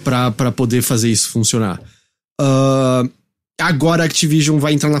pra poder fazer isso funcionar. Agora a Activision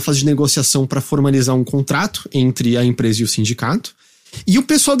vai entrar na fase de negociação para formalizar um contrato entre a empresa e o sindicato. E o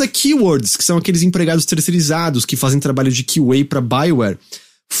pessoal da Keywords, que são aqueles empregados terceirizados que fazem trabalho de QA para BioWare,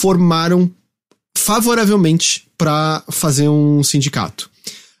 formaram favoravelmente para fazer um sindicato.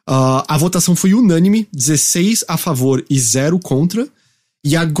 A votação foi unânime, 16 a favor e 0 contra.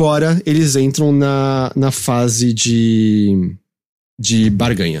 E agora eles entram na fase de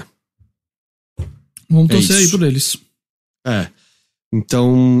barganha. Vamos torcer aí por eles.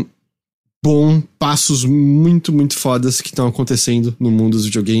 Então, passos muito, muito fodas que estão acontecendo no mundo dos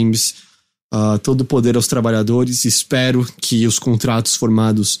videogames. Todo poder aos trabalhadores. Espero que os contratos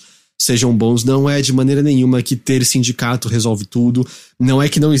formados sejam bons. Não é de maneira nenhuma que ter sindicato resolve tudo. Não é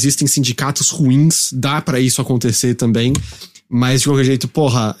que não existem sindicatos ruins. Dá pra isso acontecer também. Mas de qualquer jeito,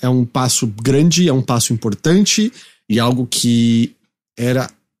 é um passo grande, é um passo importante e algo que era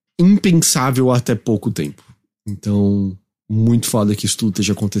impensável até pouco tempo. Então, muito foda que isso tudo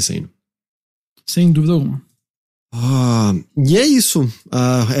esteja acontecendo. Sem dúvida alguma. E é isso.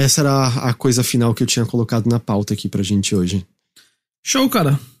 Essa era a coisa final que eu tinha colocado na pauta aqui pra gente hoje. Show,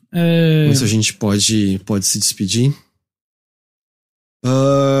 cara. Mas a gente pode se despedir.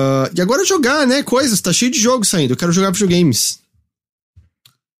 E agora jogar, né? Coisas. Tá cheio de jogos saindo. Eu quero jogar videogames.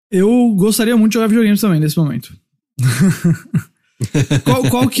 Eu gostaria muito de jogar videogames também nesse momento.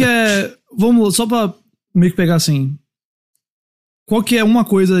 Qual que é... Vamos, só pra meio que pegar assim... Qual que é uma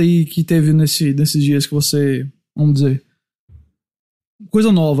coisa aí que teve nesses dias que você... Vamos dizer...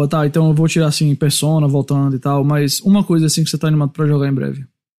 Coisa nova, tá? Então eu vou tirar assim, Persona, voltando e tal, mas uma coisa assim que você tá animado pra jogar em breve.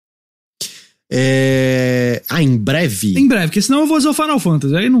 Em breve? Em breve, porque senão eu vou dizer o Final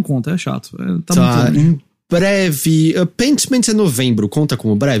Fantasy, aí não conta, é chato. Tá, em breve... Pentiment é novembro, conta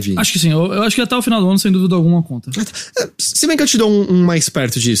como breve? Acho que sim, eu acho que até o final do ano, sem dúvida alguma, conta. Se bem que eu te dou um mais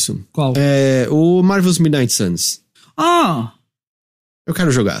perto disso. Qual? O Marvel's Midnight Suns. Eu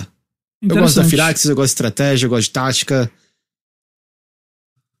quero jogar. Eu gosto da Firaxis, eu gosto de estratégia, eu gosto de tática.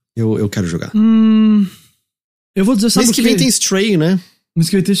 Eu quero jogar. Eu vou dizer, sabe mês que vem tem Stray, né? Mês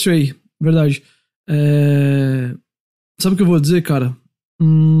que vem tem Stray, verdade. Sabe o que eu vou dizer, cara?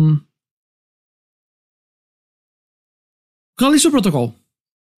 Callisto Protocol.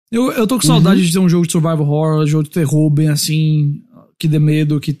 Eu tô com saudade de ter um jogo de survival horror, jogo de terror bem assim, que dê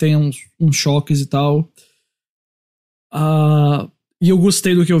medo, que tenha uns choques e tal. E eu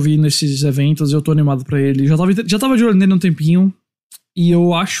gostei do que eu vi nesses eventos, eu tô animado pra ele. Já tava de olho nele um tempinho. E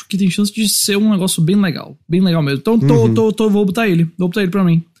eu acho que tem chance de ser um negócio bem legal. Bem legal mesmo. Então vou botar ele. Vou botar ele pra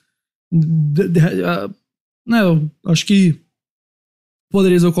mim. Eu acho que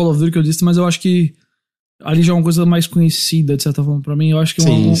poderia ser o Call of Duty que eu disse, mas eu acho que ali já é uma coisa mais conhecida, de certa forma, pra mim. Eu acho que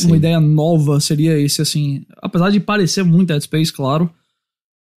uma ideia nova seria esse, assim. Apesar de parecer muito Dead Space, claro.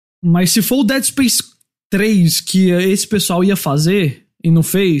 Mas se for o Dead Space 3 que esse pessoal ia fazer e não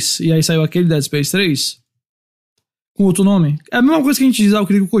fez, e aí saiu aquele Dead Space 3 com outro nome. É a mesma coisa que a gente diz, eu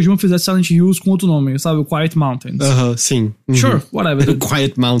queria que o Kojima fizesse Silent Hills com outro nome, sabe? O Quiet Mountains. Sim. Sure, whatever. O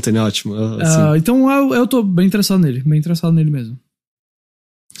Quiet Mountain é ótimo. Então eu tô bem interessado nele mesmo.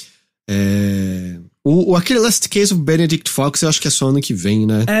 Aquele Last Case of Benedict Fox, eu acho que é só ano que vem,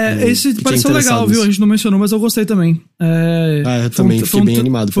 né? Esse pareceu legal, viu? A gente não mencionou, mas eu gostei também. Eu também fiquei bem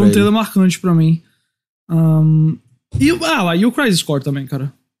animado foi um trailer marcante pra mim. E o Crisis Core também,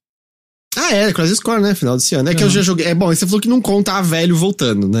 cara. Crisis Core, né? Final desse ano. É que eu já joguei. Bom, você falou que não conta a velho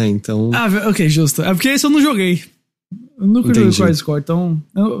voltando, né? Então. Ok, justo. É porque esse eu não joguei. Eu nunca joguei o Crisis Core, então.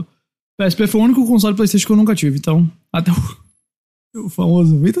 PSP foi o único console PlayStation que eu nunca tive, então. Até o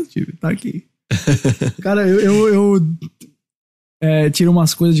famoso Vita tive, tá aqui. Cara, eu tirei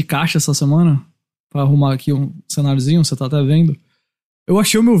umas coisas de caixa essa semana pra arrumar aqui um cenáriozinho, você tá até vendo. Eu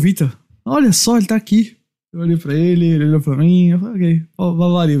achei o meu Vita. Olha só, ele tá aqui. Eu olhei pra ele olhou pra mim. Eu falei, ok,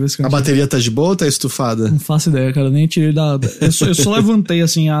 valia esse cantinho. A bateria tá de boa ou tá estufada? Não faço ideia, cara. Nem tirei eu só levantei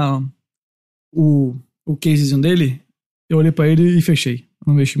assim o casezinho dele. Eu olhei pra ele e fechei.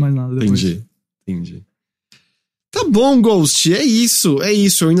 Não mexi mais nada depois. Entendi. Tá bom, Ghost, é isso.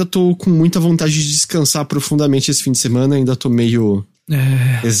 Eu ainda tô com muita vontade de descansar profundamente esse fim de semana. Ainda tô meio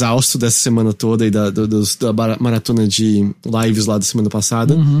exausto dessa semana toda e da maratona de lives lá da semana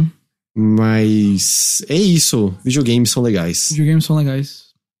passada. Mas é isso. Videogames são legais.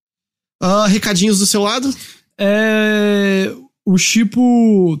 Recadinhos do seu lado? O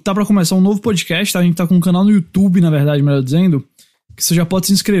Chipo tá pra começar um novo podcast, tá? A gente tá com um canal no YouTube, na verdade, melhor dizendo. Que você já pode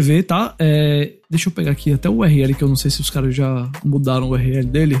se inscrever, tá? Deixa eu pegar aqui até o URL, que eu não sei se os caras já mudaram o URL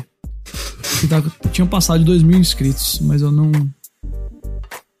dele. Tinham passado de 2.000 inscritos, mas eu não...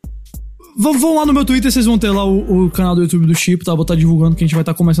 Vão lá no meu Twitter, vocês vão ter lá o canal do YouTube do Chipo, tá? Vou estar divulgando que a gente vai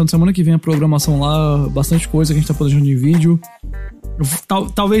estar começando semana que vem a programação lá, bastante coisa que a gente tá planejando de vídeo.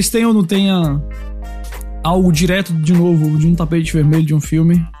 Talvez tenha ou não tenha algo direto de novo, de um tapete vermelho de um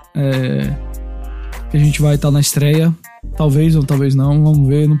filme. Que a gente vai estar na estreia. Talvez ou talvez não, vamos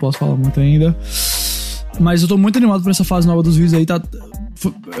ver, não posso falar muito ainda. Mas eu tô muito animado por essa fase nova dos vídeos aí, tá?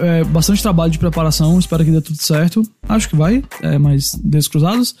 Bastante trabalho de preparação, espero que dê tudo certo. Acho que vai, mas dedos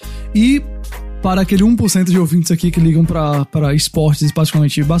cruzados. E para aquele 1% de ouvintes aqui que ligam pra esportes,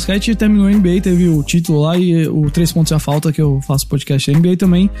 particularmente basquete, terminou a NBA, teve o título lá e o 3 pontos a falta, que eu faço podcast da NBA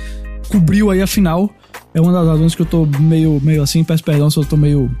também, cobriu aí a final. É uma das razões que eu tô meio assim, peço perdão se eu tô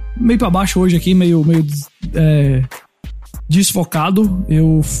meio pra baixo hoje aqui, meio desfocado.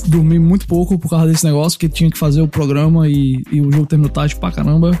 Eu dormi muito pouco por causa desse negócio, porque tinha que fazer o programa e o jogo terminou tarde pra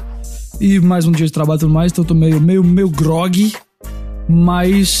caramba. E mais um dia de trabalho e tudo mais, então eu tô meio grog.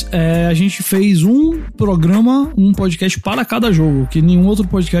 Mas a gente fez um podcast para cada jogo, que nenhum outro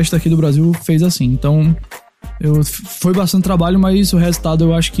podcast daqui do Brasil fez assim. Então, foi bastante trabalho, mas o resultado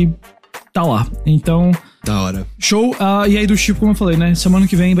eu acho que tá lá. Então... Da hora. Show. E aí do Chipo, como eu falei, né? Semana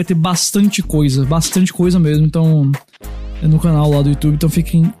que vem vai ter bastante coisa mesmo. Então, no canal lá do YouTube. Então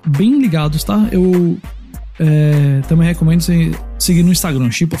fiquem bem ligados, tá? Eu também recomendo você seguir no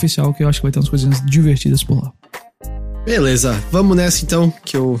Instagram, Chipo Oficial, que eu acho que vai ter umas coisinhas divertidas por lá. Beleza, vamos nessa então,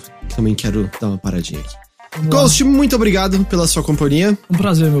 que eu também quero dar uma paradinha aqui. Ghost, muito obrigado pela sua companhia. Um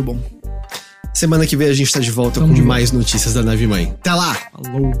prazer, meu bom. Semana que vem a gente tá de volta com mais notícias da Nave Mãe. Até lá!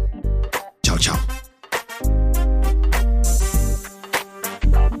 Falou! Tchau, tchau.